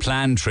have to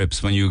plan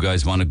trips when you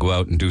guys want to go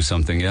out and do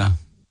something, yeah?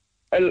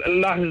 A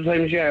lot of the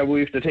times, yeah, we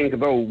have to think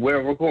about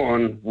where we're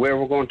going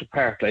to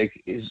park,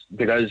 is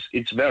because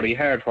it's very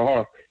hard for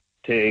her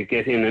to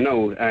get in and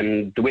out,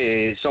 and the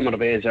way some of the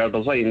bays are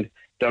designed,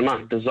 they're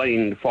not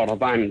designed for a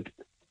van.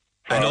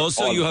 And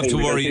also you have to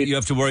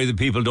worry that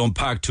people don't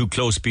park too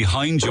close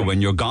behind you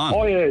when you're gone.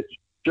 Oh yeah,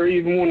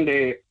 even one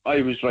day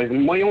I was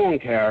driving my own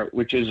car,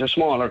 which is a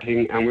smaller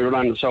thing, and we were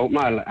on the South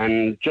Mall,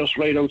 and just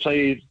right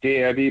outside the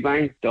AIB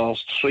bank, there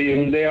was 3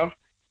 in there.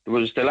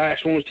 The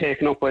last one was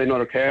taken up by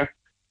another car.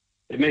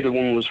 The middle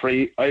one was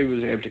free. I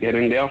was able to get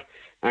in there,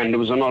 and there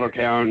was another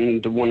car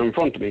and the one in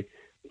front of me.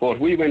 But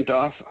we went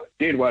off,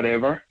 did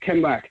whatever,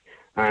 came back,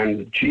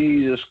 and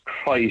Jesus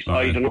Christ,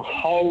 I don't know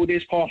how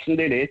this person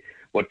did it,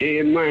 but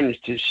they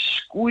managed to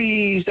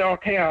squeeze their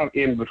car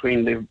in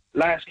between the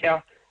last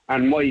car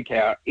and my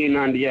car in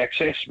on the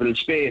accessible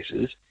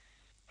spaces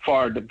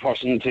for the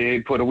person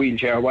to put a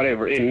wheelchair or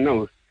whatever in and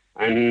out.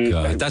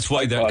 And that's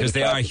why because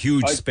they are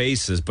huge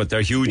spaces, but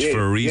they're huge for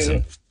a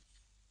reason.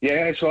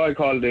 Yeah, so I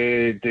called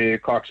the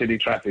Cork City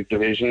Traffic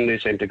Division. They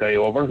sent a guy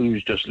over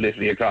who's just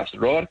literally across the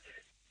road,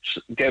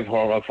 gave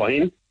her a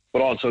fine,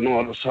 but also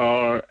noticed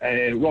her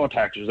road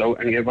taxes out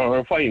and gave her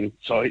a fine.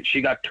 So she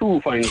got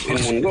 2 fines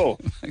in one go.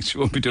 She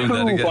won't be doing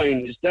that again. 2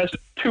 fines, that's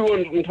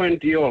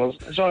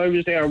 €220. So I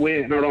was there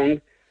waiting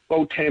around.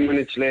 About 10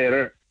 minutes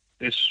later,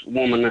 this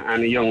woman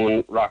and a young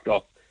one rocked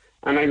up.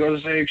 And I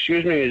goes,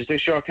 excuse me, is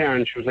this your car?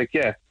 And she was like,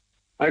 yeah.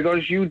 I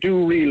goes, you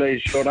do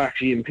realise you're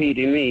actually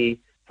impeding me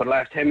for the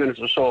last 10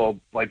 minutes or so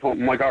by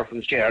putting my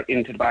girlfriend's chair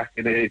into the back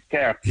of the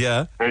car.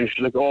 Yeah. And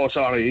she's like, oh,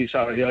 sorry,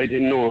 I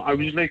didn't know. I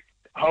was like,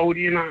 how do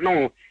you not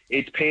know?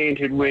 It's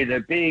painted with a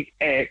big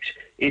X.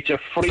 It's a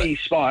free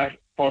spot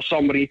for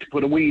somebody to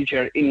put a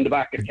wheelchair in the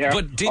back of the car.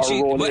 But did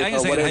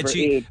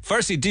she,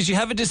 firstly, did she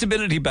have a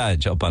disability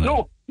badge up on it?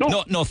 No,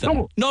 nothing.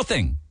 No.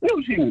 Nothing.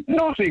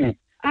 Nothing.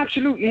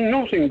 Absolutely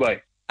nothing,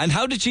 boy. And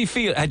how did she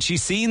feel? Had she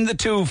seen the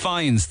 2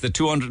 fines, the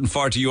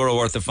 €240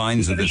 worth of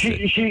fines?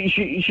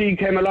 She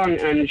came along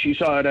and she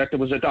saw that there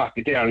was a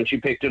docket there and she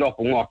picked it up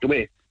and walked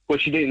away. But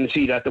she didn't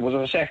see that there was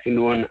a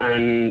second one,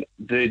 and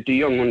the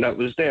young one that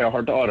was there,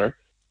 her daughter,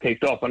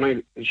 picked up,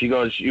 and she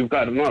goes, you've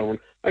got another one.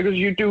 I goes,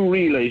 you do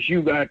realise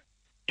you got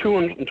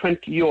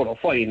 €220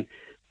 fine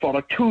for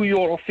a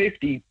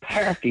 €2.50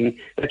 parking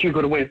that you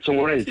could have went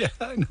somewhere else. Yeah,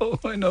 I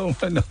know.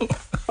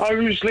 I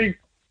was like,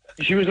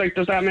 she was like,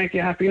 does that make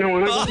you happy now?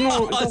 And I goes,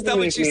 no, it doesn't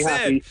make me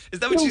happy. Is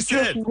that what she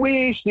said? You just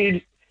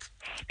wasted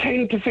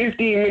 10 to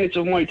 15 minutes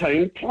of my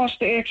time, plus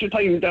the extra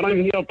time that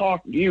I'm here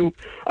talking to you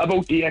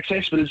about the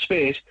accessible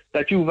space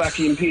that you've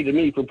actually impeded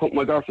me from putting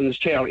my girlfriend's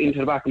chair into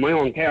the back of my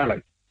own car.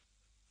 Like.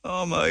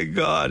 Oh my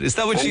God. Is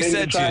that what she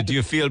said to you? Do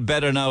you feel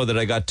better now that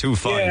I got 2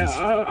 fines?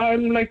 Yeah,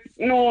 I'm like,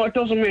 no, it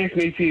doesn't make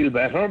me feel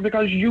better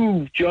because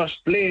you've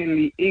just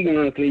blatantly,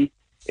 ignorantly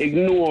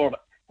ignored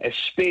a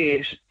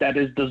space that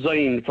is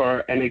designed for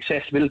an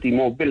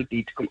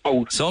mobility to come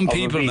out. Some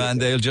people, man,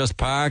 they'll just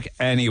park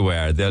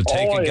anywhere. They'll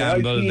take a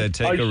gamble, they'll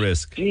take a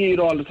risk. I see it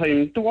all the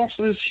time. The worst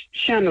is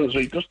Shannon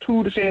Street. There's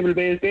 2 disabled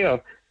bays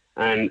there.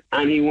 And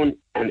anyone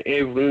and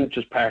everyone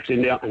just parks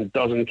in there and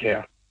doesn't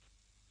care.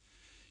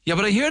 Yeah,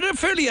 but I hear they're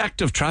fairly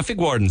active traffic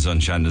wardens on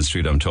Shandon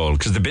Street, I'm told,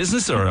 because the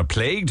businesses are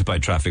plagued by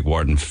traffic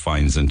warden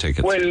fines and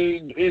tickets. Well,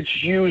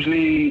 it's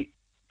usually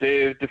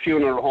the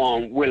funeral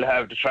home will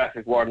have the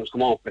traffic wardens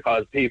come up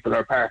because people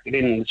are parking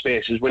in the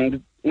spaces.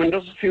 When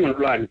there's a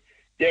funeral on,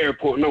 they're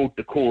putting out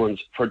the cones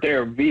for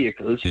their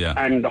vehicles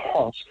and the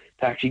hearse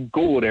to actually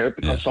go there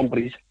because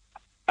somebody's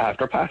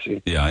after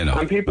passing. Yeah, I know.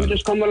 And people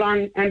just come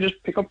along and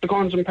just pick up the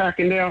cones and park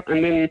in there,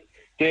 and then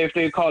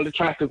they call the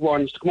traffic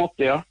wardens to come up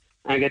there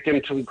and get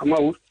them to come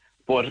out.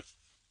 But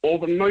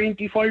over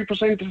 95%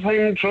 of the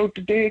time throughout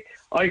the day,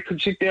 I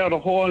could sit there the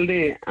whole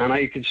day and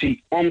I could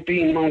see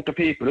umpteen amount of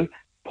people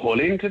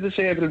pull into the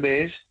disabled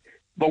bays.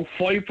 About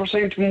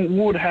 5% of them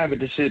would have a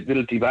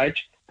disability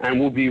badge and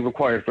would be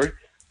required for it.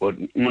 But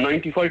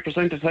 95%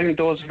 of the time,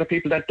 those are the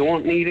people that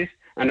don't need it,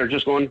 and they're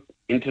just going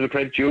into the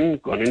credit union,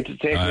 going into the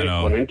takeaway,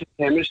 going into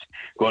the chemist,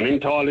 going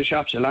into all the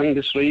shops along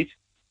the street.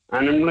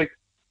 And I'm like,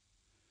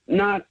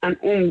 not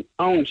an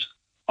ounce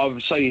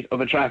of sight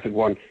of a traffic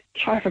warden.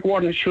 Traffic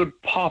wardens should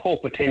pop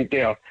up a tent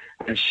there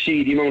and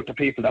see the amount of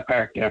people that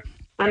park there.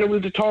 And it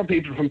will deter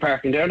people from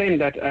parking there then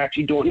that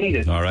actually don't need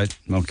it. All right.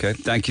 Okay.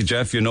 Thank you,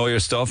 Jeff. You know your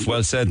stuff.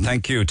 Well said.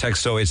 Thank you.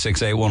 Text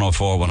 0868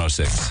 104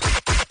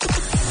 106.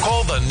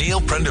 Call the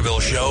Neil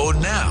Prendeville Show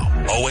now.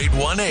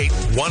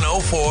 0818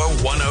 104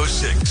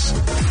 106.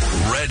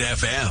 Red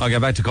FM. I'll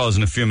get back to calls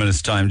in a few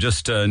minutes' time.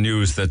 Just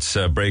news that's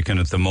breaking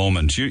at the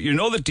moment. You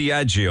know that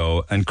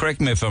Diageo, and correct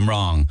me if I'm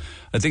wrong,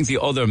 I think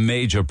the other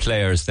major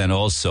players then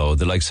also,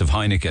 the likes of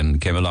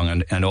Heineken, came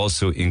along and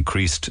also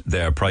increased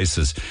their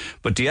prices.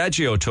 But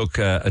Diageo took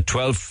a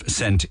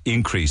 12-cent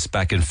increase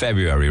back in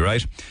February,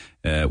 right?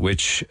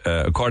 Which,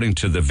 according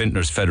to the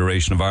Vintners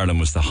Federation of Ireland,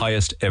 was the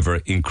highest ever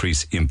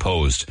increase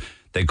imposed.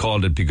 They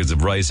called it because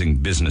of rising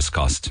business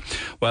costs.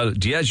 Well,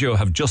 Diageo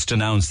have just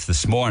announced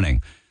this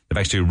morning, they've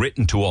actually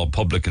written to all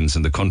publicans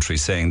in the country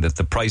saying that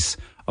the price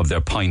of their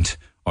pint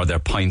or their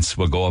pints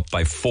will go up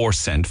by 4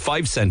 cents,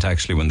 5 cents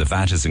actually when the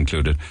VAT is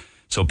included.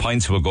 So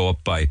pints will go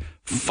up by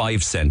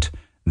 5 cents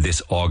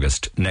this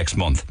August, next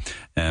month.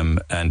 And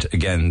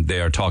again,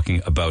 they are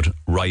talking about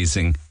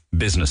rising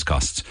business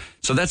costs.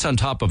 So that's on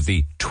top of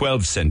the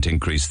 12-cent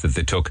increase that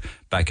they took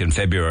back in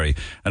February.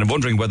 And I'm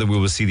wondering whether we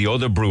will see the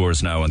other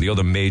brewers now and the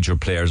other major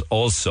players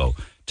also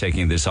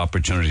taking this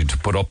opportunity to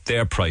put up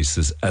their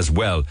prices as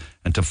well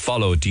and to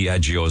follow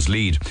Diageo's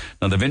lead.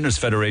 Now, the Vintners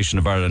Federation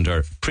of Ireland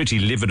are pretty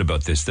livid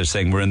about this. They're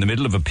saying we're in the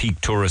middle of a peak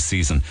tourist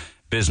season.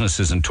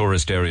 Businesses in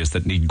tourist areas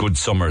that need good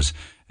summers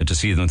to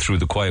see them through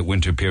the quiet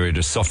winter period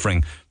are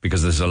suffering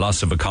because there's a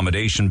loss of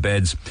accommodation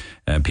beds.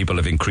 People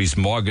have increased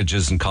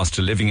mortgages and cost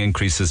of living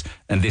increases,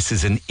 and this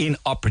is an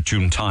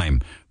inopportune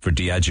time for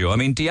Diageo. I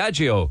mean,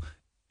 Diageo,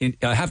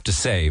 I have to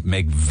say,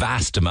 make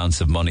vast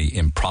amounts of money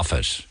in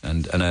profit,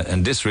 and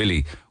this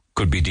really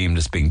could be deemed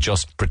as being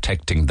just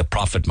protecting the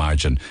profit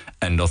margin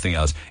and nothing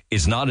else.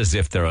 It's not as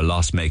if they're a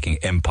loss-making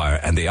empire,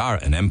 and they are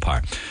an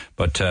empire.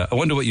 But I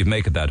wonder what you'd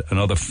make of that.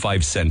 Another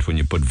 5 cent when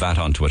you put VAT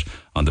onto it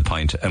on the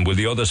pint. And will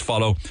the others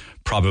follow?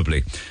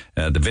 Probably.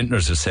 The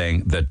vintners are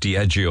saying that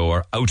Diageo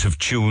are out of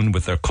tune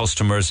with their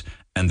customers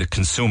and the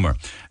consumer,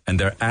 and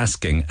they're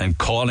asking and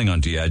calling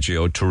on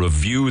Diageo to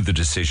review the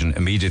decision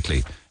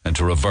immediately and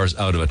to reverse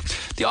out of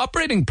it. The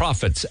operating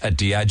profits at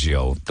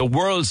Diageo, the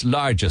world's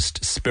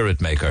largest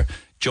spirit maker,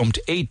 jumped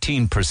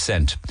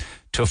 18%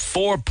 to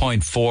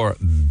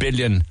 £4.4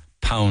 billion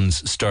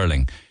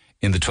sterling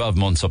in the 12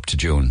 months up to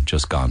June,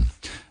 just gone.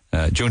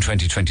 June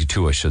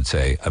 2022, I should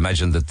say. I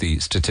imagine that the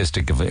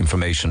statistic of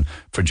information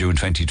for June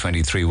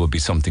 2023 will be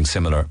something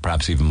similar,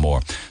 perhaps even more.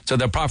 So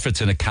their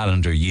profits in a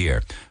calendar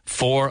year,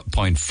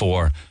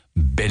 4.4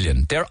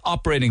 billion. Their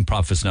operating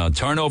profits now,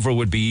 turnover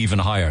would be even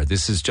higher.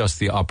 This is just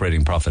the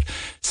operating profit.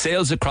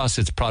 Sales across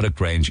its product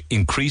range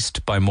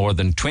increased by more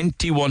than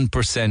 21%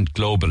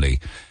 globally.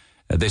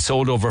 They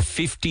sold over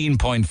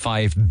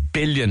 £15.5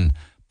 billion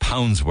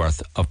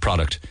worth of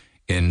product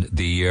in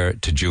the year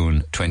to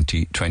June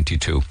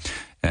 2022.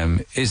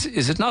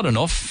 Is it not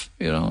enough?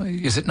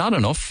 Is it not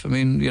enough? I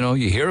mean,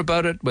 you hear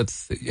about it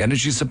with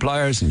energy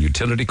suppliers and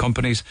utility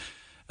companies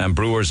and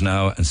brewers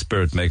now and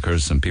spirit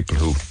makers and people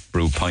who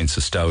brew pints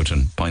of stout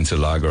and pints of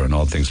lager and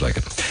all things like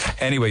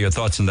it. Anyway, your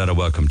thoughts on that are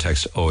welcome.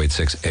 Text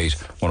 0868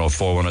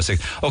 104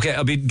 106. Okay,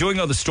 I'll be doing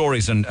other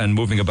stories and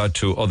moving about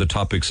to other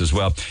topics as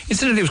well.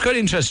 Incidentally, it was quite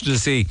interesting to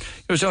see.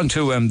 I was on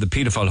to the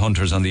paedophile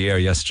hunters on the air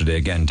yesterday.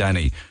 Again,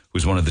 Danny,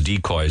 who's one of the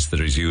decoys that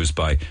is used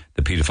by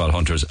the paedophile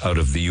hunters out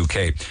of the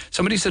UK.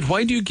 Somebody said,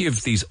 why do you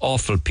give these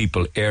awful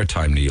people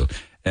airtime, Neil?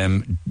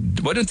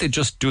 Why don't they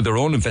just do their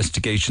own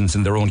investigations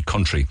in their own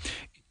country?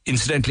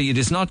 Incidentally, it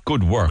is not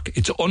good work.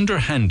 It's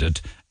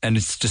underhanded and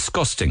it's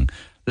disgusting.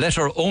 Let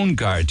our own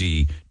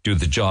Gardaí do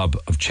the job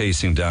of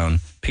chasing down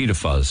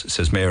paedophiles,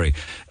 says Mary.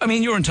 I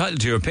mean, you're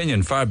entitled to your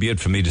opinion. Far be it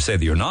from me to say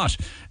that you're not.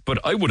 But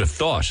I would have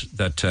thought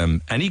that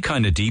any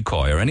kind of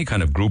decoy or any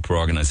kind of group or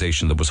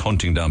organisation that was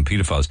hunting down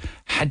paedophiles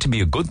had to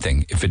be a good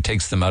thing if it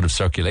takes them out of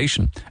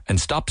circulation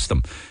and stops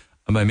them.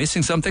 Am I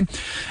missing something?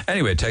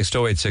 Anyway, text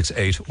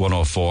 0868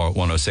 104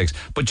 106.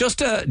 But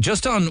just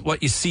on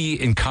what you see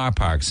in car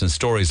parks and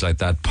stories like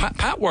that,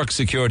 Pat worked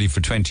security for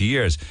 20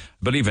 years,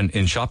 but even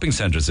in shopping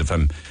centres, if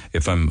I'm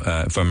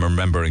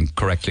remembering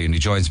correctly, and he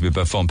joins me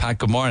by phone. Pat,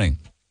 good morning.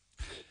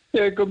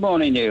 Yeah, good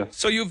morning, Neil.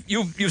 So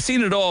you've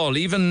seen it all,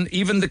 even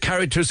the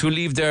characters who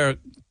leave their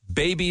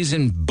babies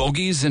in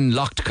buggies in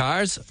locked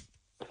cars.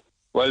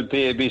 Well,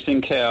 babies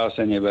in cars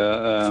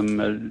anyway.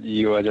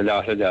 You had a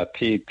lot of that.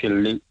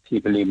 People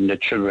leaving their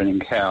children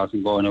in cars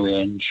and going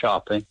away and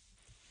shopping.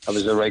 That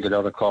was a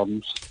regular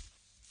occurrence.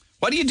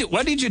 What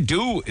did you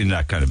do in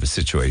that kind of a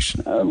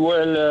situation?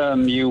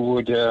 You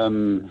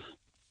would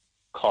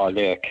call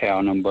their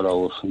car number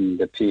out in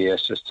the PA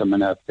system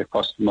and have the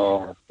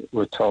customer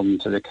return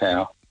to the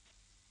car.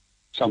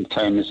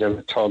 Sometimes they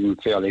return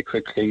fairly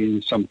quickly,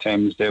 and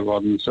sometimes they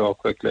wouldn't so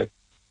quickly.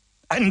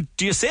 And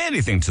do you say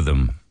anything to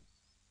them?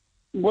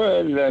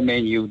 Well, I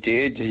mean, you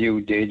did.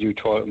 You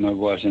told them it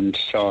wasn't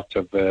sort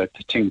of the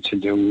thing to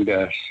do,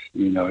 that,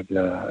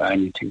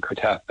 anything could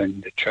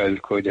happen. The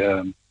child could,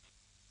 have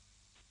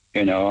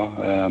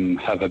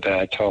a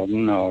bad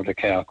turn, or the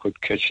car could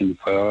catch on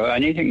fire.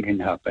 Anything can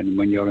happen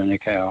when you're in a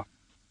car,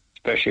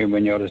 especially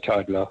when you're a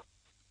toddler.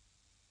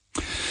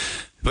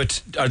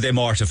 But are they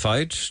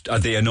mortified? Are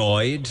they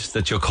annoyed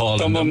that you're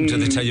calling them? Do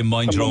they tell you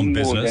mind your own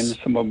business?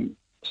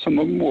 Some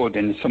of them would,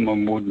 and some of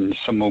them wouldn't.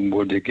 Some of them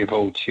would give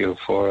out to you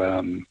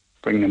for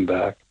bring them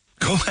back.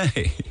 Go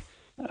away.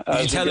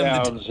 You tell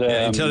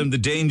them the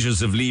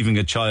dangers of leaving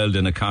a child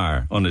in a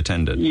car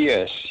unattended.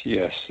 Yes.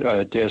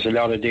 There's a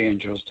lot of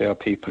dangers there.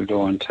 People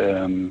don't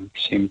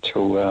seem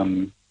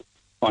to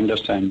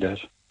understand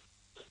it.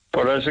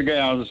 But as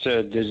regards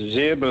the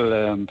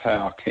disabled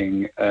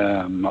parking,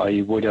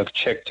 I would have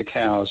checked the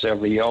cars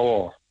every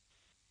hour.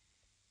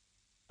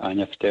 And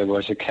if there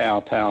was a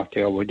car parked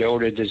there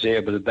without a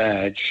disabled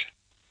badge,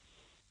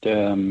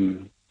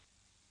 the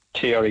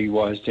theory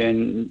was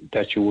then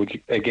that you would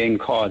again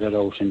call it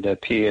out in the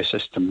PA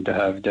system to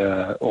have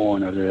the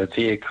owner of the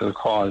vehicle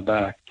call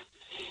back.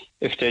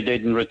 If they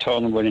didn't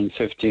return within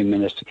 15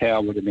 minutes, the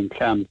car would have been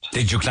clamped.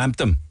 Did you clamp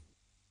them?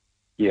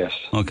 Yes.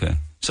 Okay.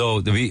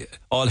 So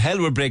all hell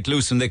will break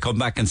loose and they come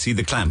back and see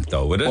the clamp,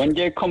 though, would it? When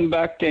they come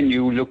back, then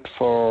you look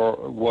for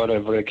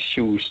whatever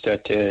excuse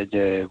that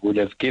they would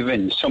have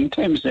given.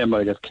 Sometimes they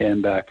might have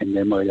came back and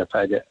they might have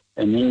had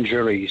an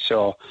injury,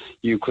 so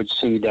you could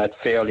see that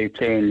fairly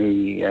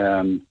plainly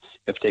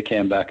if they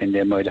came back, and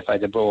they might have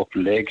had a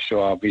broken leg,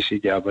 so obviously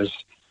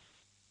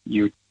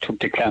you took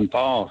the clamp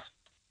off.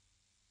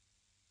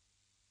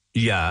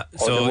 Yeah.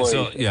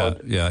 Otherwise-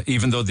 Yeah.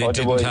 Even though they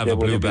didn't have a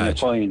blue badge.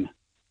 Fine.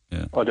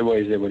 Yeah.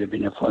 Otherwise, there would have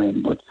been a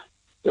fine. But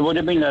there would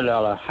have been a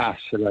lot of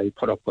hassle. I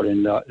put up with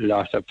a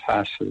lot of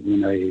hassle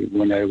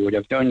when I would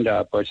have done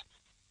that. But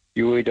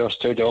you either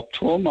stood up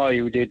to them or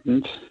you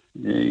didn't.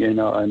 You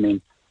know, I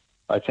mean,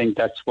 I think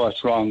that's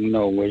what's wrong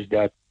now is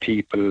that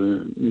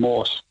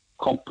most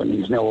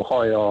companies now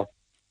hire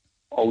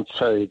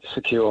outside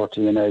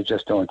security, and I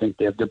just don't think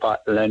they have the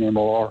battle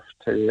anymore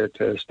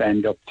to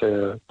stand up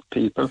to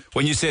people.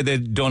 When you say they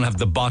don't have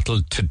the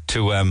bottle to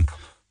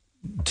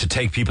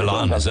take people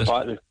on, is it?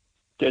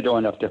 They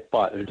don't have the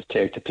bottle to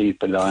take the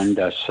people on.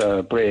 That's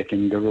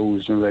breaking the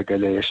rules and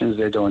regulations.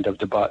 They don't have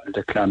the bottle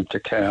to clamp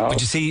the car.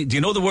 But you see, do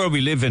you know the world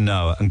we live in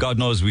now? And God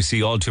knows we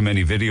see all too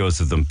many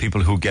videos of them,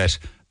 people who get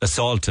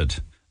assaulted.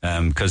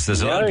 Because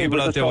there's a lot of people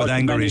out there with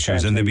anger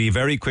issues, and they'd be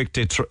very quick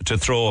to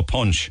throw a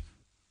punch.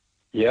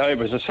 Yeah, I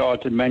was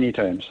assaulted many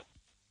times.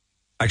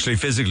 Actually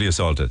physically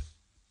assaulted?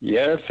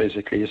 Yeah,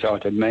 physically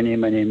assaulted many,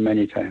 many,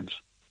 many times.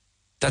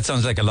 That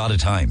sounds like a lot of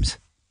times.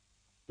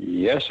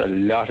 Yes, a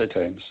lot of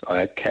times.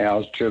 I had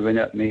cars driven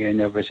at me and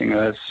everything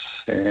else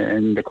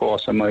in the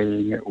course of my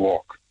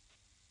work.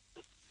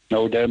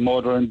 No, the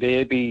mother and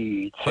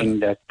baby thing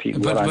that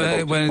people...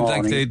 But when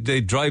like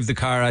they drive the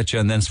car at you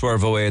and then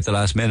swerve away at the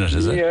last minute,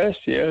 is it?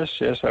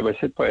 Yes. I was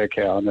hit by a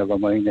car, never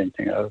mind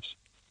anything else.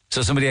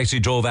 So somebody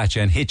actually drove at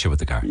you and hit you with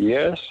the car?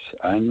 Yes,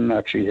 and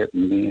actually hit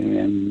me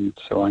and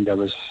so on. That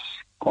was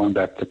going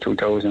back to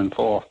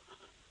 2004.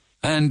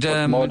 And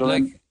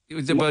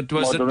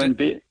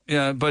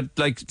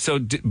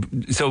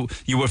so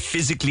you were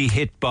physically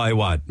hit by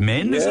what?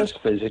 Men? Yes,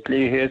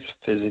 physically hit.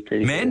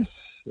 Men?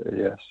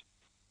 Yes.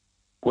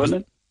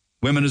 Women?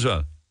 Women as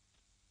well?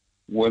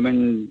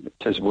 Women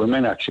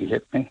actually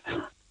hit me.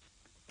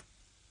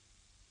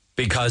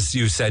 Because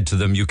you said to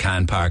them, you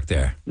can't park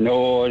there?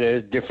 No,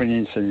 there's different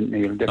incident,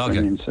 Neil,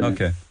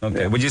 Okay.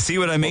 Yeah. Would you see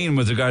what I mean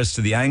with regards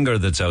to the anger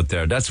that's out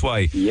there? That's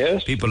why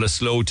people are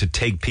slow to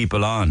take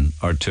people on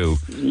or to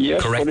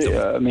correct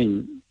them. I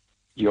mean,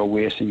 you're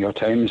wasting your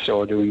time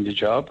so doing the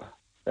job.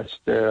 That's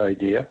the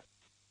idea.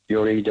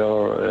 You're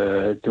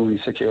either doing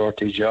a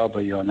security job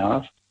or you're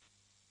not.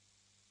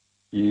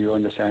 You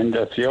understand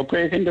that if you're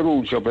breaking the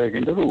rules, you're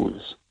breaking the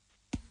rules.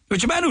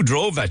 But your man who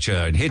drove at you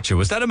and hit you,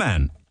 was that a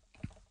man?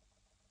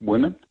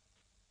 Women.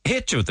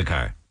 Hit you with the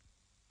car?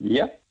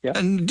 Yeah.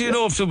 And do you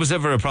know if there was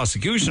ever a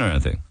prosecution or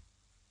anything?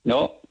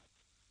 No.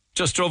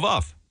 Just drove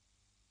off?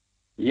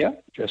 Yeah,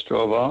 just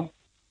drove off.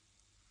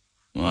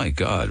 My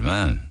God,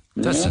 man.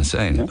 That's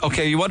insane. Yeah.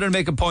 Okay, you wanted to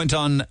make a point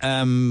on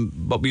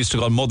what we used to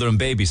call mother and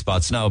baby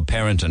spots, now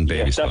parent and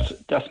baby spots.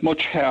 That's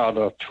much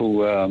harder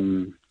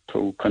to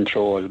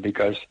control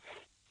because,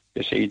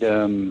 you see,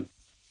 the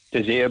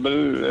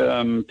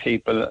disabled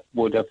people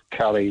would have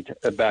carried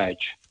a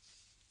badge.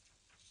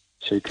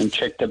 So you can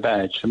check the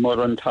badge. The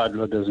mother and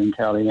toddler doesn't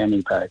carry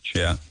any badge.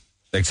 Yeah,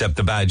 except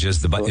the badge is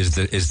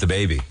the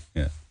baby.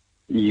 Yeah.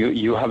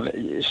 You have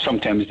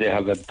sometimes they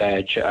have a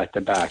badge at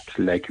the back,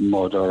 like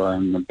mother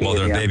and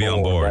baby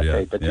on board, that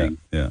type of thing.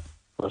 Yeah.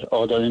 But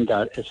other than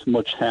that, it's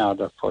much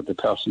harder for the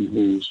person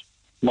who's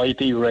might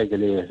be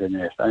regulated in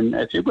it. And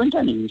if you go into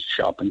any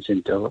shopping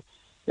centre,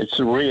 it's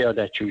rare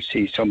that you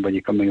see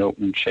somebody coming out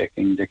and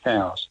checking the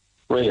cars.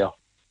 Rare.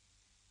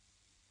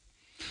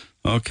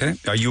 Okay.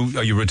 Are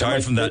you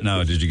retired from that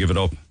now? Did you give it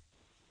up?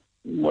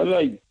 Well,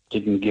 I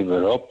didn't give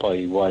it up.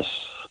 I was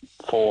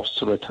forced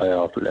to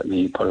retire, let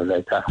me put it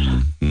like that.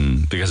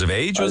 Because of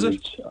age, was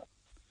it?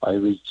 I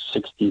reached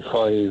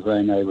 65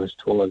 and I was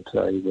told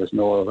I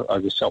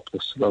was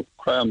surplus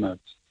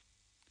requirements.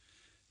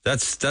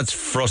 That's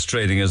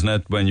frustrating, isn't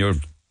it, when you're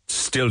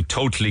still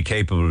totally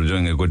capable of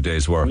doing a good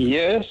day's work?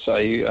 Yes,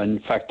 in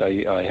fact,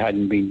 I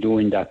hadn't been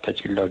doing that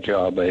particular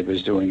job. I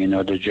was doing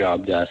another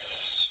job that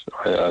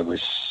I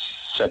was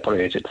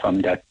separated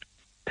from that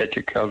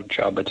particular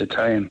job at the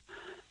time.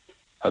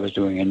 I was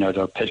doing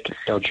another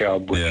particular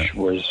job which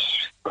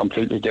was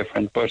completely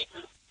different, but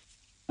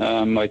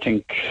I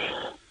think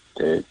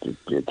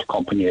the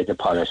company had a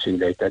policy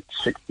like that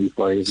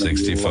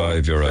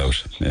 65 you're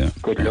out. Yeah.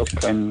 Good luck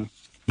and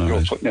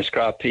you're putting a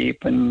scrap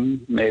heap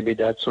and maybe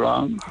that's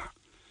wrong.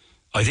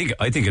 I think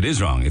it is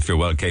wrong if you're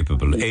well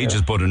capable. Yeah. Age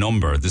is but a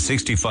number. The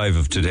 65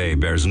 of today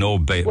bears no...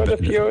 Well,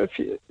 if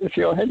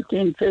you're healthy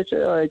and fit,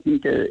 I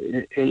think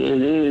it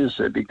is,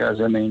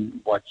 because, I mean,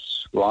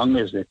 what's wrong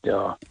is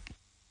that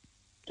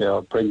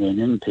they're bringing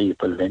in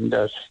people in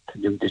that to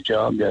do the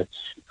job that's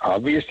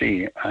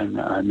obviously,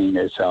 and I mean,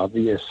 it's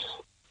obvious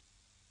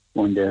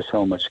when there's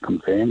so much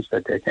complaints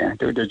that they can't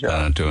do the job.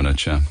 They're not doing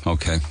it, yeah.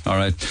 Okay, all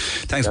right.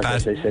 Thanks, Pat.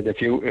 As I said,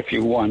 if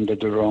you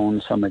wandered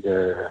around some of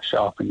the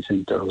shopping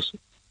centres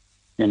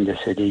in the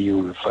city,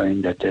 you'll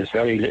find that there's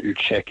very little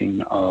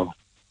checking of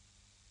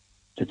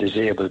the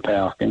disabled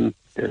parking.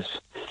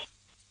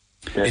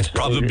 It's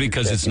probably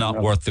because it's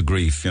not worth the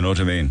grief, you know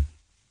what I mean?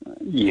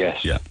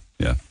 Yes.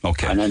 Yeah,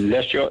 okay. And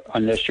unless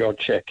you're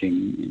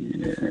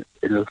checking,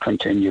 it'll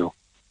continue.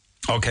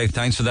 Okay,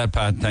 thanks for that,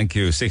 Pat. Thank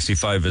you.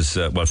 65 is,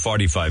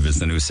 45 is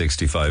the new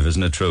 65,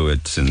 isn't it true?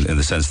 It's in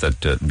the sense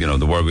that,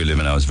 the world we live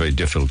in now is very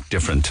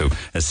different to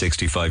a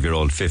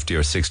 65-year-old 50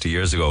 or 60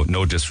 years ago.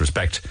 No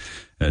disrespect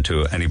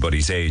to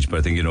anybody's age, but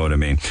I think you know what I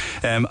mean.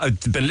 I've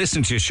been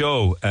listening to your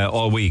show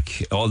all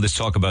week, all this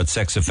talk about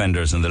sex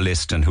offenders and the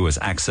list and who has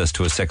access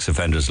to a sex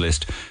offenders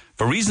list.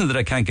 For reasons that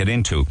I can't get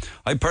into,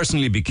 I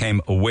personally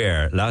became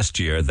aware last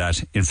year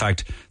that, in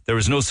fact, there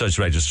is no such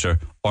register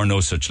or no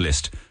such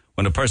list.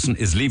 When a person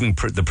is leaving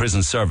the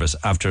prison service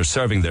after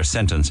serving their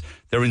sentence,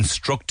 they're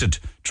instructed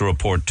to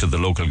report to the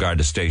local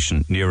Garda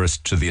station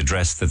nearest to the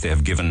address that they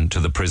have given to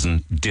the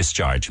prison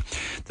discharge.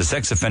 The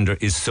sex offender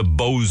is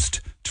supposed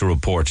to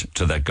report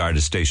to that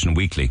Garda station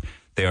weekly.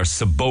 They are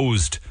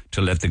supposed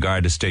to let the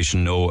Garda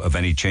station know of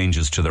any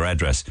changes to their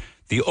address.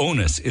 The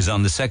onus is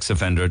on the sex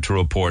offender to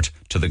report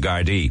to the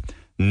Gardaí,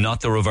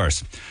 not the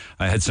reverse.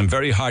 I had some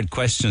very hard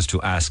questions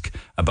to ask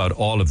about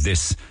all of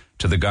this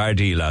to the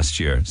Gardaí last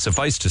year.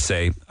 Suffice to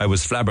say, I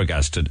was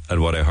flabbergasted at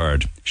what I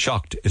heard.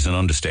 Shocked is an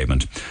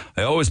understatement.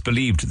 I always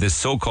believed this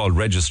so-called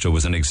register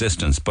was in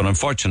existence, but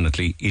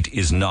unfortunately it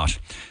is not.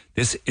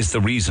 This is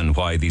the reason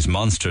why these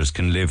monsters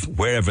can live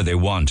wherever they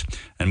want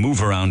and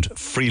move around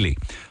freely.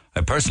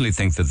 I personally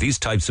think that these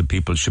types of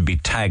people should be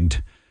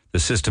tagged. The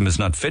system is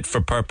not fit for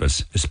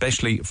purpose,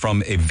 especially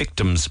from a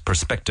victim's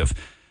perspective,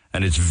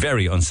 and it's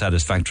very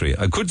unsatisfactory.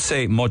 I could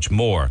say much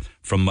more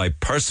from my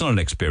personal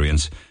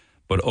experience,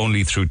 but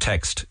only through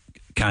text.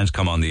 Can't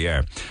come on the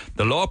air.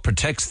 The law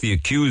protects the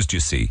accused, you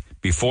see,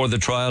 before the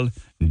trial,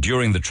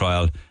 during the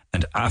trial,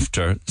 and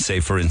after, say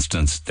for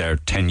instance, their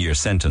 10-year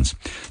sentence.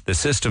 The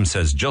system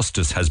says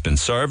justice has been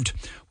served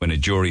when a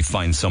jury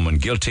finds someone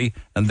guilty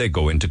and they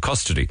go into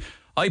custody.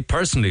 I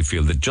personally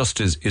feel that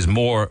justice is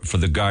more for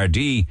the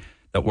Gardaí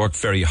that work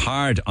very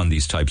hard on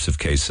these types of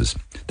cases.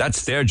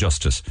 That's their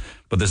justice.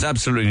 But there's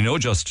absolutely no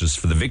justice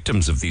for the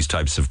victims of these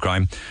types of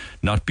crime,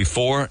 not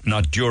before,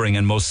 not during,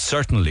 and most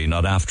certainly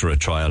not after a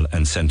trial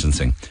and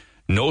sentencing.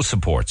 No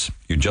supports.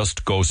 You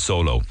just go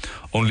solo.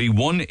 Only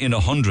 1 in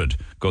 100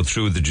 go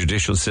through the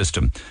judicial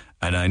system,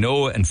 and I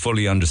know and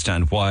fully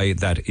understand why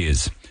that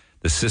is.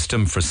 The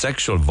system for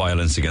sexual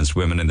violence against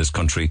women in this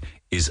country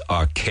is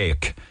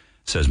archaic,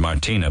 says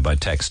Martina by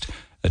text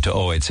to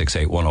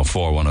 0868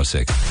 104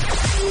 106.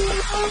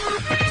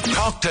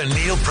 Talk to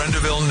Neil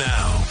Prendeville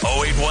now.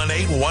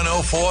 0818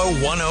 104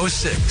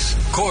 106.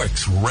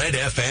 Cork's Red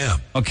FM.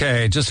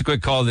 Okay, just a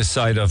quick call this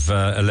side of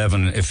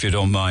 11, if you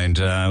don't mind.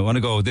 I want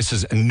to go, this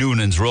is a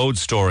Noonan's Road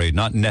story,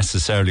 not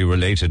necessarily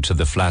related to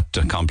the flat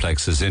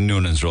complexes in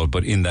Noonan's Road,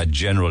 but in that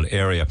general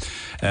area.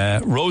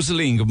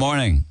 Rosaline, good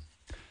morning.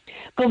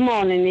 Good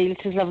morning, Neil.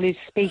 It is lovely to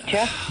speak to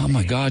you. Oh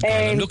my God,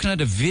 I'm looking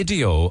at a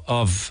video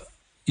of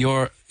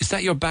is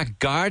that your back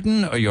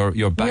garden or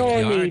your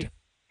backyard? No, Neil,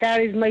 that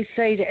is my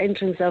side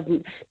entrance of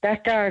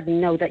that garden.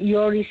 No, that you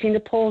only seen a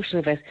portion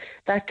of it.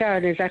 That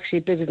garden is actually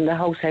bigger than the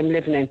house I'm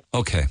living in.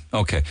 Okay.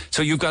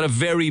 So you've got a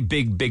very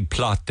big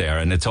plot there,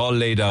 and it's all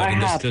laid out.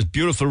 And there's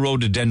beautiful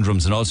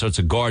rhododendrons and all sorts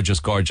of gorgeous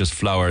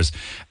flowers,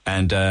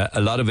 and a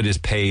lot of it is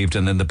paved,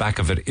 and then the back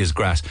of it is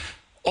grass.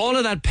 All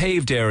of that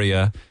paved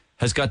area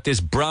has got this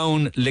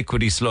brown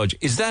liquidy sludge.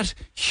 Is that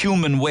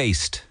human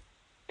waste?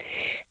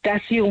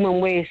 That's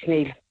human waste,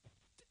 Neil.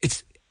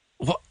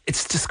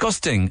 It's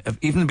disgusting,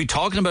 even to be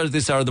talking about it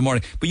this hour of the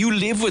morning. But you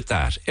live with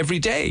that every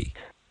day.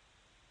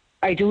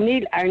 I do,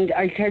 Neil, and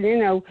I tell you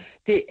now,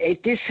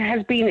 this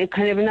has been a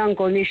kind of an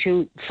ongoing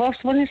issue.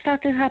 First, when it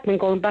started happening,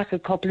 going back a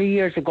couple of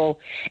years ago,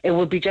 it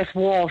would be just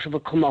water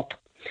would come up.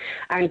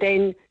 And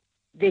then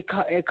the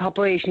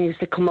corporation used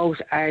to come out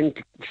and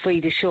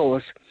free the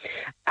shores.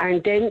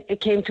 And then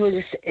it came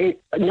to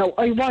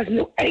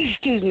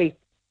excuse me.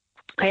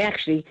 I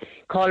actually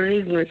called it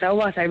ignorance. I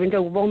went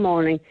out one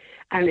morning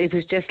and it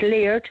was just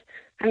layered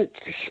and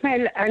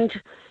smell.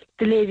 And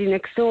the lady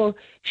next door,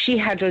 she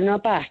had her no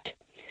back.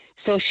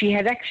 So she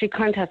had actually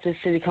contacted the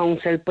City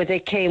Council, but they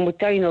came with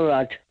dino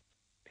rod.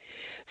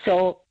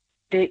 So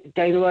the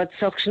dino rod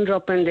suctioned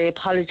up and they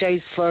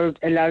apologised for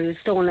a lot of the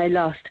stone I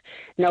lost.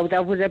 Now,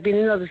 that would have been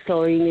another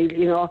story,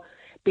 you know.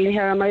 Being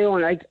here on my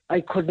own,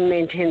 I couldn't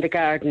maintain the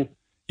garden.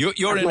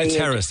 You're in a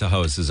terrace of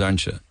houses,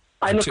 aren't you?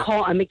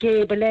 I'm a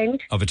gable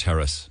end. Of a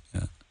terrace,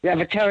 yeah. You have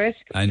a terrace.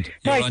 And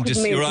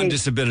you're on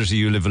disability,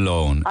 you live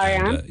alone. I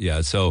am.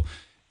 Yeah, so,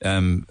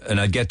 and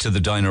I'll get to the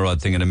dino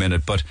rod thing in a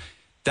minute, but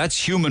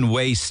that's human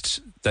waste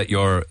that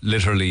you're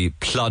literally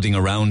plodding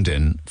around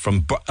in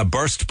from a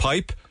burst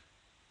pipe?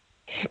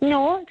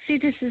 No, see,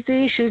 this is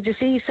the issue, you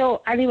see.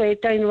 So, anyway,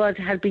 dino rod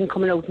had been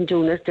coming out and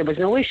doing this. There was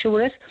no issue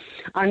with it.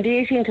 On the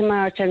 18th of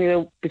March,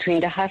 anyway,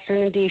 between the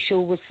hassle and the issue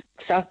with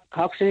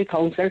Cork City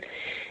Council,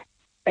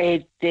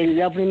 the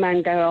lovely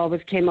man that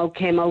always came out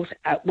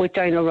with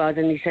dino rod,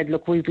 and he said,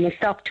 look, we've been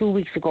stopped 2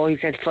 weeks ago, he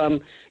said,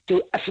 that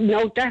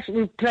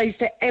applies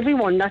to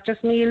everyone, not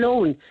just me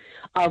alone,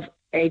 of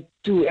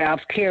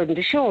clearing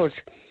the shores.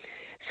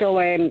 So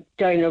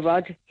dino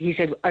rod, he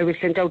said, I was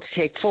sent out to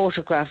take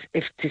photographs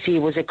to see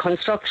was a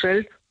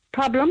constructional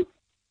problem.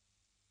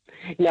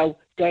 Now,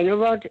 dino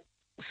rod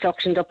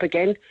suctioned up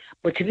again.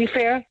 But to be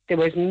fair, there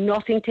was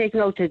nothing taken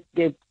out.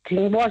 The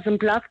thing wasn't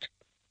blocked.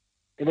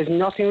 There was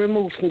nothing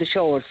removed from the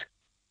shores.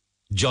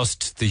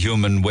 Just the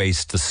human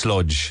waste, the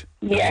sludge,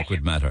 the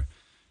liquid matter.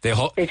 They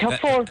took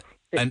four.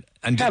 And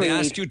did they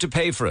ask you to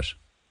pay for it?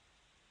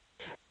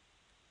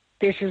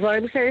 This is what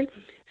I'm saying.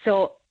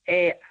 So,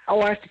 at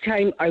the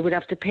time, I would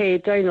have to pay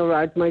Dino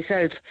Rod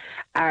myself.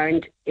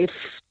 And if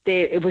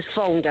it was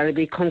found that it would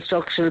be a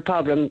constructional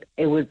problem,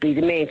 it would be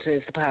the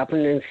maintenance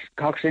department and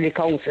Cork City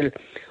Council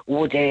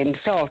would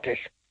sort it.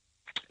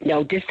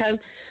 Now, this time,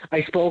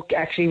 I spoke,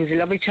 actually, it was a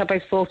lovely chap.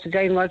 I spoke to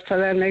Dino Rod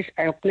fella and I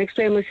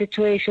explained my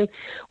situation.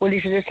 Well, he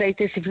said, it's like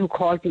this, if you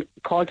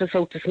called us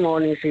out this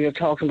morning, so you're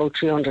talking about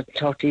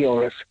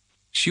 €330.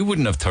 She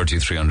wouldn't have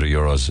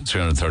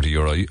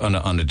 €330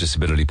 on a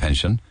disability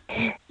pension.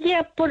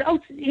 Yeah, but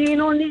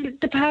Neil,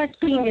 the part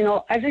being,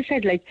 as I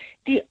said, like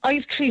I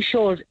have 3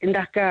 shores in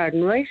that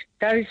garden, right?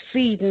 That is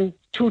feeding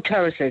 2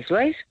 terraces,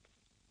 right?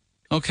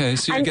 Okay,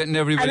 so you're getting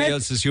everybody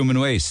else's human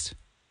waste.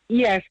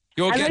 Yes,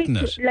 you're getting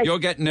it. You're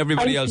getting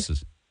everybody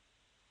else's.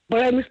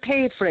 But I must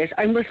pay for it.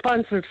 I'm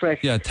responsible for it.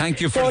 Yeah, thank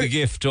you for the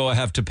gift. Oh, I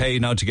have to pay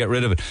now to get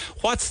rid of it.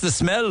 What's the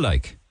smell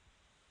like?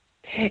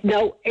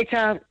 No,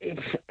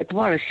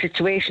 what a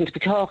situation to be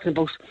talking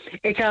about.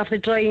 It's after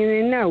drying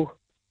in now.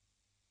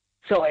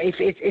 So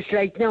it's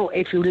like now,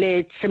 if you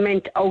laid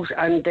cement out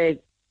on the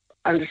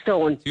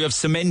stone. You have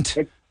cement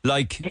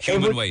like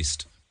human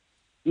waste.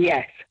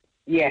 Yes.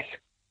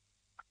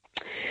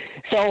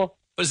 So.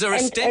 Was there a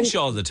stench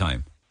all the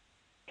time?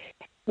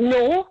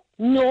 No,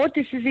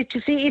 this is it.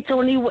 You see, it's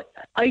only,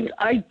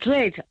 I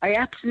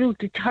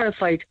absolutely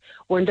terrified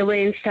when the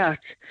rain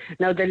starts.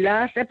 Now, the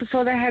last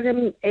episode I had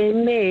in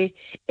May,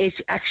 it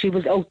actually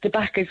was out the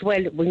back as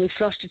well. When you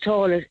flushed the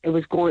toilet, it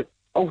was going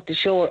out the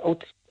shore,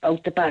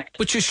 out the back.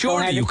 But you're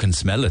sure you can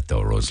smell it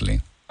though,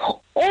 Rosalie?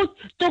 Oh,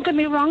 don't get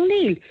me wrong,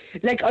 Neil.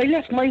 Like, I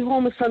left my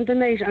home on Sunday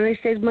night and I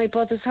stayed at my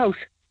brother's house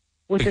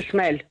with the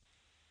smell.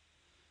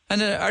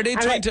 And are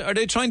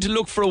they trying to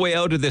look for a way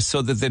out of this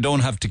so that they don't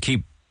have to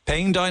keep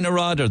paying Dino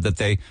Rod, or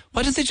that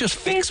why don't they just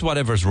fix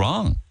whatever's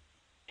wrong?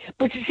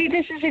 But you see,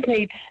 this is it,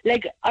 Neil.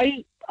 Like,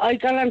 I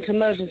got onto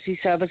emergency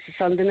services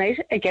Sunday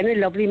night. Again, a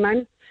lovely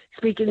man.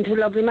 Speaking to a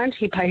lovely man,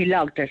 he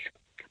logged it.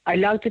 I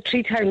logged it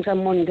 3 times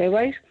on Monday,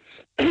 right?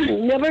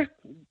 Never,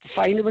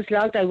 fine, it was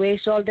logged. I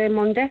waited all day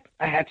Monday.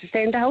 I had to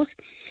stay in the house.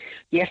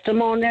 Yesterday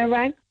morning I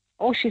rang.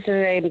 Oh, she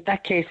said,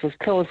 that case was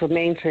closed for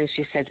maintenance.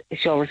 She said,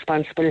 it's your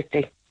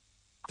responsibility.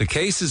 The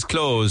case is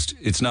closed.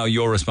 It's now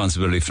your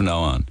responsibility from now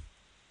on.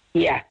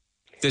 Yeah.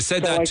 They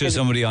said that to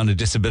somebody on a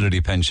disability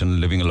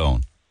pension living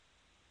alone.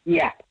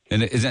 Yeah.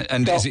 And is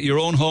it your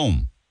own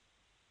home?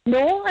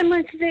 No,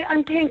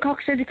 I'm paying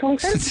Cork City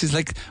Council. It's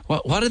like,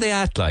 what are they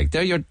at like?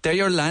 They're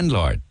your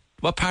landlord.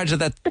 What part of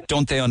that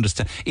don't they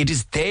understand? It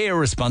is their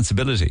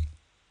responsibility.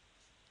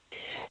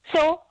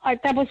 So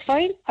that was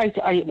fine.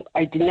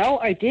 I did know.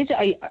 I did.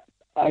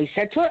 I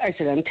said to her, I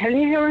said, I'm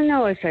telling you here and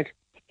now. I said,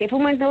 if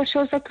and when those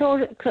shows are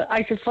closed,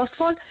 I said, first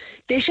of all,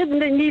 they shouldn't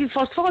need.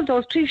 First of all,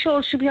 those 3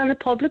 shows should be on a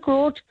public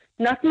road,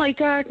 not my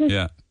garden.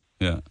 Yeah.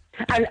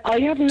 And I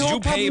have no. Did you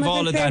pave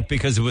all of that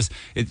because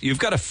you've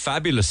got a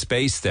fabulous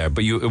space there,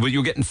 but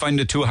you find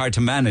it too hard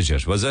to manage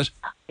it? Was it?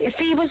 You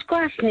see, it was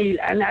grass, Neil,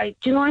 and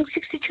I'm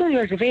 62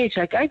 years of age.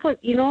 Like I could,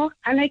 and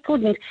I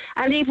couldn't.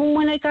 And even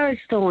when I got it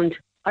stoned,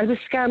 I was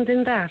scammed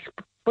in that.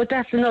 But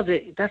that's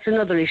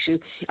another issue.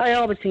 I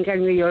always think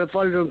anyway you're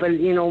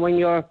vulnerable, when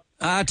you're.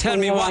 Tell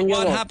me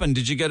what happened.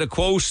 Did you get a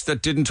quote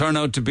that didn't turn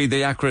out to be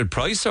the accurate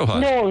price or what?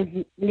 No,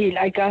 Neil.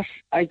 I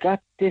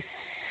got this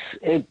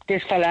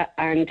fella,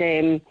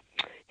 and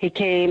he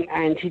came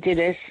and he did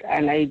it,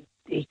 and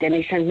then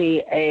he sent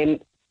me a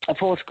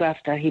photograph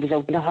that he was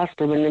out in the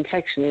hospital with an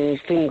infection in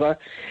his finger,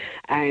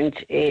 and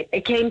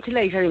it came to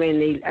light anyway,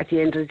 Neil. At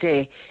the end of the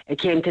day, it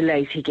came to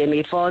light. He gave me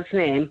a false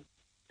name.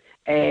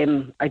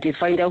 I did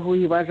find out who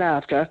he was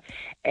after.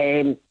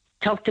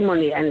 Took the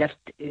money and left.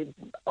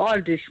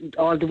 All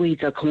the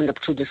weeds are coming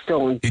up through the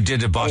stone. He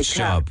did a botch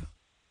job.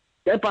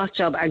 A botch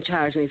job, and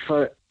charged me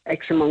for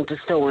X amount of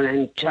stone,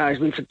 and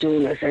charged me for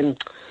doing this,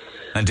 and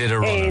did a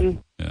runner.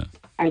 Yeah.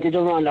 And did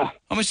a runner.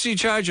 How much did he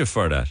charge you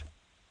for that?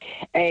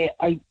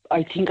 I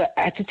think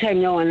at the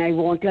time, no, and I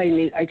won't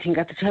lie, I think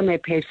at the time I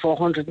paid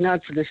 400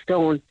 odd for the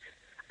stone,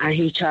 and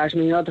he charged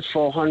me another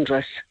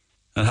 400.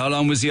 And how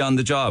long was he on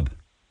the job?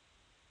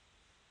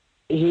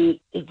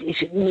 He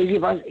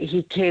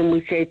came,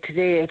 we said,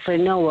 today for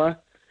an hour,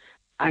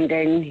 and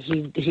then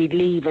he'd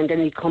leave, and then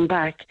he'd come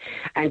back,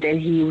 and then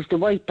he used the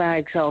white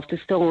bags off the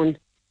stone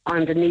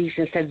underneath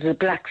instead of the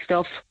black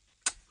stuff.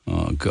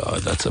 Oh,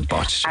 God, that's a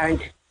botch.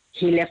 And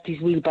he left his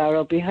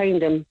wheelbarrow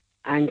behind him,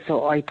 and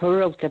so I put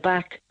her out the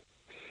back,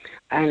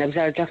 and I was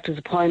at a doctor's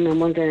appointment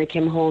one day, and I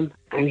came home,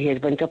 and he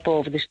had went up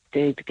over the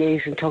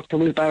gate and took the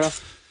wheelbarrow.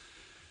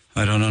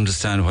 I don't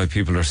understand why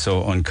people are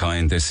so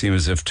unkind. They seem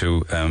as if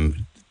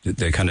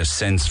they kind of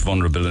sense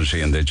vulnerability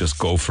and they just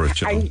go for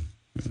it.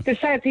 The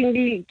sad thing,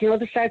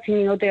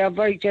 they are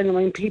very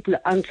genuine people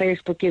on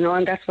Facebook,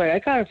 and that's where I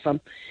got it from.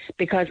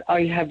 Because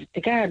I have the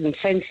garden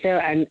fenced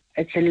there, and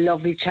it's a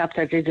lovely chap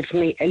that did it for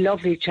me, a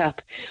lovely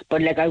chap.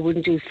 But, I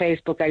wouldn't do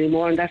Facebook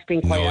anymore, and that's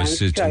been quite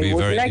honest. It's to be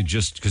very,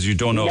 just because you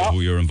don't know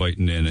who you're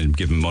inviting in and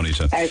giving money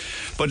to.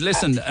 But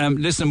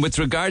listen, with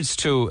regards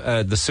to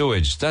the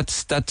sewage,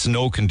 that's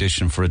no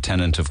condition for a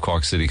tenant of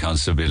Cork City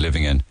Council to be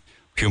living in.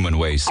 Human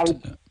waste.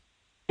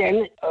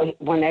 Then,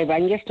 when I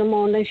rang yesterday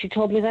morning, she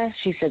told me that.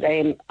 She said,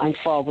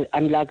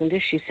 I'm logging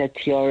this. She said,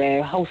 to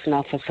your housing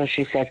officer,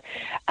 she said,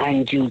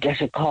 and you get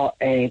a call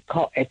to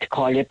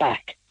call you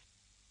back.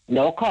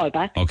 No call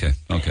back. Okay.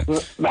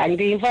 Rang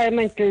the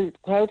environmental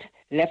crowd,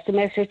 left a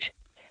message,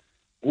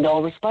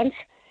 no response.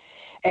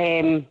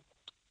 I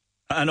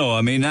know.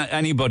 I mean,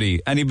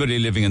 anybody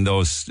living in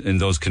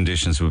those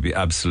conditions would be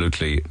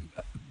absolutely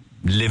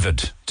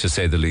livid, to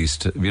say the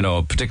least.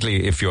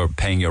 Particularly if you're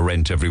paying your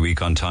rent every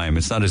week on time.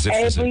 It's not as if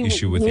there's an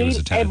issue with you as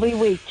a tenant. Every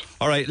week.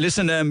 All right,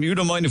 listen, you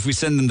don't mind if we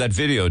send them that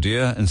video, do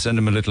you? And send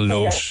them a little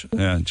note,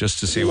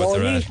 just to see what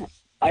they're at.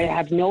 I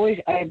have no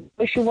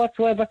issue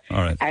whatsoever.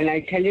 All right. And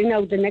I tell you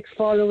now, the next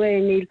fall away,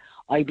 Neil,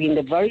 I'll be in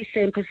the very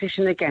same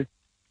position again.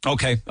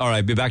 Okay, all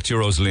right, be back to you,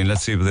 Rosaline.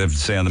 Let's see what they have to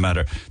say on the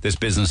matter. This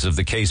business of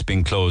the case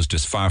being closed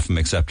is far from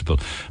acceptable.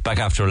 Back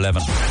after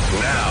 11.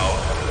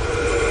 Now,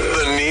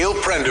 the Neil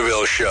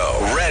Prendeville Show,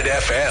 Red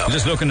FM.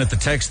 Just looking at the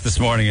text this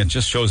morning, it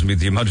just shows me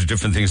the amount of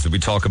different things that we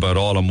talk about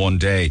all in one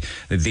day.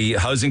 The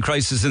housing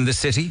crisis in the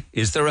city.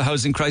 Is there a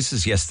housing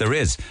crisis? Yes, there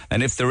is.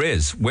 And if there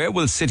is, where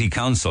will City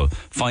Council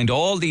find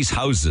all these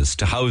houses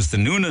to house the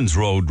Noonans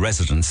Road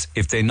residents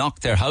if they knock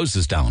their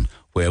houses down?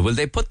 Where will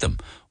they put them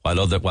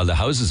while the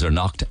houses are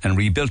knocked and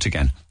rebuilt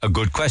again? A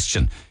good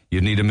question.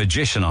 You'd need a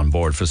magician on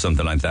board for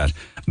something like that.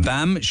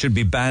 BAM should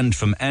be banned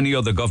from any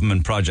other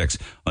government projects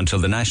until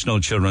the National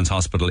Children's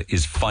Hospital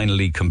is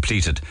finally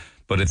completed.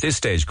 But at this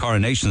stage,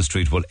 Coronation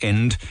Street will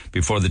end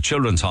before the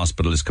Children's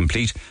Hospital is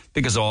complete,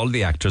 because all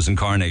the actors in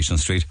Coronation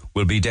Street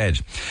will be dead.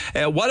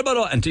 What about,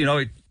 how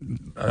are you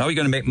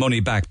going to make money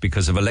back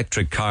because of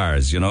electric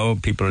cars?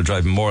 People are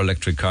driving more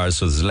electric cars,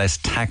 so there's less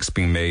tax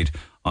being made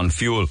on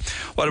fuel.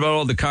 What about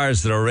all the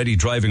cars that are already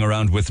driving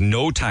around with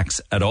no tax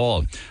at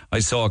all? I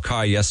saw a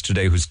car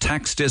yesterday whose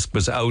tax disc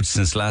was out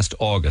since last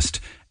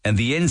August, and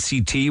the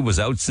NCT was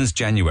out since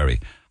January.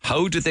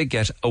 How do they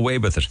get away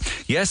with it?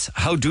 Yes,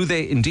 how do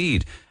they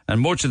indeed?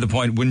 And more to the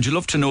point, wouldn't you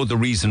love to know the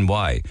reason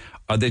why?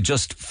 Are they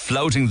just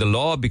flouting the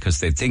law because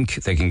they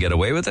think they can get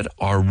away with it?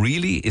 Or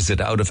really is it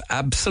out of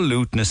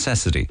absolute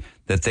necessity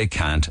that they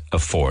can't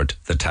afford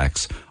the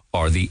tax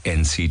or the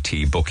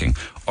NCT booking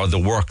or the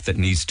work that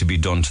needs to be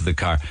done to the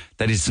car?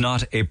 That is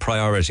not a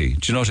priority.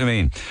 Do you know what I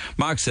mean?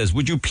 Mark says,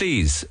 would you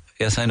please,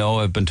 yes, I know,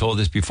 I've been told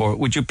this before,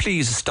 would you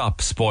please stop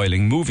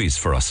spoiling movies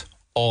for us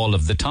all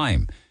of the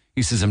time?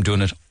 He says, I'm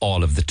doing it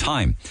all of the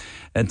time.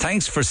 And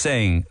thanks for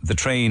saying the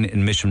train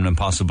in Mission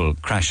Impossible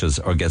crashes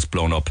or gets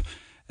blown up.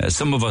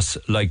 Some of us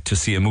like to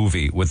see a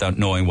movie without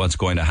knowing what's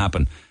going to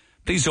happen.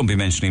 Please don't be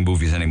mentioning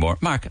movies anymore.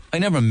 Mark, I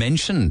never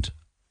mentioned.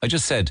 I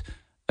just said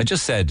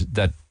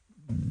that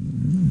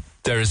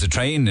there is a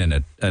train in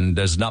it and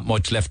there's not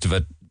much left of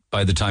it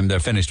by the time they're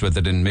finished with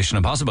it in Mission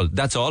Impossible.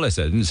 That's all I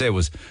said. I didn't say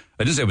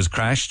it was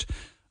crashed.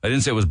 I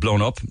didn't say it was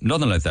blown up.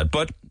 Nothing like that.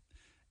 But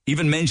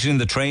even mentioning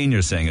the train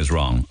you're saying is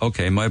wrong.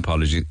 Okay, my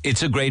apologies.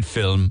 It's a great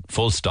film,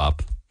 full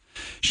stop.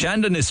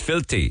 Shandon is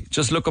filthy.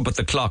 Just look up at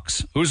the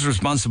clocks. Who's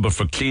responsible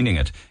for cleaning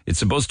it? It's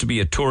supposed to be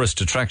a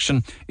tourist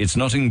attraction. It's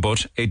nothing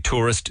but a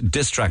tourist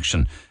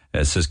distraction,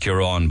 says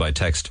Kieran by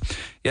text.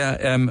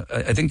 Yeah,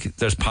 I think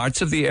there's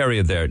parts of the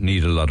area there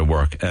need a lot of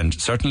work, and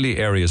certainly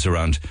areas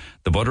around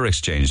the Butter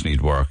Exchange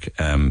need work.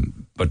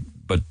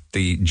 But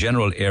the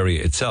general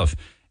area itself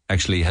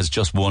actually has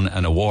just won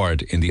an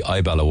award in the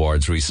IBAL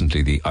Awards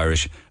recently, the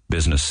Irish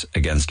Business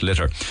Against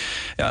Litter.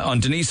 On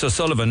Denise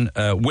O'Sullivan,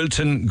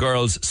 Wilton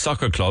Girls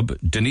Soccer Club,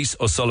 Denise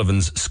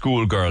O'Sullivan's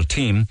schoolgirl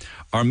team,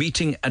 are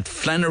meeting at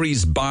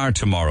Flannery's Bar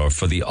tomorrow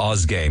for the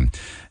Oz game.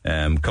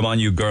 Come on,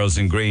 you girls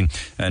in green.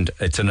 And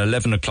it's an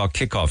 11 o'clock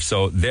kickoff,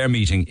 so they're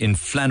meeting in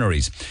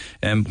Flannery's.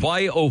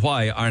 Why, oh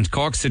why, aren't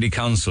Cork City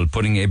Council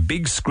putting a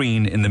big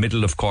screen in the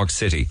middle of Cork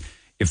City?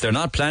 If they're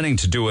not planning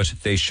to do it,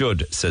 they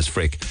should, says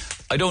Frick.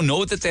 I don't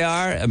know that they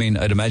are. I mean,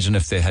 I'd imagine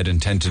if they had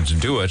intended to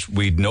do it,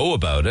 we'd know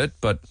about it,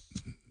 but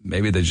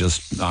maybe they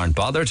just aren't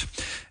bothered.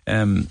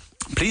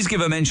 Please give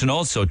a mention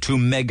also to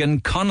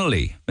Megan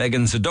Connolly.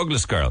 Megan's a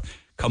Douglas girl.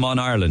 Come on,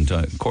 Ireland.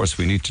 Of course,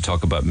 we need to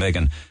talk about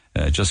Megan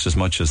just as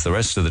much as the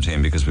rest of the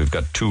team because we've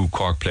got two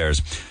Cork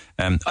players.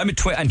 I'm a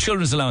twin, and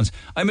Children's Allowance.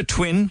 I'm a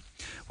twin.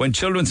 When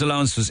Children's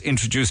Allowance was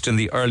introduced in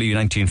the early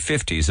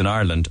 1950s in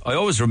Ireland, I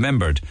always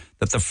remembered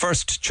that the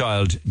first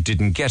child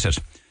didn't get it.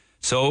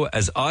 So,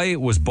 as I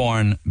was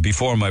born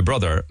before my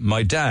brother,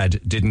 my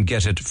dad didn't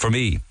get it for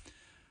me.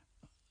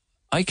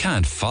 I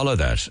can't follow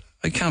that.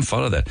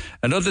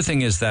 Another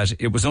thing is that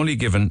it was only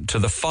given to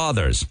the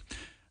fathers.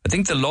 I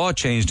think the law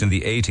changed in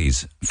the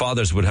 80s.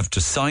 Fathers would have to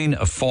sign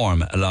a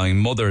form allowing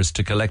mothers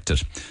to collect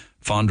it.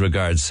 Fond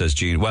regards, says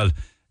Jean. Well,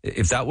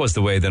 if that was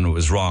the way, then it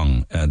was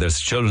wrong. There's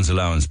children's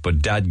allowance,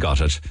 but dad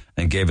got it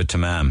and gave it to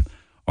mam,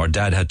 or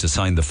dad had to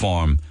sign the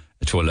form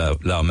to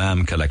allow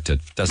mam collect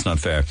it. That's not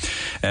fair.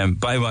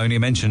 By the way, I only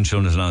mentioned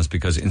children's allowance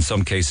because in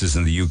some cases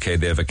in the UK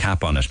they have a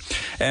cap on it.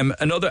 I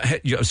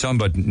was talking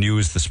about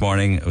news this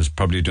morning. I was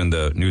probably doing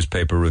the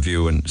newspaper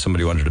review and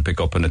somebody wanted to pick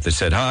up on it. They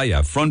said,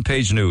 front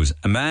page news.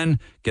 A man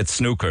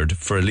gets snookered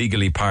for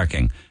illegally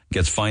parking,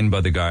 gets fined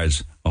by the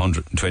guards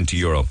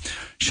 €120.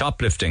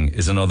 Shoplifting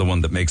is another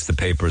one that makes the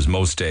papers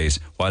most days,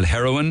 while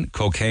heroin,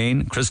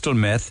 cocaine, crystal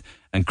meth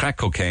and crack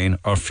cocaine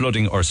are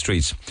flooding our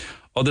streets.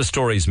 Other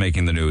stories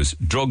making the news: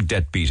 drug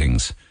debt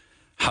beatings,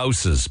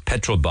 houses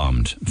petrol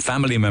bombed,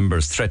 family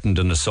members threatened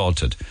and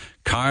assaulted,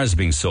 cars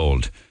being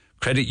sold,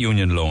 credit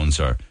union loans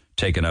are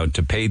taken out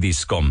to pay these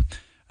scum,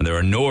 and there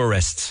are no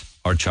arrests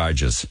or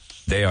charges.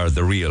 They are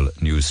the real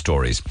news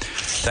stories.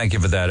 Thank you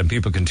for that. And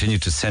people continue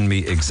to send me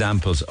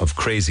examples of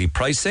crazy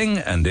pricing,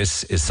 and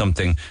this is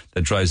something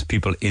that drives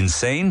people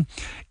insane.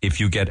 If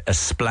you get a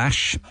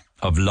splash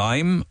of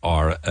lime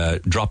or a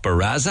drop of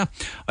Raza,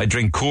 I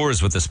drink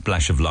Coors with a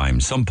splash of lime.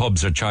 Some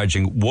pubs are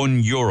charging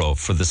 €1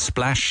 for the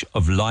splash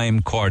of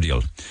lime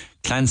cordial.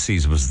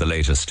 Clancy's was the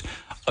latest.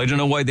 I don't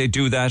know why they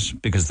do that,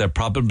 because they're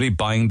probably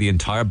buying the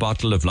entire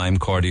bottle of lime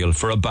cordial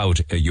for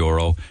about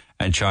 €1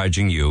 and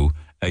charging you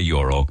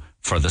 €1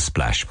 for the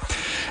splash.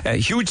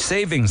 Huge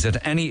savings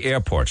at any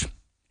airport.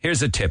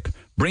 Here's a tip.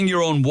 Bring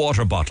your own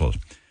water bottle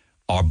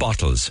or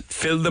bottles.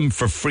 Fill them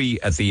for free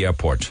at the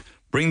airport.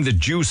 Bring the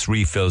juice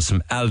refills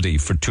from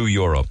Aldi for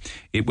 €2.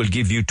 It will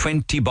give you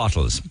 20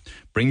 bottles.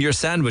 Bring your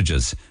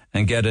sandwiches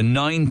and get a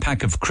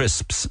 9-pack of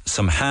crisps,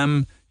 some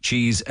ham,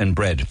 cheese and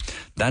bread.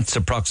 That's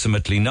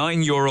approximately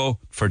 €9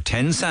 for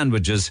 10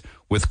 sandwiches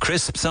with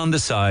crisps on the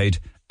side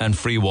and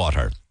free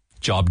water.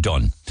 Job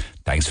done.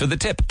 Thanks for the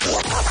tip.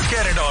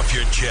 Get it off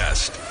your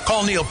chest.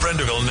 Call Neil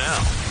Prendeville now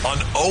on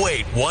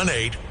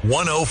 0818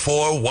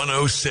 104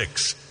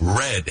 106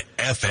 Red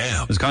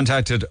FM. I was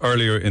contacted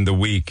earlier in the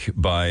week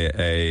by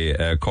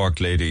a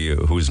Cork lady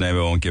whose name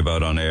I won't give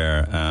out on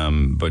air,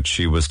 but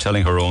she was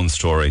telling her own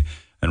story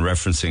and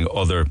referencing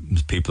other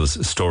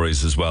people's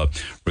stories as well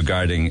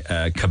regarding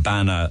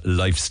Cabana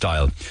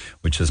Lifestyle,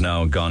 which has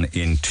now gone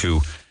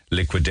into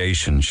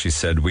liquidation. She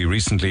said, we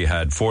recently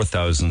had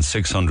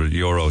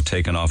 €4,600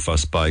 taken off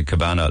us by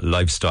Cabana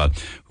Lifestyle,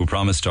 who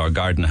promised our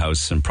garden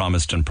house and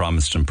promised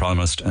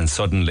and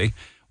suddenly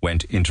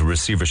went into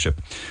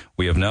receivership.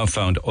 We have now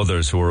found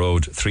others who are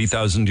owed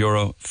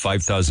 €3,000,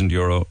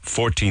 €5,000,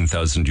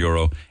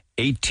 €14,000,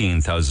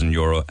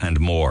 €18,000 and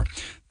more.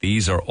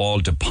 These are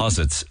all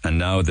deposits, and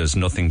now there's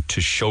nothing to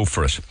show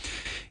for it.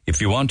 If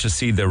you want to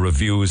see their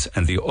reviews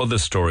and the other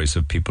stories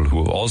of people who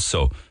have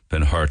also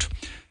been hurt,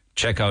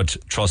 check out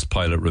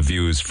Trustpilot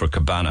reviews for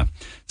Cabana.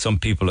 Some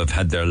people have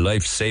had their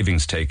life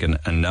savings taken,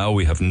 and now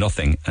we have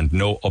nothing and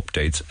no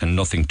updates and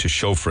nothing to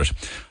show for it.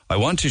 I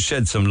want to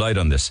shed some light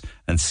on this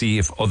and see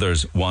if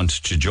others want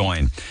to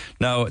join.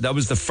 Now, that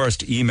was the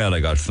first email I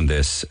got from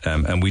this,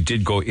 and we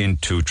did go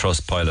into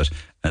Trustpilot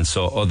and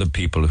saw other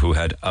people who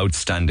had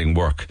outstanding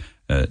work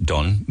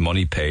done,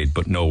 money paid,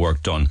 but no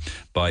work done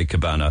by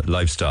Cabana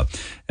Lifestyle.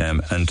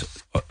 And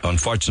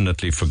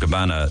unfortunately for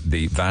Cabana,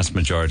 the vast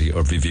majority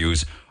of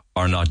reviews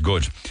are not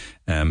good.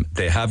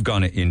 They have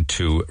gone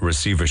into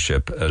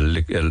receivership.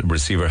 A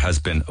receiver has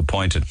been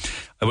appointed.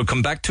 I will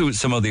come back to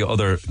some of the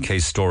other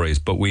case stories,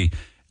 but we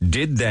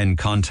did then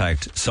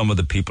contact some of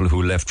the people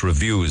who left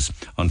reviews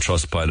on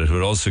Trustpilot who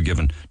had also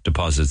given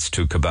deposits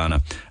to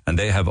Cabana, and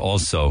they have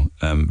also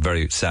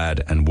very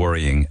sad and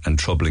worrying and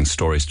troubling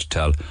stories to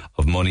tell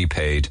of money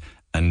paid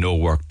and no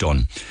work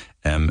done.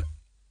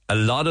 A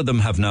lot of them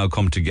have now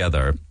come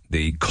together,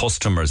 the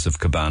customers of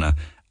Cabana,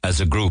 as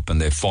a group,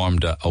 and they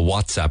formed a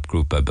WhatsApp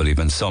group, I believe,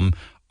 and some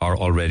are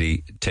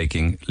already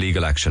taking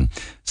legal action.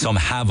 Some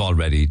have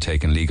already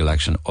taken legal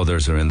action.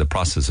 Others are in the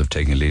process of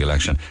taking legal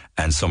action,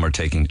 and some are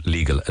taking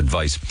legal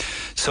advice.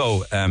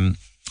 So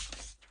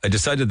I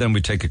decided then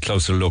we'd take a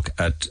closer look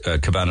at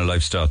Cabana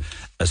Lifestyle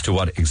as to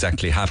what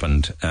exactly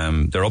happened.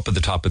 They're up at the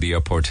top of the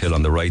airport hill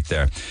on the right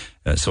there.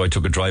 So I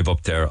took a drive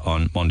up there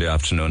on Monday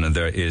afternoon, and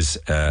there is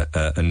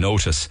a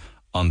notice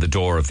on the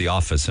door of the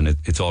office, and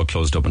it's all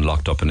closed up and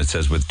locked up, and it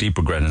says, with deep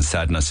regret and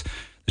sadness,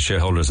 the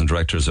shareholders and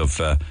directors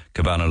of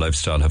Cabana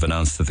Lifestyle have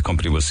announced that the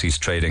company will cease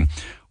trading.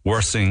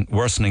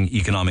 Worsening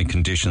economic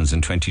conditions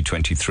in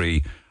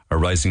 2023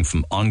 arising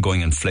from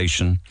ongoing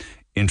inflation,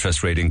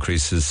 interest rate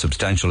increases,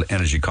 substantial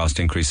energy cost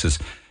increases,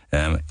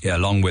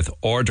 along with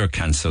order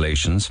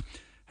cancellations,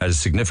 has a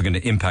significant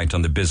impact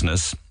on the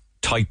business.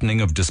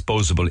 Tightening of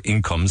disposable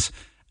incomes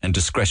and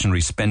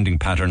discretionary spending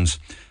patterns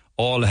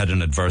all had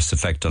an adverse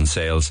effect on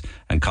sales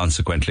and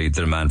consequently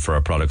the demand for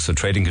our products. So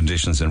trading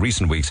conditions in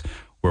recent weeks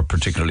were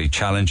particularly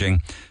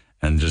challenging,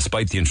 and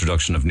despite the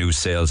introduction of new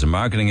sales and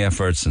marketing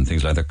efforts and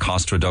things like the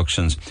cost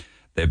reductions,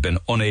 they've been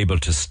unable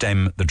to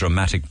stem the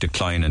dramatic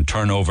decline in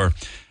turnover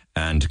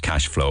and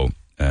cash flow,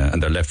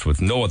 and they're left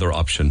with no other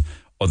option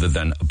other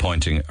than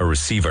appointing a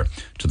receiver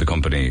to the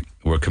company.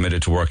 We're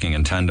committed to working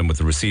in tandem with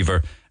the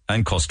receiver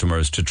and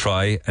customers to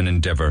try and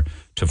endeavour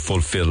to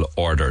fulfil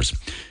orders.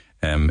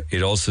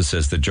 It also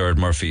says that Gerard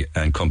Murphy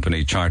and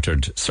Company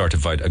Chartered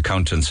Certified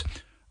Accountants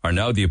are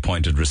now the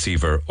appointed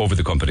receiver over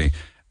the company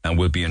and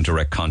will be in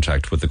direct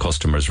contact with the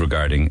customers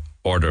regarding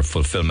order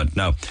fulfilment.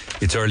 Now,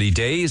 it's early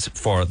days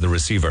for the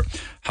receiver.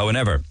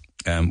 However,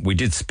 we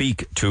did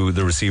speak to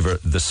the receiver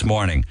this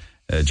morning,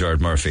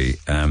 Gerard Murphy,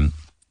 and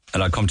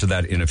I'll come to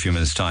that in a few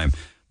minutes' time.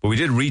 But we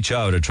did reach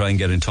out and try and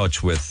get in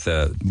touch with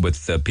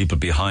people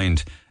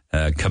behind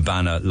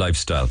Cabana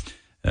Lifestyle.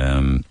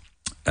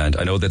 And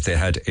I know that they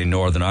had a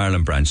Northern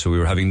Ireland branch, so we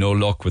were having no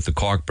luck with the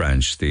Cork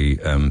branch. The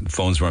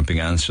phones weren't being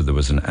answered. There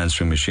was an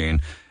answering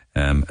machine,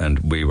 and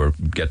we were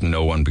getting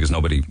no one because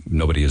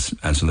nobody is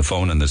answering the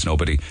phone, and there's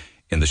nobody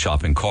in the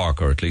shop in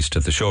Cork, or at least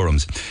at the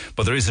showrooms.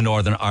 But there is a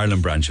Northern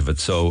Ireland branch of it,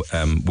 so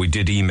we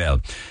did email.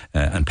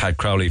 And Pat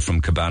Crowley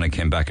from Cabana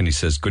came back and he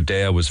says, "Good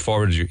day, I was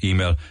forwarded your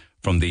email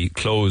from the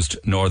closed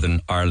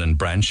Northern Ireland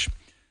branch.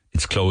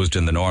 It's closed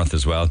in the north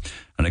as well.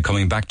 And I'm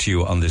coming back to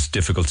you on this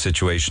difficult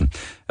situation.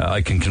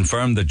 I can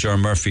confirm that Gerard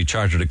Murphy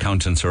Chartered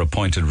Accountants are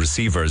appointed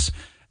receivers.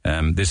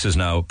 This is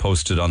now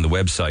posted on the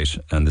website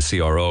and the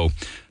CRO.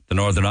 The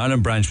Northern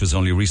Ireland branch was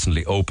only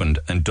recently opened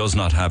and does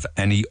not have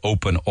any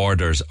open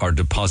orders or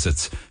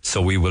deposits,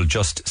 so we will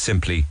just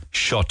simply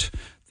shut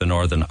the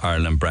Northern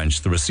Ireland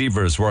branch. The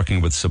receiver is working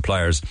with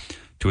suppliers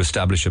to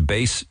establish a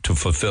base to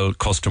fulfill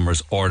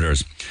customers'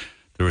 orders.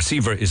 The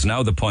receiver is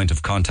now the point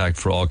of contact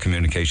for all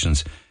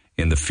communications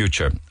in the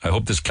future. I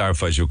hope this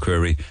clarifies your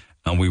query,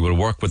 and we will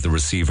work with the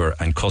receiver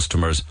and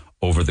customers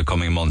over the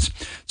coming months."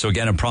 So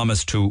again, a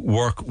promise to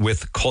work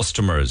with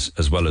customers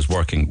as well as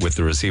working with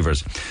the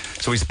receivers.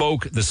 So we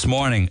spoke this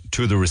morning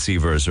to the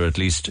receivers, or at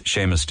least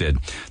Seamus did.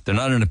 They're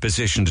not in a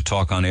position to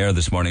talk on air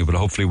this morning, but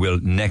hopefully will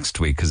next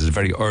week, because it's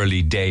very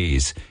early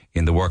days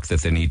in the work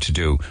that they need to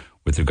do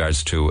with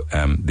regards to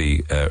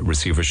the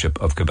receivership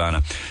of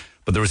Cabana.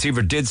 But the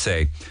receiver did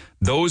say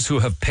those who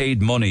have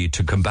paid money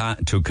to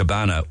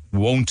Cabana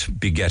won't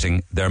be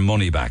getting their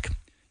money back.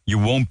 You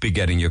won't be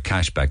getting your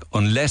cash back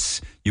unless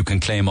you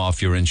can claim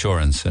off your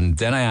insurance. And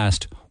then I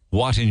asked,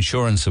 what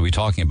insurance are we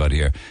talking about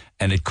here?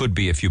 And it could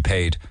be if you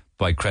paid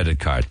by credit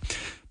card.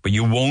 But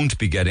you won't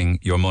be getting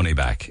your money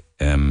back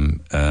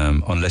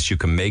unless you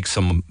can make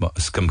some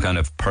kind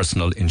of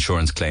personal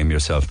insurance claim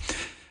yourself.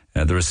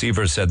 The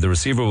receiver said the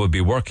receiver will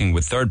be working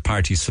with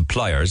third-party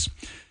suppliers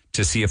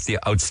to see if the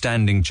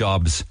outstanding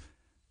jobs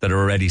that are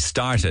already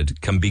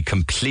started can be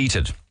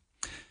completed.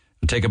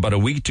 It'll take about a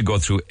week to go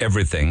through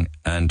everything,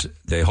 and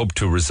they hope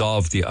to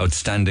resolve the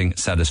outstanding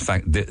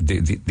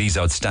these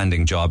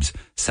outstanding jobs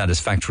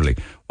satisfactorily.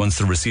 Once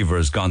the receiver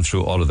has gone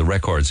through all of the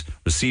records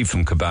received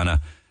from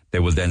Cabana, they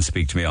will then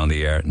speak to me on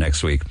the air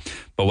next week.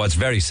 But what's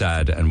very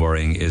sad and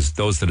worrying is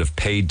those that have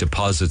paid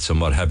deposits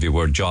and what have you,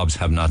 where jobs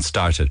have not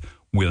started,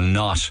 will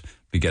not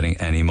be getting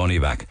any money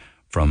back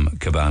from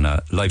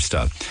Cabana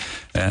Lifestyle.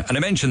 And I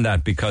mention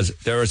that because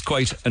there is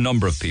quite a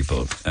number of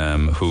people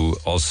who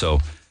also,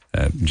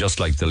 just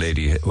like the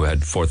lady who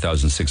had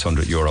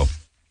 €4,600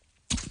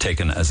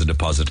 taken as a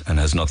deposit and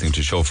has nothing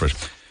to show for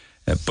it.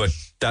 But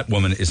that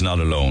woman is not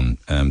alone.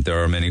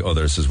 There are many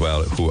others as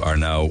well who are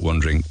now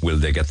wondering, will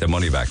they get their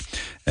money back?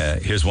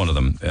 Here's one of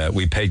them.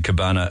 We paid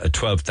Cabana a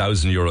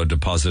 €12,000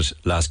 deposit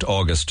last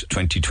August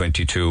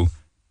 2022.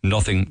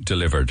 Nothing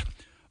delivered.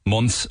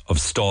 Months of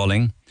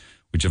stalling,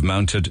 which have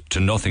mounted to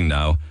nothing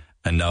now,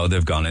 and now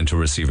they've gone into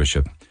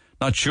receivership.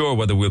 Not sure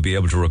whether we'll be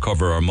able to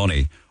recover our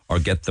money or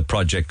get the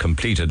project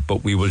completed,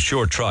 but we will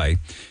sure try.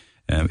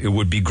 It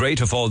would be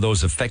great if all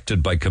those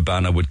affected by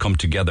Cabana would come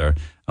together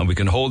and we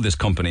can hold this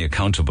company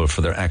accountable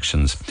for their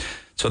actions.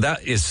 So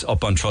that is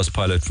up on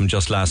Trustpilot from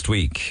just last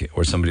week,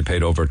 where somebody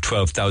paid over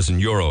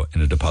 €12,000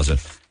 in a deposit.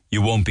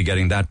 You won't be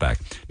getting that back.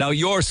 Now,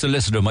 your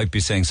solicitor might be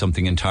saying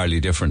something entirely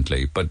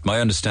differently, but my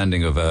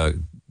understanding of a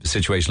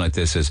situation like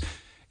this is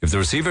if the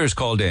receiver is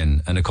called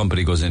in and a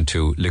company goes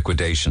into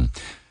liquidation,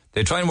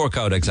 they try and work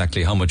out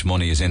exactly how much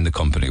money is in the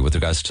company with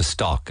regards to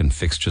stock and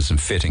fixtures and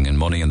fitting and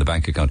money in the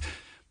bank account.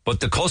 But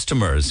the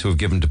customers who have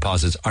given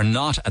deposits are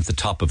not at the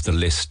top of the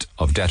list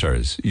of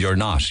debtors. You're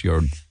not.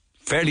 You're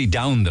fairly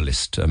down the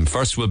list.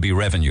 First will be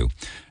revenue,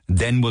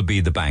 then will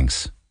be the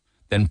banks,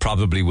 then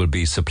probably will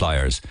be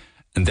suppliers,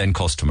 and then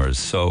customers.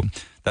 So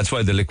that's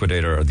why the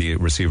liquidator or the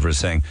receiver is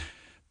saying,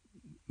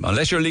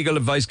 unless your legal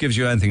advice gives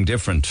you anything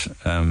different,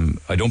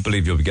 I don't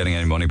believe you'll be getting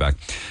any money back.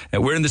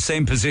 We're in the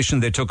same position.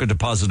 They took a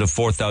deposit of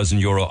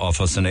 €4,000 off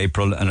us in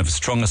April and have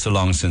strung us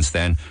along since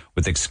then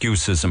with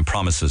excuses and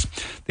promises.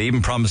 They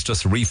even promised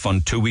us a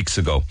refund 2 weeks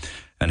ago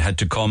and had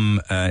to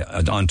come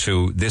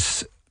onto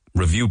this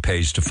review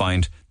page to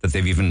find that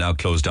they've even now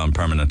closed down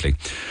permanently.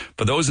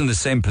 For those in the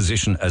same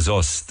position as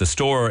us, the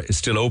store is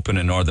still open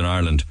in Northern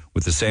Ireland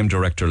with the same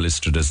director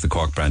listed as the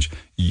Cork branch.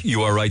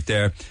 You are right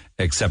there,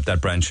 except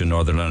that branch in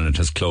Northern Ireland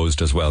has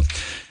closed as well.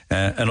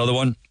 Another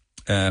one,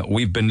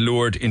 we've been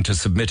lured into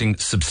submitting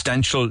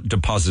substantial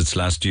deposits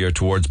last year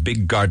towards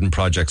big garden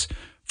projects.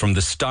 From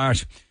the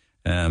start,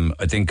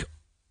 I think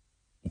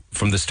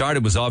from the start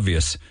it was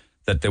obvious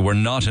that they were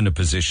not in a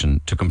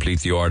position to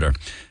complete the order.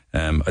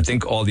 I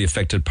think all the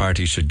affected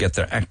parties should get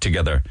their act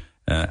together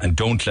and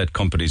don't let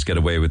companies get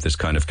away with this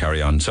kind of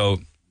carry on. So,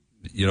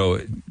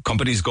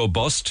 companies go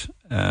bust,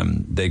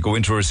 they go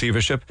into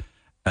receivership,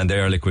 and they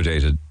are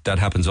liquidated. That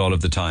happens all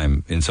of the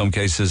time. In some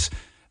cases,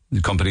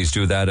 the companies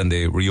do that and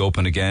they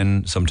reopen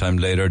again sometime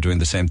later doing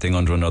the same thing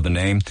under another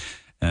name.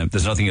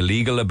 There's nothing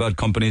illegal about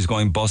companies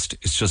going bust.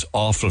 It's just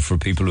awful for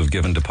people who've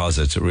given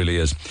deposits. It really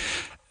is.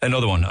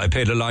 Another one. I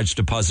paid a large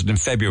deposit in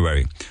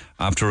February.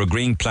 After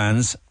agreeing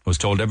plans, I was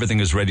told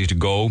everything is ready to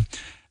go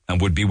and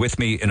would be with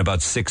me in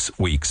about 6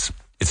 weeks.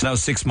 It's now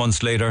 6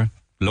 months later.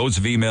 Loads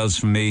of emails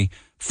from me,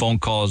 phone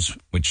calls,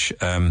 which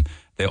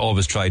they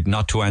always tried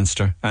not to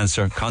answer,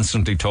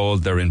 constantly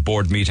told they're in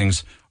board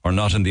meetings or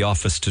not in the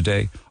office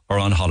today or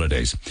on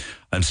holidays.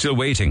 I'm still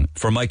waiting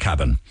for my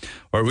cabin.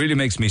 What really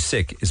makes me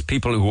sick is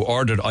people who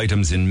ordered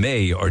items in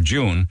May or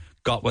June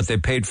got what they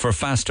paid for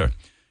faster.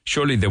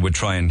 Surely they would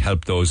try and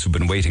help those who've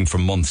been waiting for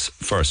months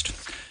first.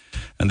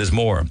 And there's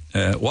more.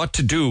 What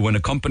to do when a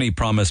company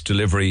promised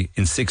delivery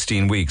in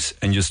 16 weeks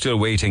and you're still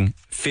waiting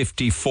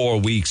 54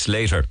 weeks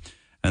later,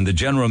 and the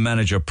general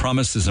manager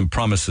promises and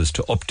promises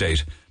to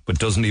update but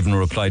doesn't even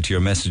reply to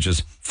your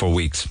messages for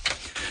weeks.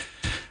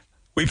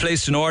 We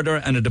placed an order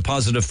and a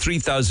deposit of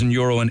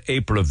 €3,000 in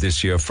April of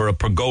this year for a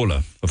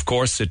pergola. Of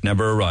course, it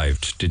never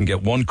arrived. Didn't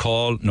get one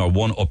call nor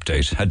one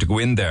update. Had to go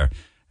in there,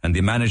 and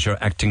the manager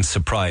acting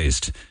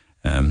surprised.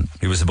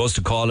 He was supposed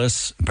to call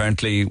us.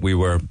 Apparently, we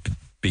were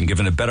being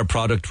given a better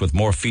product with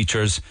more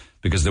features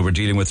because they were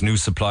dealing with new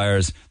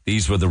suppliers.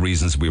 These were the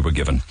reasons we were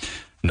given.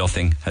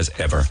 Nothing has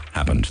ever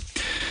happened.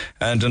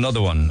 And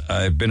another one.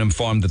 I've been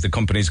informed that the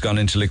company's gone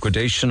into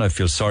liquidation. I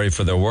feel sorry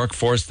for their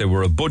workforce. They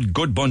were a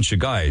good bunch of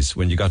guys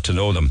when you got to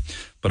know them.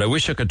 But I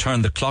wish I could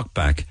turn the clock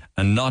back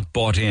and not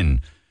bought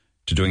in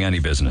to doing any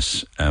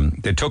business.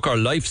 They took our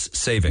life's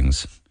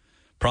savings,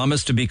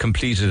 promised to be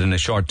completed in a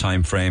short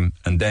time frame,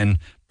 and then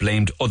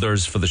blamed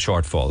others for the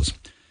shortfalls.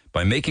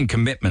 By making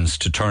commitments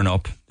to turn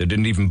up, they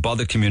didn't even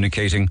bother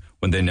communicating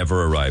when they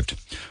never arrived.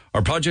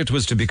 Our project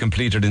was to be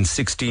completed in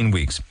 16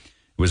 weeks. It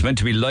was meant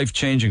to be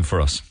life-changing for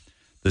us.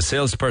 The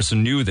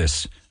salesperson knew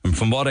this, and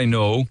from what I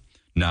know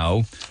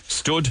now,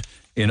 stood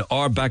in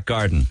our back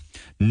garden,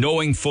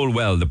 knowing full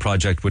well the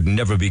project would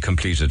never be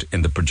completed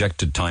in the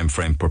projected time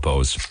frame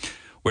proposed.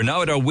 We're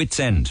now at our wit's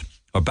end.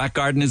 Our back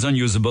garden is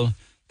unusable,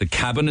 the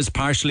cabin is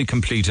partially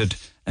completed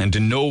and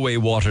in no way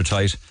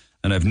watertight,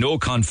 and I have no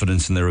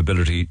confidence in their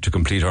ability to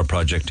complete our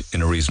project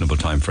in a reasonable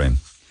time frame.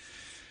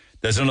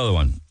 There's another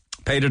one.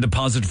 Paid a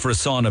deposit for a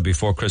sauna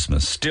before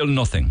Christmas. Still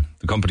nothing.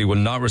 The company will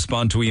not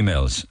respond to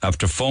emails.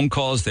 After phone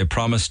calls, they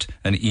promised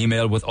an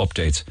email with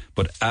updates,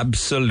 but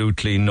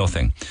absolutely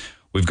nothing.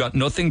 We've got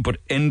nothing but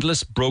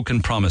endless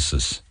broken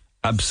promises.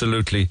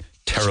 Absolutely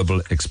terrible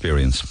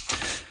experience.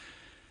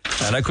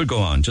 And I could go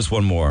on. Just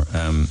one more.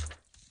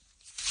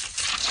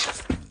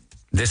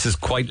 This is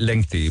quite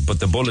lengthy, but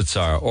the bullets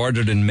are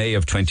ordered in May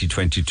of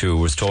 2022.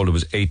 Was told it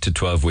was 8 to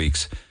 12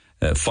 weeks.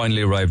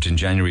 Finally arrived in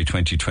January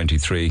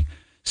 2023.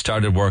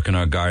 Started work in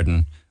our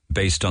garden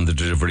based on the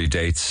delivery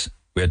dates.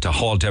 We had to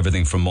halt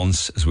everything for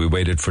months as we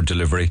waited for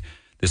delivery.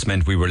 This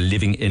meant we were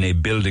living in a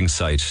building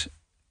site,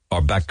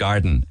 our back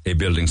garden, a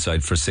building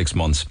site for 6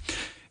 months.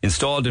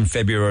 Installed in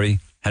February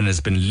and has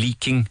been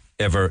leaking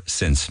ever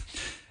since.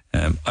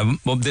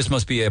 This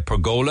must be a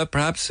pergola,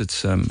 perhaps.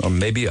 It's or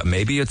maybe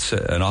it's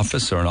an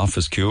office or an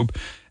office cube.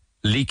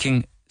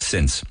 Leaking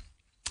since.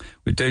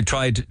 They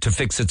tried to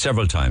fix it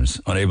several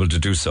times, unable to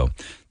do so.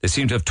 They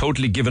seem to have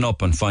totally given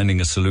up on finding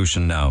a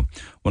solution now.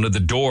 One of the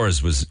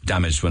doors was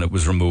damaged when it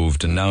was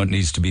removed, and now it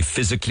needs to be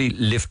physically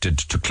lifted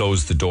to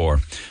close the door.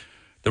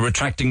 The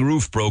retracting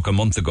roof broke a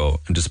month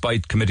ago, and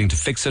despite committing to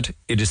fix it,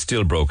 it is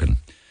still broken.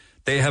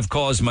 They have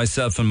caused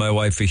myself and my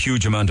wife a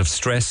huge amount of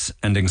stress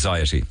and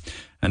anxiety,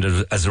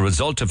 and as a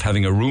result of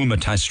having a room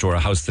attached to our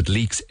house that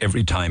leaks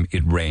every time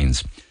it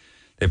rains.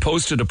 They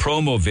posted a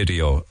promo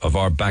video of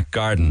our back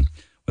garden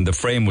when the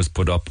frame was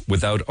put up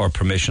without our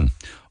permission.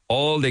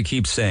 All they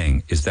keep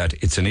saying is that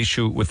it's an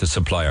issue with the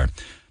supplier.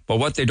 But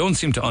what they don't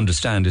seem to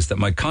understand is that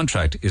my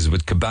contract is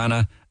with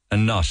Cabana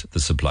and not the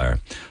supplier.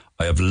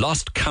 I have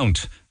lost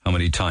count how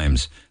many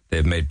times they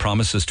have made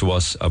promises to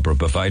us about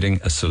providing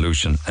a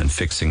solution and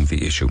fixing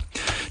the issue.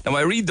 Now,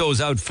 I read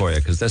those out for you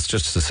because that's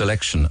just a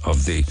selection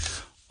of the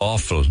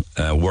awful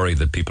worry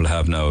that people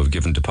have now of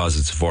giving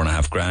deposits of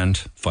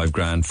 $4,500,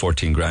 $5,000,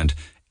 $14,000,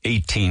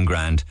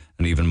 $18,000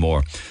 and even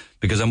more.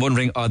 Because I'm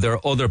wondering, are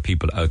there other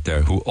people out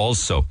there who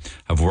also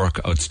have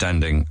work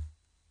outstanding,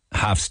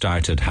 half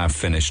started, half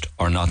finished,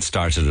 or not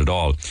started at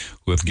all,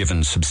 who have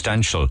given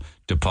substantial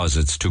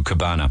deposits to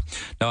Cabana?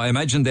 Now, I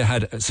imagine they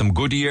had some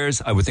good years.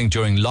 I would think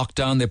during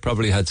lockdown they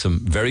probably had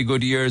some very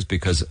good years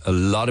because a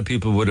lot of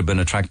people would have been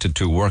attracted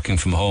to working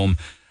from home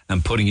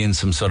and putting in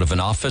some sort of an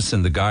office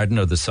in the garden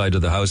or the side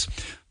of the house.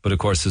 But of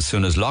course, as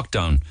soon as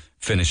lockdown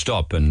finished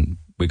up and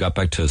we got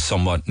back to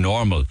somewhat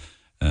normal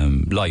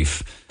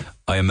life,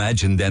 I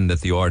imagine then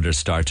that the orders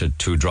started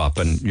to drop,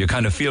 and you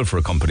kind of feel for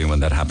a company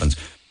when that happens.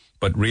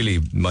 But really,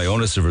 my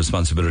onus of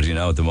responsibility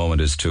now at the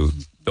moment is to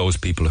those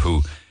people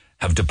who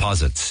have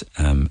deposits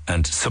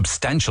and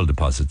substantial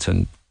deposits,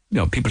 and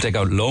people take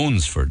out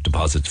loans for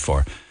deposits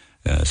for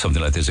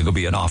something like this. It could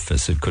be an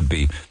office, it could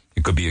be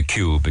a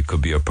cube, it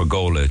could be a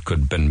pergola, it could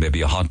have been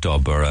maybe a hot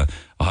tub or a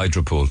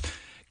hydro pool.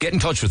 Get in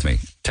touch with me.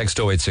 Text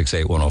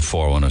 0868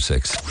 104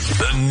 106.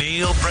 The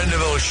Neil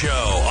Prendeville Show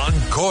on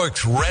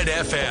Cork's Red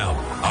FM.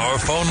 Our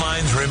phone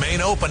lines remain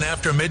open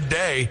after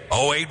midday.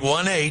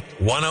 0818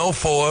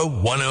 104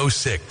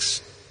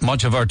 106.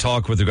 Much of our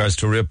talk with regards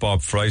to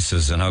rip-off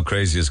prices and how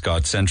crazy it's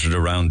got centred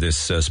around this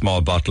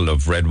small bottle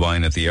of red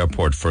wine at the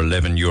airport for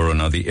 €11.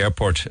 Now, the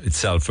airport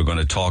itself are going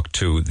to talk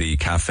to the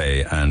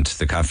cafe, and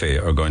the cafe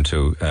are going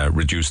to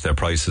reduce their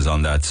prices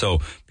on that. So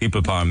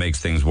people power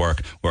makes things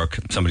work.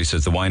 Somebody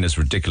says the wine is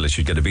ridiculous.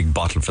 You'd get a big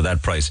bottle for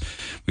that price.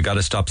 We got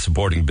to stop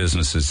supporting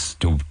businesses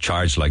who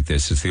charge like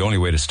this. It's the only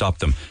way to stop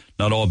them.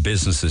 Not all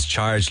businesses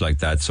charge like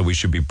that, so we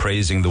should be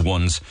praising the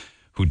ones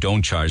who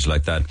don't charge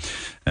like that.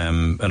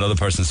 Another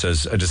person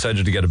says, I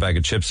decided to get a bag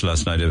of chips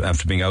last night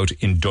after being out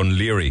in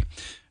Dunleary.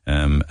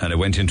 And I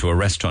went into a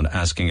restaurant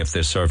asking if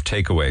they served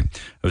takeaway. I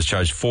was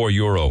charged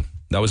 €4.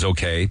 That was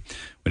okay.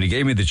 When he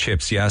gave me the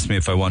chips, he asked me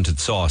if I wanted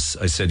sauce.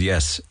 I said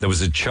yes. There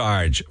was a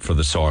charge for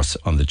the sauce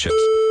on the chips.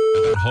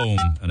 I got home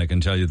and I can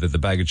tell you that the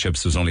bag of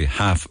chips was only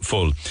half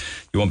full.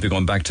 You won't be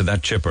going back to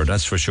that chipper,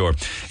 that's for sure.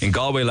 In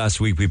Galway last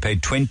week, we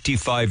paid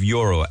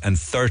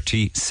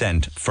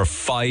 €25.30 for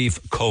 5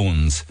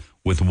 cones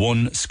with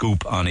 1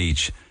 scoop on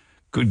each.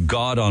 Good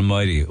God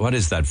almighty. What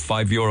is that?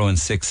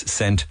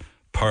 €5.06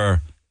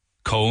 per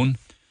cone?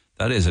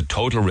 That is a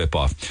total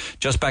rip-off.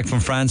 Just back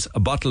from France, a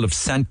bottle of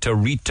Santa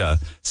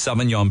Rita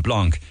Sauvignon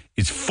Blanc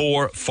is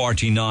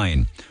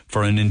 $4.49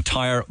 for an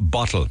entire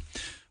bottle.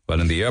 Well,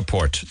 in the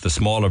airport, the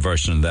smaller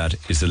version of that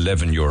is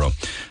 €11.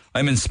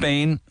 I'm in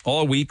Spain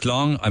all week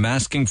long. I'm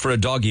asking for a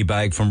doggy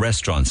bag from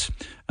restaurants,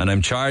 and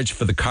I'm charged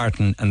for the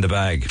carton and the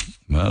bag.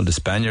 Well, the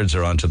Spaniards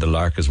are onto the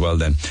lark as well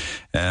then.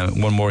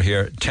 One more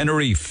here.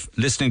 Tenerife,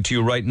 listening to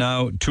you right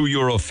now,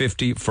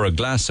 €2.50 for a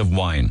glass of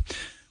wine.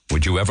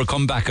 Would you ever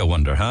come back, I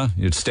wonder, huh?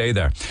 You'd stay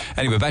there.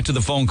 Anyway, back to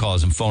the phone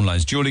calls and phone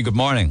lines. Julie, good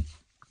morning.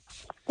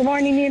 Good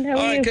morning, Neil. How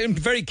are you? I'm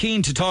very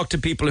keen to talk to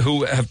people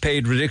who have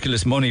paid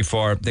ridiculous money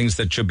for things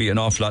that should be an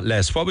awful lot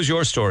less. What was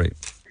your story?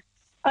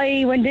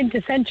 I went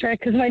into Centra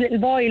because my little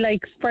boy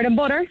likes bread and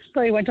butter.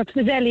 So I went up to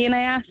the deli and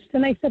I asked,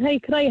 and I said, hey,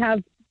 could I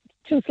have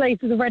 2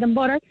 slices of bread and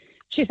butter?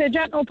 She said,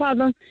 yeah, no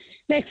problem.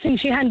 Next thing,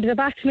 she handed it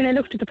back to me and I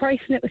looked at the price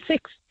and it was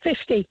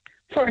 $6.50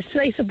 for a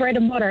slice of bread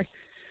and butter.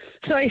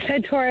 So I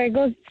said to her, I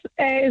goes,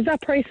 is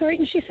that price right?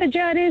 And she said,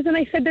 yeah, it is. And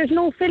I said, there's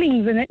no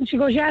fillings in it. And she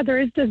goes, yeah,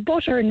 there is. There's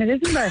butter in it,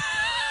 isn't there?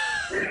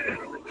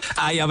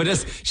 Yeah,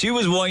 but she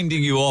was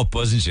winding you up,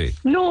 wasn't she?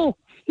 No,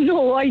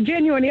 I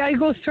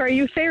goes to her, are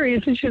you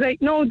serious? And she's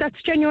like, no, that's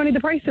genuinely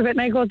the price of it.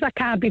 And I goes, that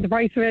can't be the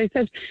price of it. I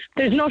said,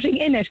 there's nothing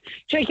in it.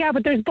 She's like, yeah,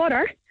 but there's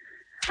butter.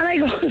 And I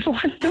goes,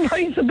 what's the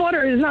price of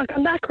butter? It's not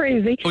gone that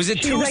crazy. Was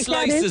it 2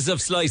 slices of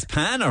sliced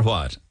pan or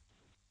what?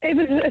 It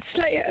was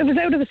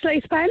out of a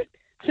sliced pan.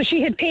 So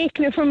she had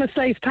taken it from a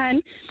sliced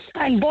pan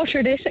and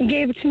buttered it and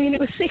gave it to me, and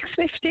it was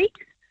 $6.50.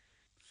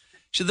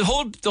 So the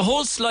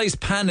whole sliced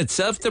pan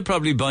itself, they're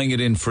probably buying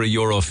it in for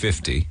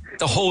 €1.50.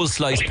 The whole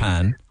sliced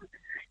pan.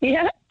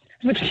 Yeah,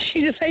 but she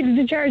decided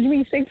to charge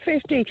me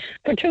 $6.50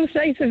 for 2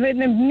 slices of it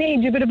and a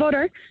major bit of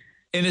butter.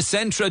 In a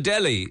Centra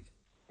deli?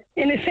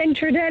 In a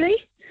Centra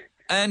deli.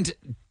 And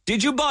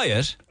did you buy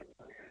it?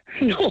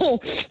 No,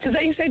 because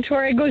I said to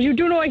her, I goes, you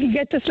do know I can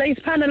get the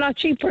sliced pan a lot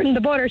cheaper than the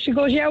butter. She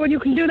goes, yeah, well, you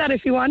can do that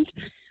if you want.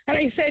 And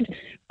I said,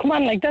 come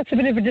on, like, that's a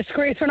bit of a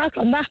disgrace. We're not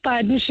going that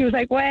bad. And she was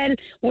like, well,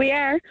 we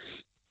are.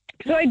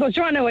 So I goes,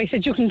 Joanna, I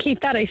said, you can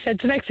keep that. I said,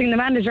 so next thing the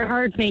manager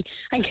heard me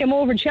and came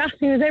over and she asked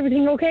me, is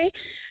everything okay?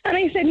 And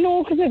I said,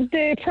 no, because of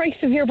the price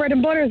of your bread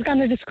and butter has gone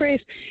to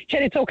disgrace. She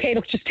said, it's okay,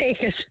 look, just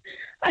take it.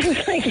 I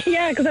was like,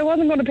 yeah, because I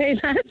wasn't going to pay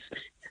that.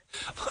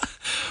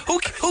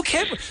 Who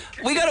came?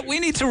 We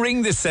need to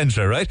ring this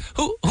Centra, right?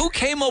 Who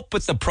came up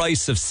with the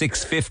price of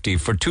 $6.50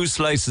 for 2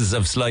 slices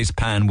of sliced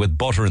pan with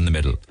butter in the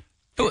middle?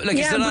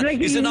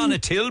 Is it on a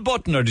till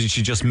button or did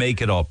she just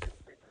make it up?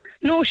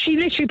 No, she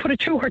literally put it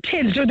through her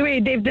till. So the way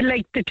they've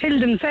the till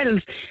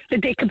themselves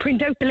that they can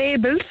print out the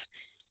labels.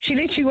 She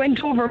literally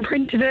went over and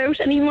printed it out.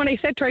 And even when I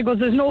said to her, I goes,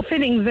 there's no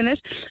fillings in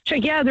it. She's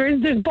like, yeah,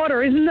 there's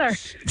butter, isn't there?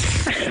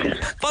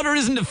 Butter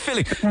isn't a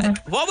filling.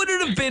 What would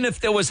it have been if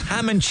there was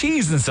ham and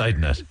cheese inside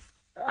in it?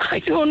 I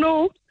don't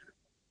know.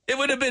 It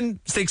would have been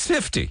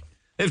 $6.50.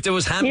 If there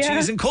was ham,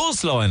 cheese and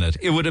coleslaw in it,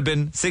 it would have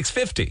been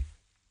 $6.50.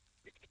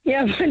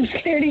 Yeah, but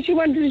clearly she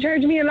wanted to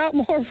charge me a lot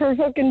more for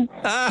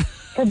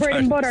for bread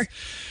and butter.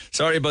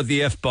 Sorry about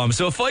the F-bomb.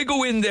 So if I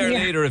go in there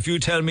later, if you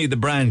tell me the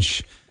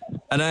branch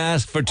and I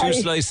ask for 2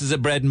 slices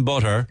of bread and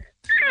butter,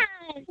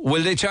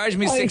 will they charge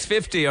me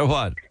 $6.50 or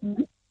what?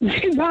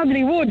 They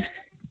probably would.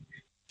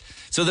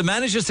 So the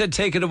manager said,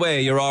 take it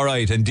away, you're all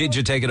right. And did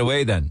you take it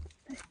away then?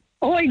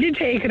 Oh, I did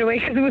take it away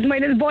because it was my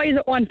little boy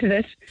that wanted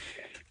it.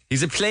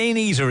 He's a plain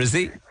eater, is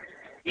he?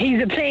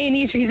 He's a plain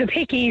eater. He's a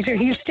picky eater.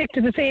 He'll stick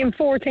to the same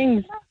 4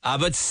 things.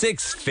 But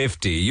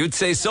 $6.50. You'd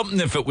say something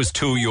if it was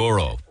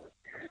 €2.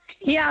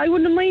 Yeah, I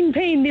wouldn't mind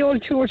paying the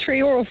old €2 or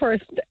 €3 for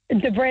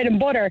the bread and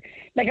butter.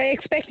 Like, I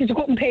expected to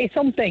go up and pay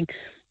something,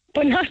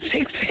 but not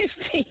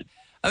 $6.50.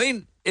 I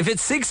mean, if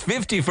it's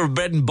 $6.50 for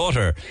bread and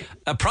butter,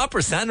 a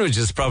proper sandwich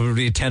is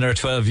probably €10 or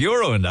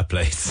 €12 in that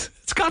place.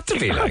 It's got to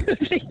be like.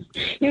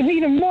 You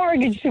need a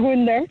mortgage to go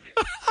in there.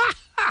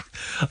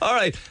 All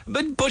right,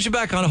 but put you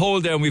back on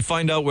hold there and we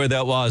find out where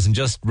that was and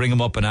just ring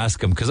him up and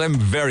ask him, because I'm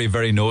very,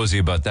 very nosy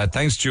about that.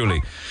 Thanks,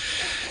 Julie.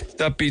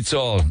 That beats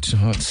all.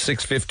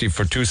 $6.50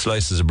 for 2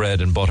 slices of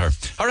bread and butter.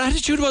 Our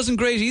attitude wasn't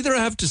great either, I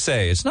have to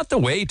say. It's not the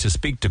way to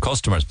speak to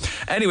customers.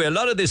 Anyway, a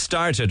lot of this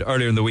started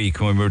earlier in the week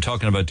when we were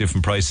talking about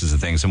different prices of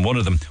things, and one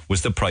of them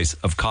was the price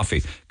of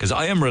coffee, because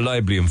I am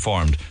reliably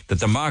informed that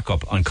the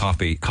markup on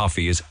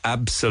coffee is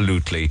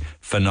absolutely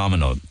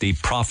phenomenal. The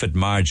profit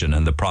margin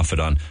and the profit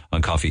on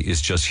coffee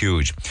is just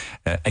huge.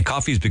 And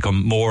coffee has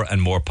become more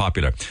and more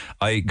popular.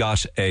 I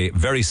got a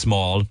very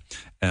small,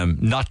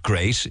 not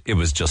great, it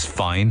was just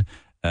fine,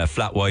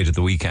 flat white at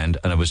the weekend,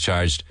 and I was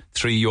charged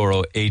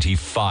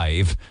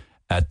 €3.85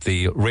 at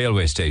the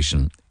railway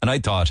station. And I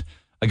thought,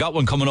 I got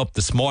one coming up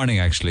this morning,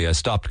 actually. I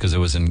stopped because I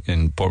was in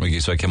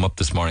Portmacsherry, so I came up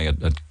this morning at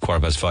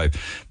 5:15.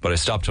 But I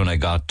stopped when I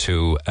got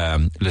to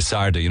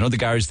Lisarda. You know the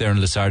garage there in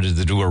Lisarda,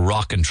 they do a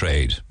rockin'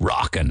 trade.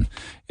 Rockin'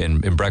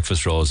 in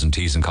breakfast rolls and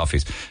teas and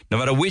coffees. No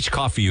matter which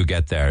coffee you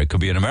get there, it could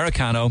be an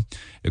Americano,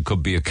 it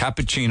could be a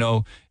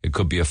cappuccino, it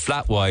could be a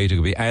flat white, it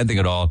could be anything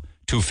at all,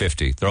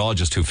 $2.50. They're all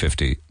just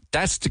 $2.50.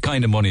 That's the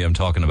kind of money I'm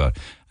talking about.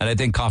 And I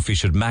think coffee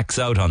should max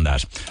out on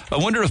that. I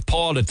wonder if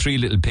Paul at Three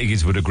Little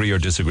Piggies would agree or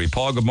disagree.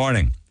 Paul, good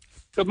morning.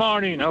 Good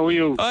morning, how are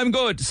you? I'm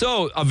good.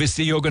 So,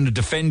 obviously, you're going to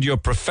defend your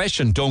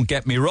profession, don't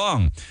get me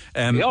wrong.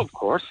 Yeah, of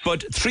course. But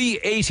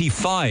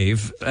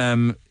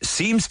 $3.85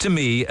 seems to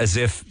me as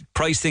if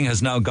pricing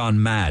has now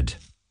gone mad.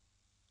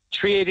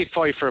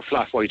 $3.85 for a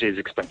flat white is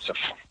expensive.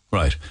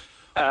 Right.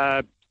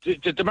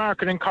 The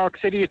market in Cork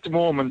City at the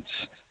moment,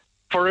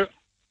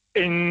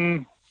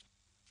 in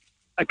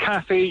a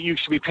cafe, you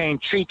should be paying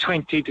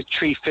 $3.20 to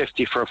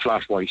 $3.50 for a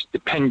flat white,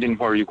 depending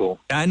where you go.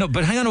 I know,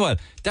 but hang on a while.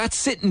 That's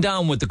sitting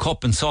down with the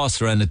cup and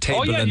saucer and the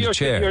table and the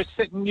chair.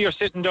 You're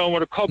sitting down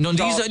with a cup. No,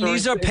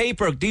 these are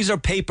paper. These are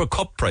paper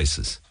cup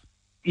prices.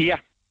 Yeah.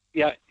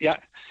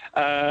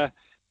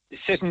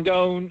 Sitting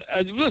down.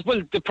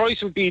 Well, the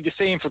price would be the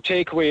same for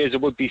takeaway as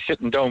it would be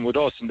sitting down with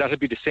us, and that would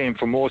be the same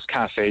for most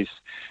cafes.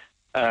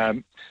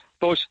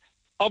 But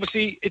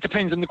obviously, it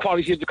depends on the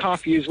quality of the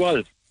coffee as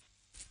well.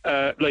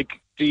 Like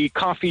the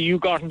coffee you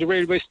got in the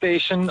railway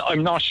station,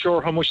 I'm not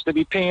sure how much they'll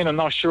be paying. I'm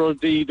not sure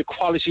the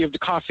quality of the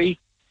coffee.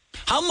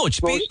 How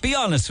much? Be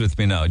honest with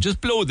me now.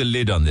 Just blow the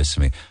lid on this for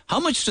me. How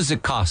much does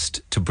it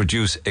cost to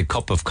produce a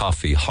cup of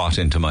coffee hot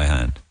into my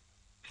hand?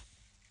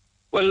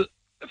 Well,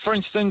 for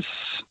instance,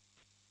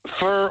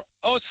 for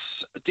us,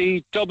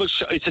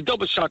 it's a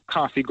double shot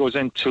coffee goes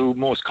into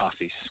most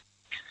coffees.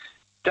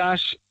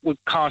 That would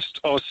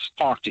cost us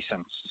 40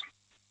 cents.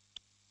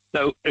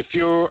 Now, if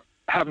you're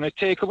having a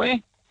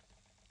takeaway,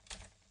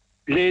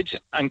 lid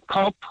and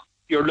cup,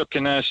 you're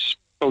looking at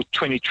about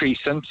 23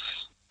 cents.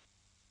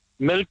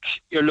 Milk,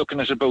 you're looking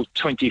at about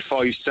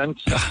 25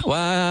 cents.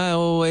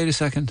 Wow, wait a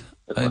second.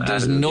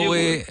 There's no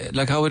way,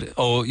 like how would...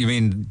 Oh, you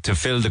mean to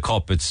fill the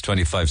cup, it's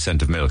 25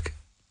 cents of milk?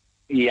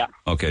 Yeah.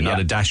 Okay, not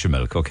a dash of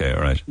milk. Okay,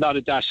 all right. Not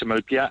a dash of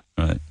milk, yeah.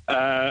 Right.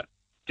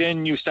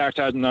 Then you start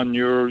adding on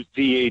your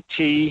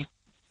VAT,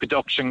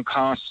 production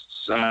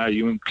costs,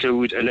 you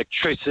include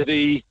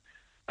electricity,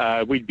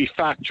 we'd be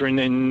factoring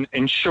in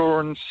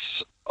insurance,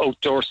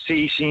 outdoor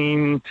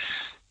seating.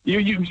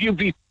 You'd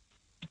be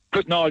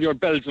putting all your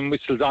bells and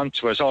whistles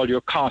onto it, all your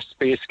costs,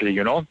 basically,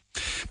 you know.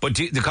 But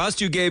the cost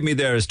you gave me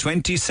there is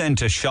 20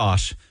 cents a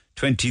shot,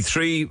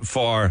 23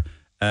 for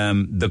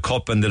the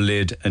cup and the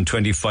lid, and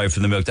 25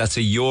 for the milk. That's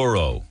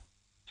 €1.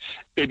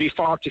 It'd be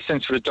 40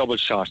 cents for a double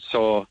shot.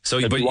 But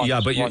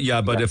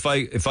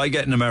if I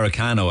get an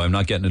Americano, I'm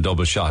not getting a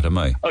double shot, am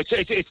I? Oh,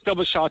 it's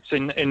double shots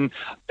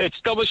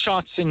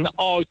in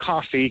all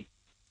coffee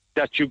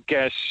that you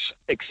get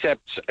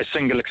except a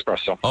single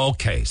espresso.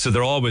 Okay, so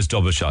they're always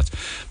double shots.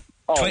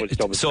 Always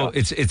double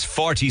shots. It's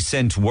 40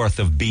 cents worth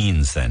of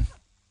beans then.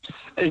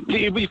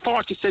 It'd be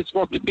 40 cents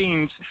worth of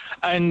beans,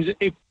 and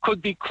it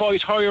could be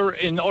quite higher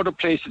in other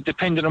places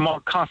depending on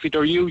what coffee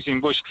they're using.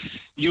 But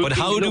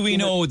how do we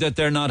know that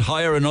they're not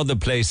higher in other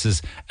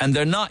places and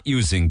they're not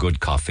using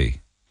good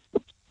coffee?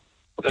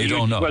 You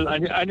don't know. Well,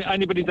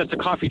 anybody that's a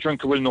coffee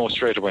drinker will know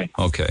straight away.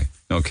 Okay.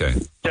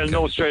 They'll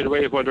know straight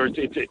away whether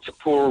it's a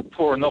poor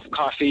enough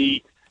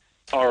coffee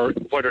or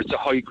whether it's a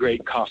high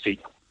grade coffee.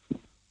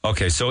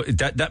 Okay, so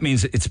that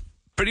means it's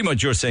pretty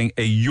much you're saying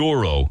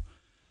 €1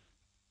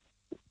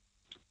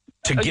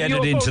 to get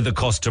it into the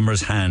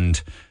customer's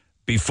hand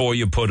before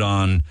you put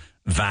on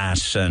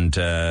VAT and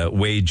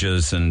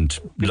wages and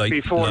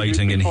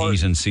lighting and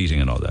heat and seating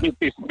and all that.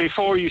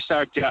 Before you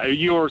start,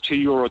 €1 to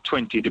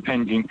 €1.20,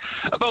 depending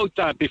about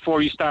that.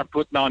 Before you start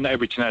putting on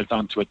everything else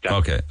onto it. Then.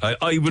 Okay,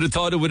 I would have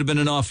thought it would have been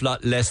an awful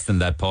lot less than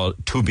that, Paul.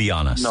 To be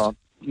honest,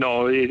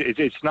 no,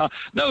 it's not.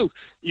 No,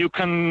 you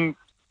can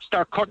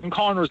start cutting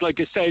corners,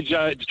 like I said,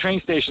 at the train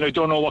station. I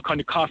don't know what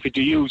kind of coffee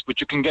to use, but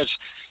you can get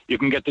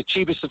the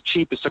cheapest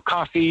of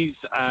coffees.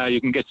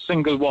 You can get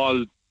single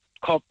wall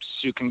cups.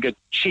 You can get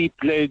cheap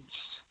lids,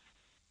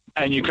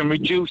 and you can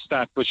reduce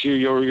that. But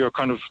you're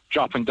kind of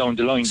dropping down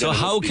the line. So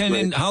how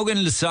can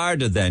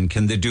Lasarda then?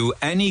 Can they do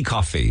any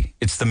coffee?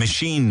 It's the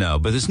machine now,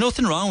 but there's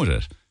nothing wrong with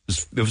it.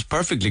 It was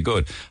perfectly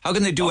good. How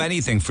can they do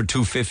anything for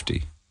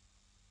 $2.50?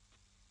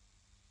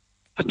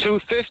 For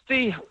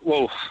 $2.50,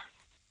 whoa.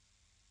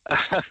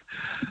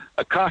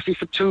 A coffee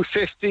for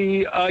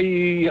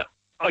 $2.50,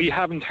 I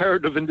haven't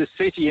heard of in the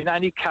city in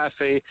any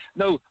cafe.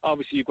 No,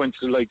 obviously you go into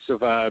the likes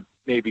of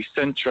maybe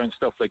Centra and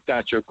stuff like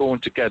that. You're going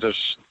to get it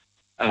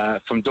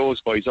from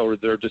those boys or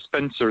their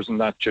dispensers and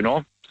that, you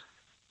know.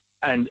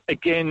 And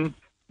again,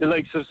 the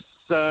likes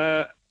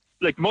of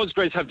like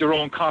Musgraves have their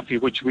own coffee,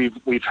 which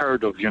we've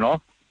heard of, you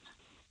know.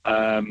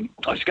 I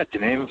forget the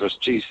name of it.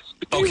 Jeez,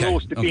 but they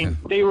roast the beans.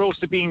 They roast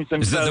the beans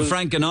themselves. Is it the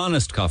Frank and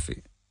Honest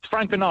coffee?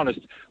 Frank and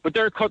Honest, but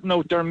they're cutting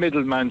out their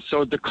middleman,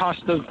 so the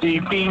cost of the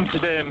bean to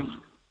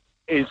them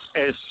is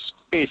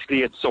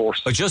basically its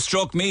source. It just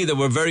struck me that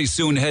we're very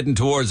soon heading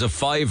towards a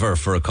 $5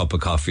 for a cup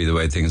of coffee, the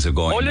way things are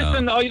going now.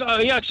 Listen,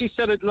 I actually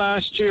said it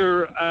last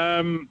year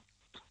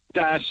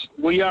that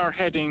we are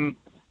heading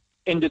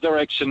in the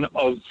direction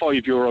of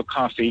 €5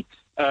 coffee.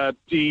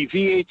 The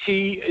VAT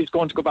is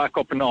going to go back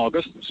up in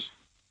August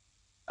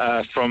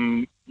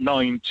from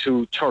 9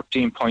 to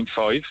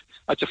 13.5.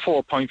 That's a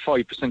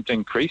 4.5%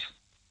 increase.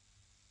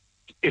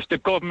 If the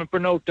government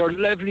bring out their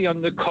levy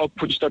on the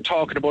cup, which they're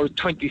talking about a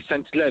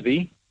 20-cent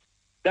levy,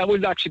 that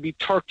will actually be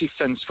 30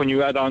 cents when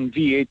you add on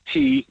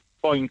VAT,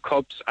 buying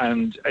cups,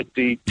 and at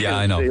the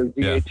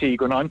VAT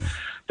going on.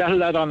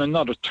 That'll add on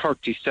another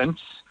 30 cents.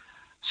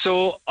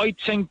 So I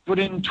think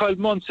within 12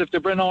 months, if they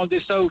bring all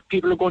this out,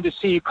 people are going to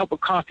see a cup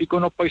of coffee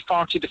going up by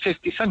 40 to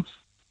 50 cents.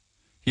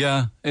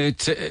 Yeah.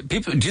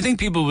 People. Do you think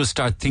people will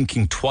start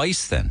thinking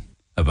twice then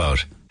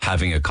about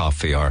having a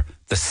coffee or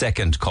the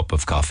second cup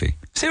of coffee?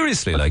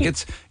 Seriously, like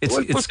it's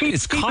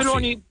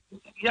coffee.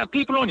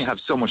 People only have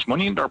so much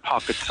money in their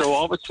pockets, so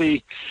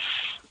obviously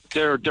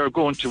they're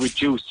going to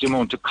reduce the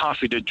amount of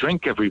coffee they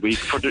drink every week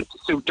to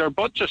suit their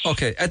budget.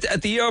 Okay,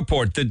 at the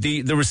airport,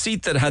 the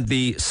receipt that had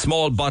the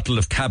small bottle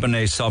of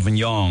Cabernet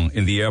Sauvignon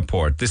in the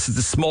airport, this is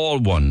the small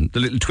one, the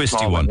little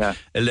twisty one,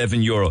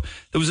 €11.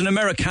 There was an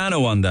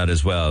Americano on that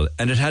as well,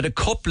 and it had a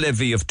cup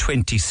levy of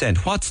 20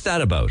 cents. What's that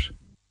about?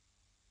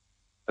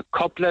 A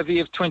cup levy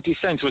of 20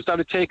 cents. Was that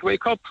a takeaway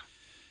cup?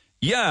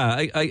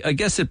 Yeah, I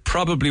guess it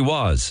probably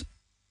was.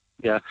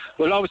 Yeah.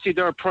 Well, obviously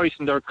they're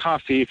pricing their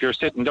coffee. If you're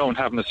sitting down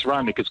having a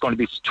ceramic, it's going to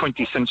be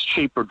 20 cents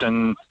cheaper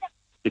than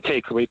the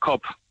takeaway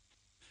cup.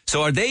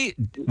 So were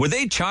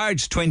they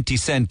charged 20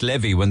 cent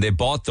levy when they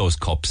bought those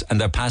cups and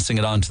they're passing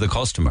it on to the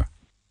customer?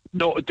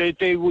 No,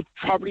 they would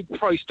probably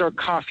price their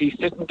coffee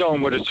sitting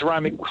down with a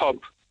ceramic cup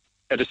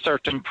at a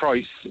certain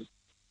price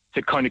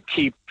to kind of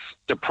keep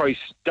the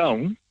price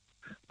down.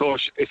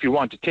 But if you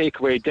want to take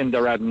away, then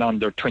they're adding on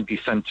their 20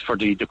 cents for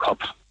the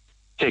cup,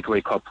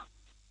 takeaway cup.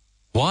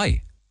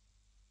 Why?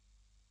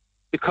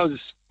 Because,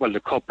 well,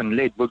 the cup and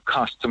lid would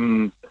cost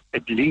them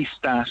at least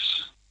that.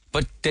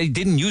 But they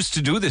didn't used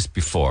to do this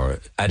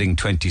before, adding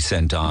 20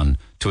 cent on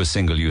to a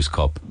single-use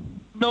cup.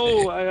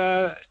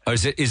 No. Or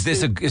is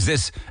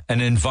this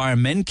an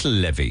environmental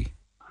levy?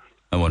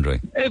 I'm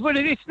wondering. Well,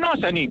 it's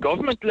not any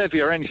government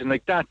levy or anything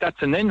like that.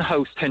 That's an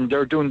in-house thing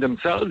they're doing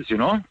themselves, you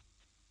know.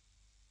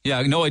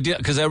 Yeah, no idea,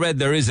 because I read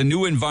there is a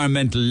new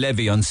environmental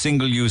levy on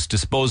single-use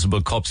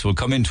disposable cups will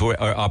come into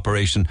our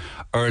operation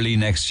early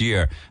next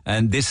year.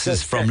 And this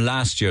is from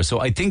last year. So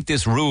I think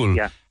this rule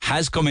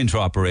has come into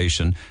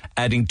operation,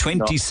 adding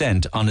 20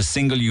 cent on a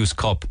single-use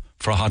cup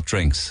for hot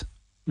drinks.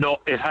 No,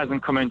 it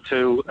hasn't come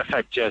into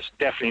effect yet.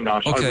 Definitely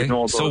not. Okay,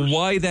 so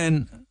why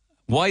then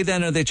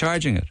are they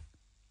charging it?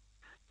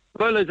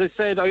 Well, as I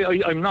said,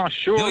 I'm not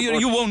sure. No,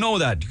 you won't know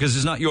that because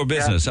it's not your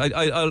business. Yeah.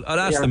 I'll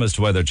ask them as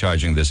to why they're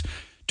charging this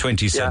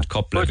 20 cent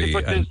cup levy.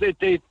 But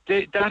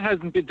that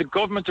hasn't been, the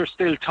government are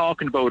still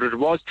talking about it. It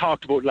was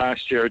talked about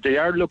last year. They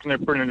are looking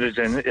at bringing it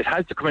in. It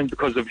has to come in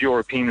because of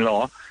European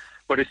law,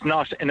 but it's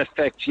not in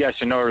effect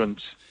yet in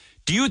Ireland.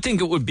 Do you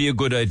think it would be a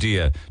good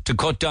idea to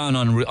cut down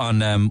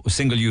on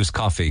single-use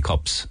coffee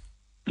cups?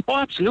 Oh,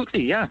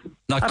 absolutely, yeah.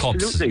 Not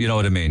cups, you know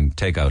what I mean,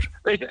 take out.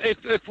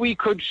 If we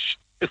could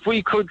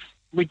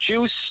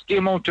reduce the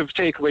amount of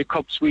takeaway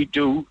cups we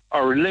do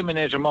or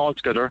eliminate them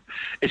altogether,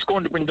 it's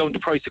going to bring down the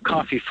price of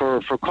coffee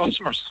for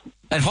customers.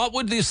 And what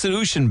would the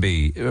solution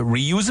be?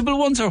 Reusable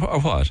ones or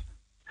what?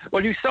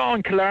 Well, you saw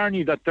in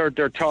Killarney that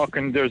they're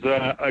talking, there's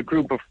a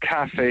group of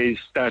cafes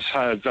that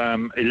have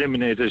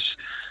eliminated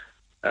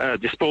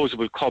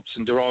disposable cups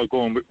and they're all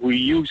going with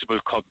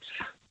reusable cups.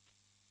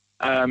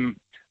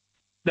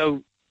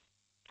 Now,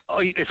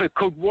 if it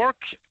could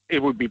work,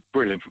 it would be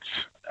brilliant.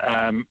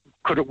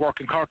 Could it work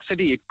in Cork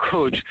City? It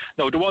could.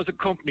 Now, there was a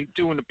company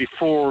doing it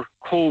before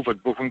COVID,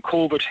 but when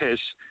COVID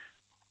hit,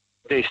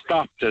 they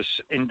stopped it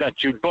in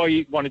that you'd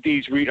buy one of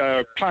these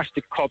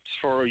plastic cups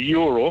for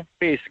 €1.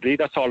 Basically,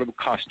 that's all it would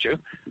cost you.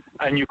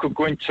 And you could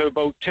go into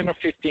about 10 or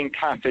 15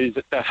 cafes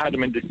that had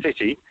them in the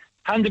city,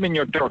 hand them in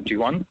your dirty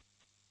one.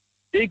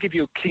 They give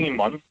you a clean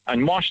one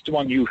and wash the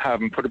one you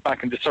have and put it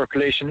back into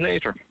circulation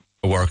later.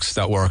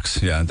 That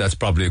works. Yeah, that's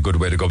probably a good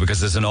way to go because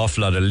there's an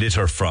awful lot of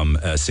litter from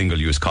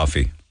single-use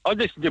coffee. Oh,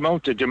 this the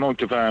amount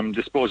of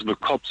disposable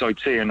cups I'd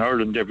say in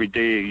Ireland every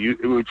day.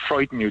 It would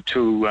frighten you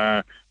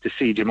to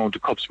see the amount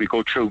of cups we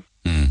go through.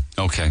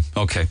 Okay.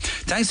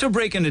 Thanks for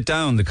breaking it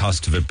down, the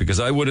cost of it, because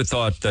I would have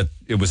thought that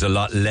it was a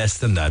lot less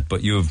than that,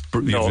 but you've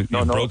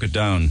broke it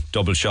down,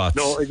 double shots.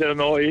 No, it's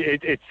all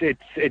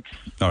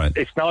right.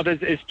 It's not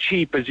as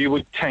cheap as you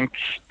would think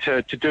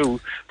to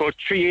do. But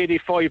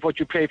 $3.85, what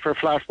you pay for a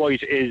flat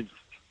white is.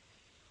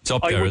 It's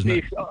up there, isn't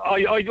it?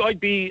 I'd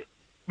be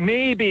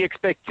maybe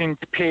expecting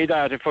to pay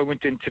that if I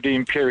went into the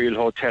Imperial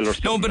Hotel or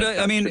something. No, but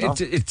I mean,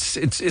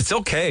 it's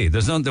okay.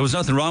 There was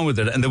nothing wrong with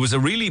it, and there was a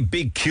really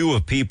big queue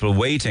of people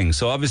waiting.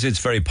 So obviously, it's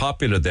very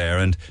popular there,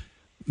 and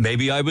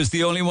maybe I was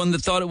the only one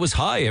that thought it was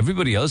high.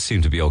 Everybody else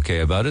seemed to be okay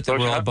about it. They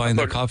were all buying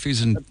their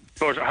coffees and.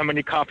 But how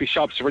many coffee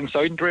shops are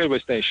inside the railway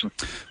station?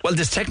 Well,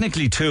 there's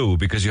technically 2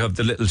 because you have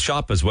the little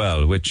shop as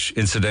well, which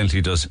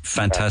incidentally does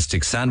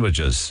fantastic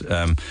sandwiches.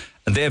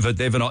 And they have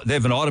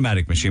an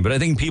automatic machine, but I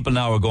think people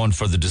now are going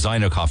for the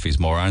designer coffees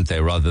more, aren't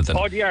they? Rather than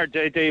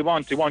they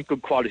want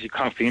good quality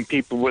coffee, and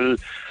people will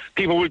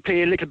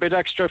pay a little bit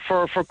extra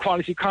for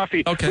quality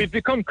coffee. Okay. We've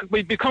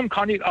become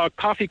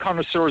coffee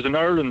connoisseurs in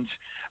Ireland,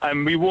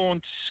 and we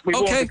won't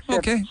accept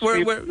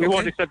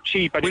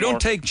cheap anymore. We don't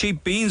take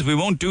cheap beans. We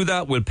won't do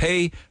that. We'll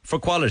pay for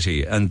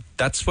quality, and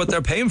that's what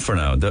they're paying for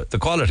now. The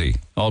quality,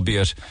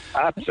 albeit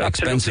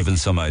expensive in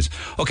some eyes.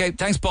 Okay,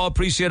 thanks, Paul.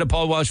 Appreciate it.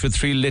 Paul Walsh with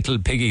 3 Little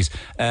Piggies.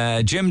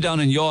 Jim down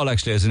in Youghal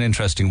actually has an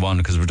interesting one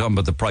because we're talking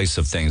about the price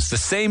of things. The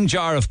same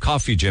jar of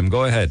coffee, Jim.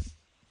 Go ahead.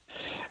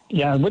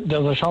 Yeah,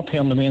 there's a shop here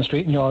on the main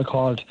street in Youghal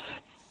called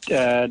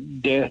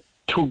the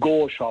To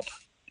Go Shop,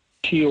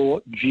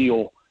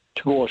 TOGO,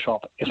 To Go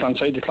Shop. It's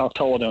inside the clock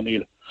tower down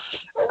here,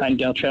 and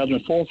they're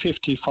charging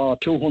 $4.50 for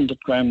 200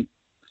 gram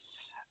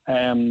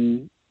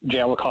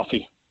jar of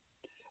coffee.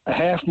 A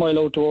half mile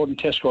out the road in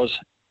Tesco's,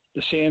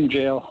 the same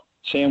jar,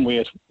 same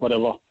weight,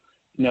 whatever,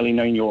 nearly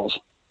 €9.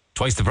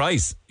 Twice the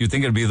price. You'd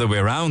think it'd be the other way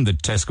around,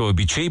 that Tesco would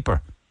be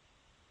cheaper.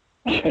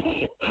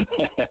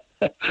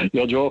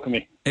 You're joking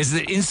me. Is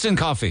it instant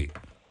coffee?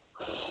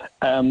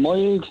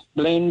 Mild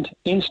blend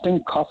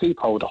instant coffee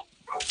powder.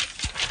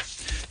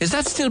 Is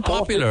that still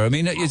popular? I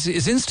mean,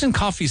 is instant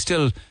coffee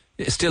still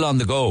on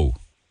the go?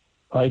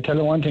 I tell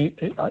you one thing,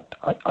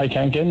 I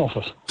can't get enough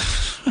of it.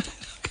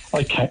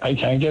 I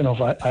can't get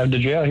enough. I have the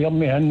jar here in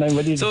my hand.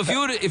 So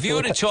if you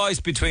had a choice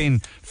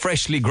between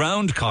freshly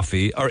ground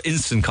coffee or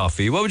instant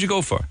coffee, what would you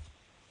go for?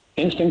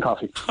 Instant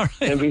coffee. All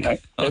right. Every time.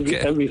 Okay.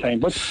 Every time.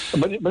 But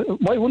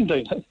why wouldn't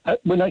I?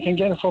 When I can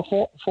get it for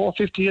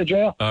 $4.50 a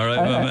jar. All right,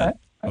 my man.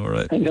 All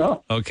right. Yeah.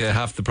 Okay,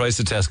 half the price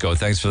of Tesco.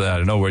 Thanks for that.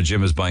 I know where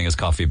Jim is buying his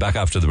coffee. Back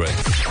after the break.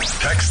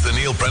 Text the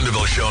Neil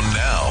Prendeville Show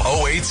now.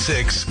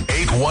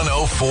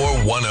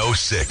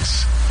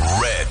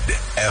 086-8104-106. Red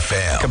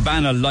FM.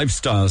 Cabana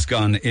Lifestyle's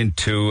gone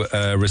into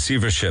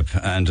receivership,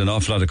 and an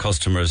awful lot of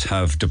customers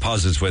have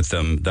deposits with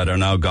them that are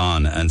now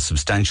gone, and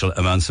substantial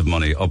amounts of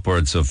money,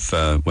 upwards of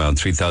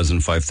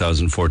 3,000,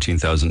 5,000,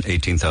 14,000,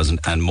 18,000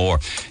 and more.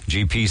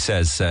 GP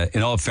says,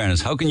 in all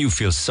fairness, how can you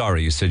feel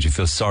sorry? You said you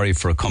feel sorry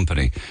for a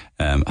company.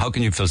 How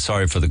can you feel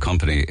sorry for the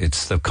company?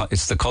 It's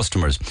the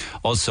customers.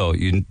 Also,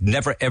 you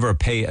never ever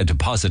pay a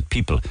deposit,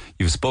 people.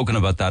 You've spoken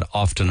about that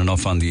often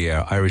enough on the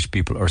air. Irish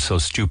people are so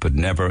stupid,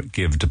 never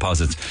give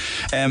deposits.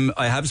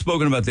 I have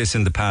spoken about this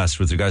in the past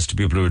with regards to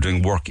people who are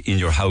doing work in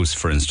your house,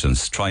 for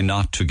instance. Try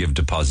not to give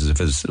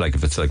deposits if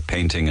it's like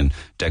painting and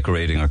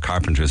decorating or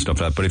carpentry and stuff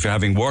like that. But if you're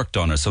having work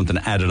done or something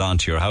added on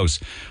to your house,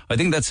 I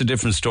think that's a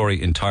different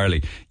story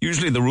entirely.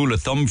 Usually the rule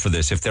of thumb for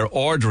this, if they're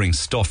ordering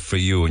stuff for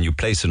you and you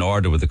place an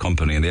order with the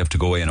company and they have to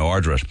go away and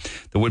order it,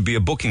 there would be a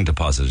booking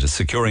deposit, a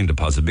securing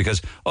deposit,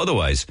 because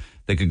otherwise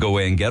they could go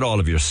away and get all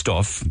of your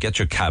stuff, get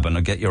your cabin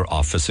or get your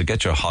office or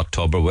get your hot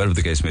tub or whatever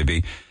the case may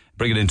be,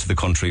 bring it into the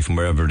country from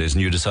wherever it is,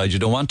 and you decide you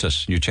don't want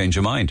it, you change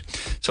your mind.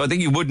 So I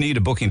think you would need a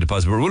booking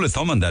deposit, but rule of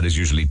thumb on that is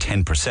usually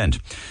 10%.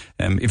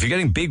 If you're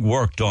getting big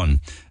work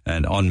done,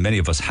 and many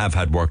of us have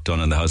had work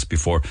done in the house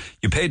before,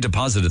 you pay a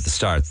deposit at the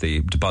start,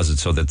 the deposit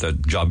so that the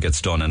job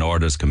gets done and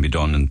orders can be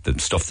done and the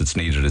stuff that's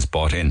needed is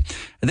bought in.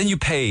 And then you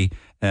pay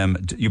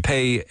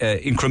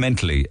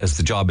incrementally as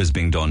the job is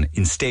being done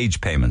in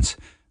stage payments.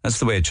 That's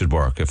the way it should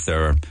work. If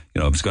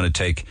it's going to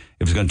take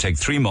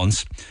 3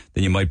 months,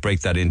 then you might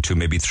break that into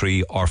maybe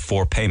 3 or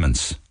 4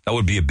 payments. That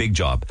would be a big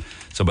job.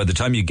 So by the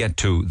time you get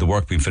to the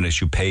work being finished,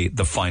 you pay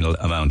the final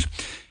amount.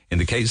 In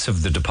the case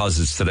of the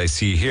deposits that I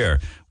see here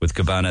with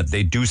Cabana,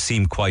 they do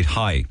seem quite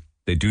high.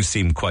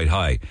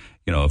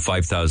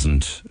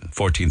 5,000,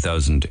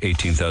 14,000,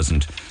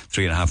 18,000,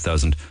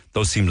 3,500.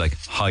 Those seem like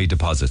high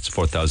deposits,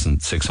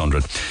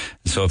 4,600.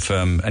 So if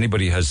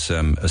anybody has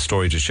a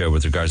story to share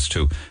with regards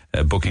to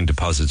booking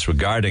deposits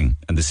regarding,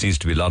 and there seems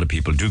to be a lot of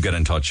people, do get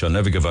in touch. I'll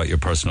never give out your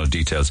personal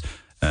details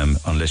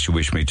unless you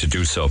wish me to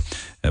do so.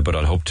 But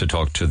I'll hope to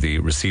talk to the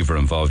receiver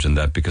involved in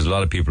that, because a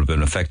lot of people have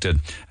been affected,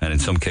 and in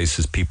some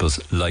cases people's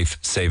life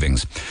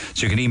savings.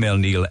 So you can email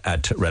Neil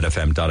at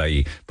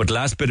redfm.ie. But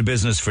last bit of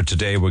business for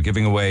today, we're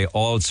giving away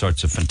all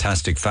sorts of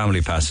fantastic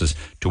family passes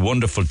to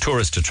wonderful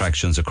tourist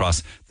attractions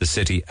across the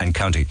city and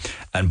county.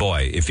 And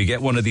boy, if you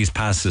get one of these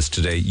passes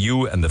today,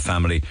 you and the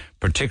family,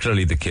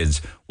 particularly the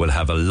kids, will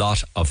have a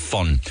lot of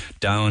fun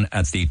down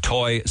at the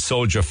Toy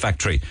Soldier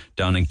Factory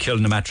down in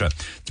Kilnamatra.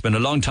 It's been a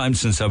long time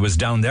since I was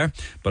down there,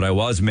 but I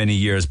was many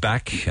years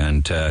back,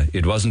 and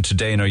it wasn't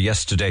today nor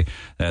yesterday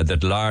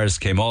that Lars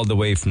came all the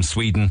way from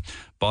Sweden,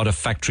 bought a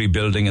factory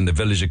building in the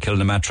village of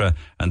Kilnamatra,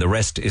 and the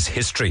rest is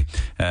history.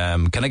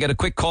 Can I get a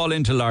quick call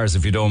into Lars,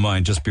 if you don't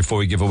mind, just before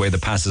we give away the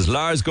passes?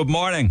 Lars, good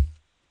morning.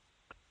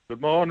 Good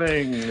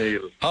morning,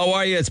 Neil. How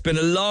are you? It's been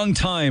a long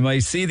time. I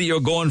see that you're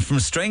going from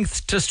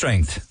strength to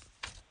strength.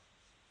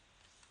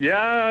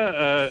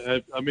 Yeah,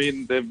 I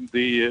mean,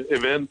 the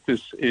event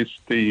is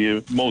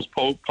the most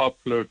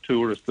popular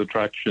tourist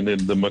attraction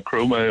in the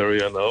Macroma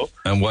area now.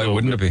 And why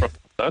wouldn't it be?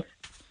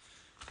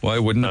 Why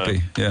wouldn't it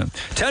be? Yeah.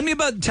 Tell me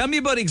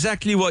about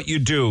exactly what you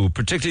do,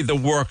 particularly the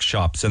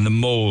workshops and the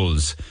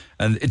molds.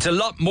 And it's a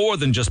lot more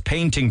than just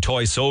painting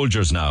toy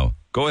soldiers now.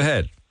 Go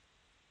ahead.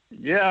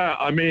 Yeah,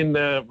 I mean,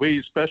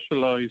 we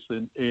specialize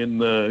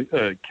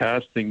in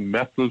casting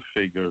metal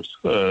figures.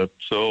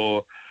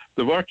 So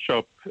the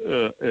workshop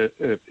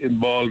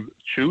involves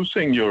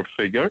choosing your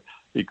figure.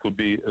 It could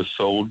be a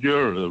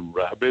soldier, a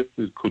rabbit,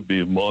 it could be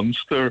a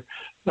monster.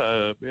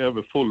 We have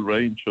a full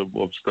range of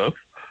stuff.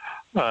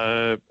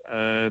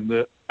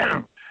 And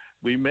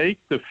we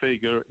make the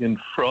figure in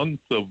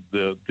front of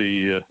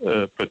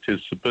the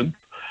participant.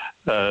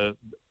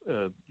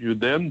 You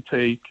then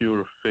take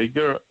your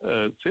figure,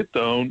 sit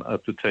down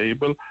at the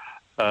table.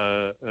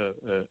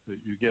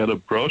 You get a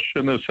brush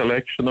and a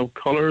selection of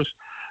colors,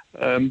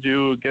 and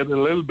you get a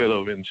little bit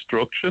of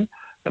instruction,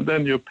 and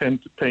then you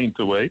paint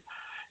away.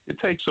 It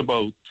takes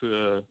about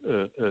 30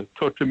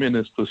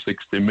 minutes to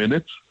 60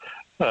 minutes.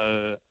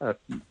 At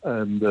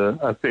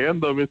the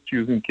end of it,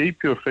 you can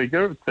keep your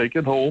figure, take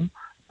it home,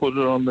 put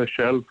it on the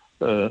shelf,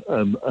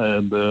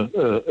 and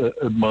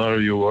admire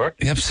your work.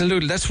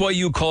 Absolutely. That's why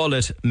you call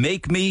it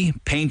make me,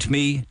 paint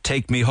me,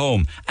 take me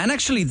home. And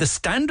actually, the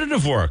standard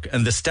of work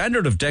and the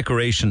standard of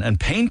decoration and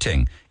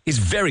painting is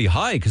very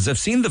high, because I've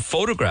seen the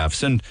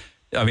photographs, and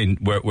I mean,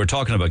 we're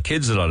talking about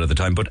kids a lot of the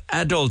time, but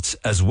adults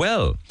as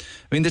well.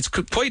 I mean, it's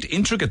quite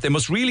intricate. They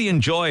must really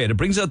enjoy it. It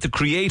brings out the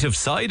creative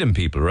side in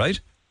people, right?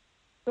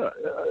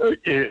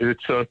 It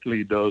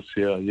certainly does,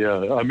 yeah.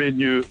 I mean,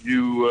 you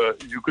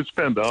could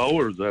spend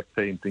hours at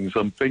painting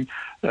something,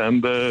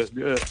 and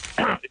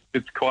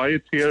it's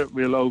quiet here.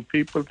 We allow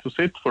people to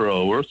sit for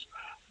hours.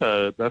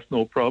 That's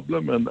no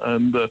problem,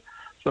 and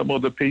some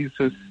of the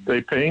pieces they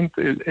paint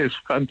is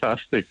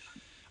fantastic.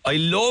 I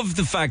love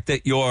the fact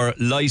that you're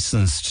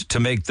licensed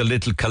to make the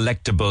little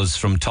collectibles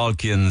from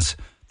Tolkien's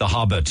The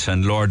Hobbit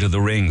and Lord of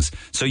the Rings.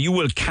 So you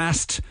will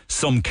cast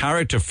some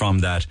character from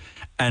that,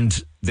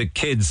 and the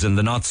kids and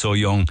the not so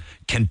young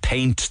can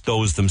paint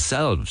those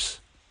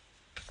themselves.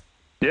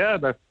 Yeah,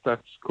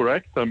 that's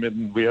correct. I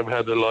mean, we have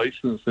had a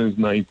license since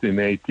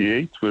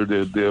 1988. We're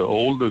the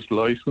oldest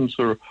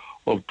licensor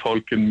of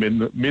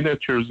Tolkien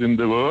miniatures in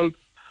the world.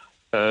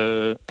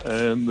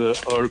 And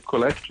our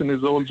collection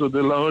is also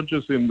the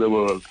largest in the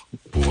world.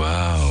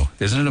 Wow.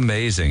 Isn't it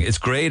amazing? It's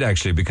great,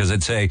 actually, because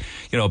I'd say,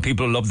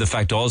 people love the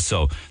fact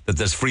also that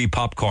there's free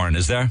popcorn,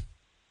 is there?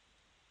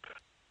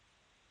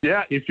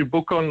 Yeah, if you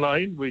book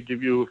online, we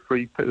give you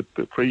free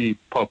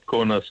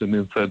popcorn as an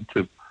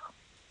incentive.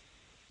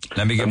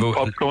 Let me give you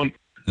popcorn.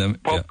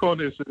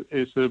 Popcorn is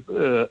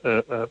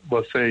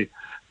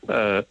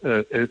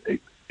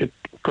it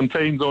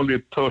contains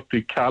only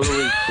 30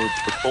 calories per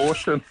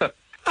portion.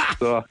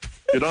 So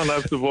you don't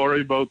have to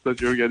worry about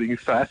that you're getting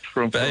fat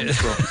from.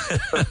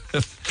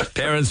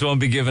 Parents won't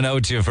be giving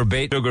out to you for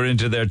bait sugar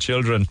into their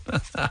children.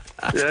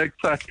 Yeah,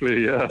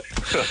 exactly, yeah.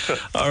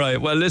 All right,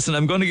 well, listen,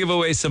 I'm going to give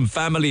away some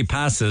family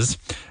passes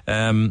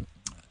and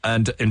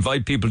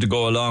invite people to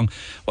go along.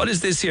 What is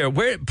this here?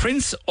 Where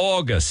Prince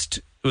August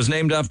was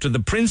named after the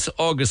Prince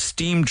August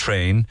steam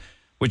train,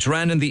 which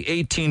ran in the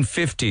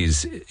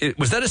 1850s.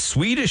 Was that a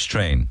Swedish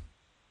train?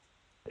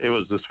 It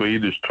was the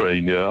Swedish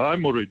train, yeah.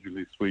 I'm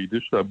originally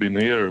Swedish. I've been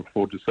here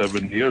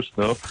 47 years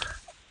now.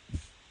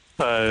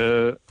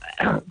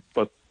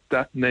 But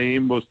that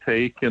name was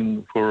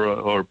taken for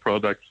our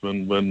products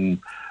when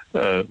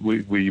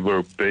we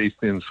were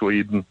based in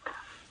Sweden.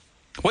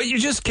 Well, you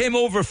just came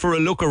over for a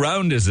look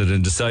around, is it,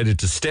 and decided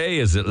to stay,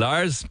 is it,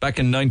 Lars, back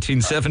in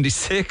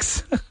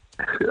 1976?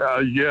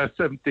 Yeah,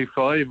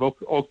 75,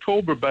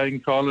 October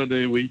bank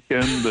holiday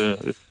weekend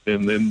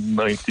in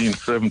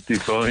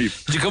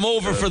 1975. Did you come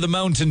over for the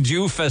Mountain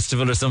Dew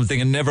Festival or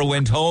something and never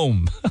went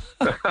home?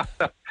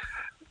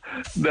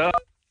 No,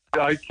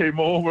 I came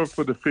over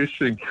for the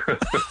fishing.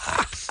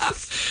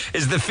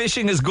 Is the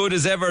fishing as good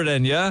as ever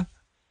then, yeah?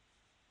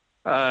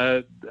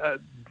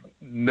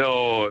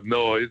 No,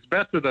 it's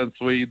better than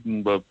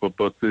Sweden, but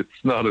it's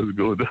not as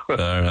good. All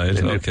right,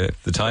 okay.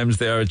 The times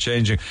they are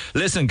changing.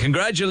 Listen,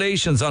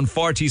 congratulations on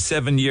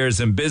 47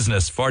 years in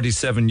business,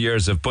 47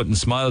 years of putting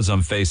smiles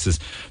on faces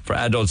for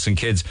adults and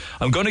kids.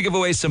 I'm going to give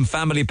away some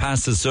family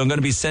passes, so I'm going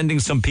to be sending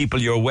some people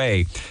your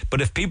way.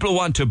 But if people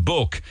want to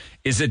book,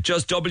 is it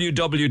just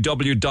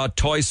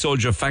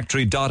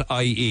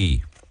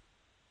www.toysoldierfactory.ie?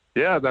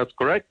 Yeah, that's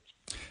correct.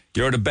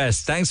 You're the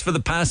best. Thanks for the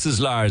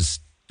passes, Lars.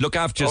 Look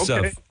after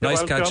yourself. Okay, nice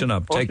welcome. catching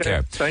up. Take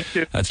care. Thank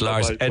you. That's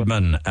Lars Bye-bye.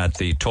 Edman at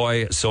the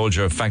Toy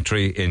Soldier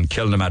Factory in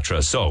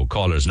Kilnamatra. So,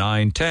 callers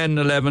 9, 10,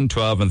 11,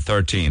 12 and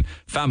 13.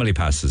 Family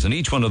passes. And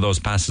each one of those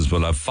passes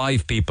will have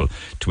 5 people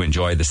to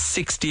enjoy the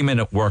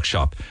 60-minute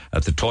workshop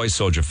at the Toy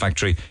Soldier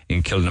Factory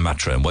in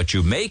Kilnamatra. And what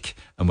you make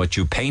and what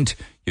you paint,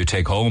 you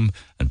take home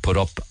and put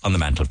up on the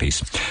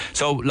mantelpiece.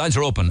 So, lines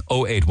are open.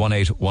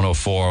 0818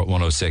 104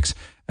 106.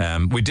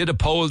 We did a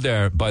poll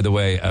there, by the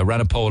way. I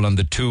ran a poll on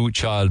the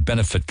 2-child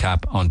benefit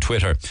cap on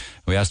Twitter.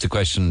 We asked a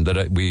question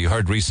that we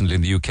heard recently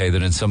in the UK,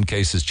 that in some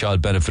cases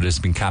child benefit has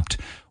been capped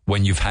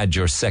when you've had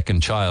your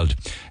second child.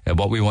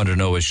 What we want to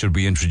know is, should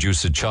we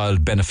introduce a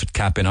child benefit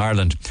cap in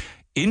Ireland?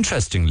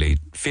 Interestingly,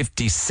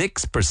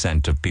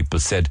 56% of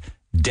people said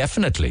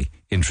definitely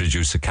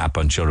introduce a cap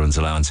on children's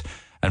allowance.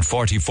 And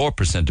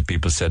 44% of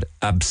people said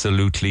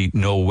absolutely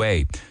no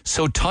way.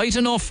 So tight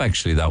enough,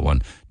 actually, that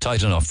one.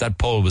 Tight enough. That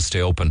poll will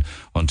stay open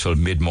until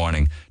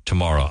mid-morning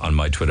tomorrow on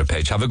my Twitter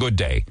page. Have a good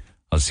day.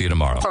 I'll see you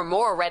tomorrow. For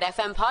more Red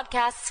FM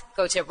podcasts,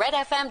 go to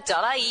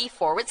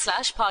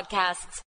redfm.ie/podcasts.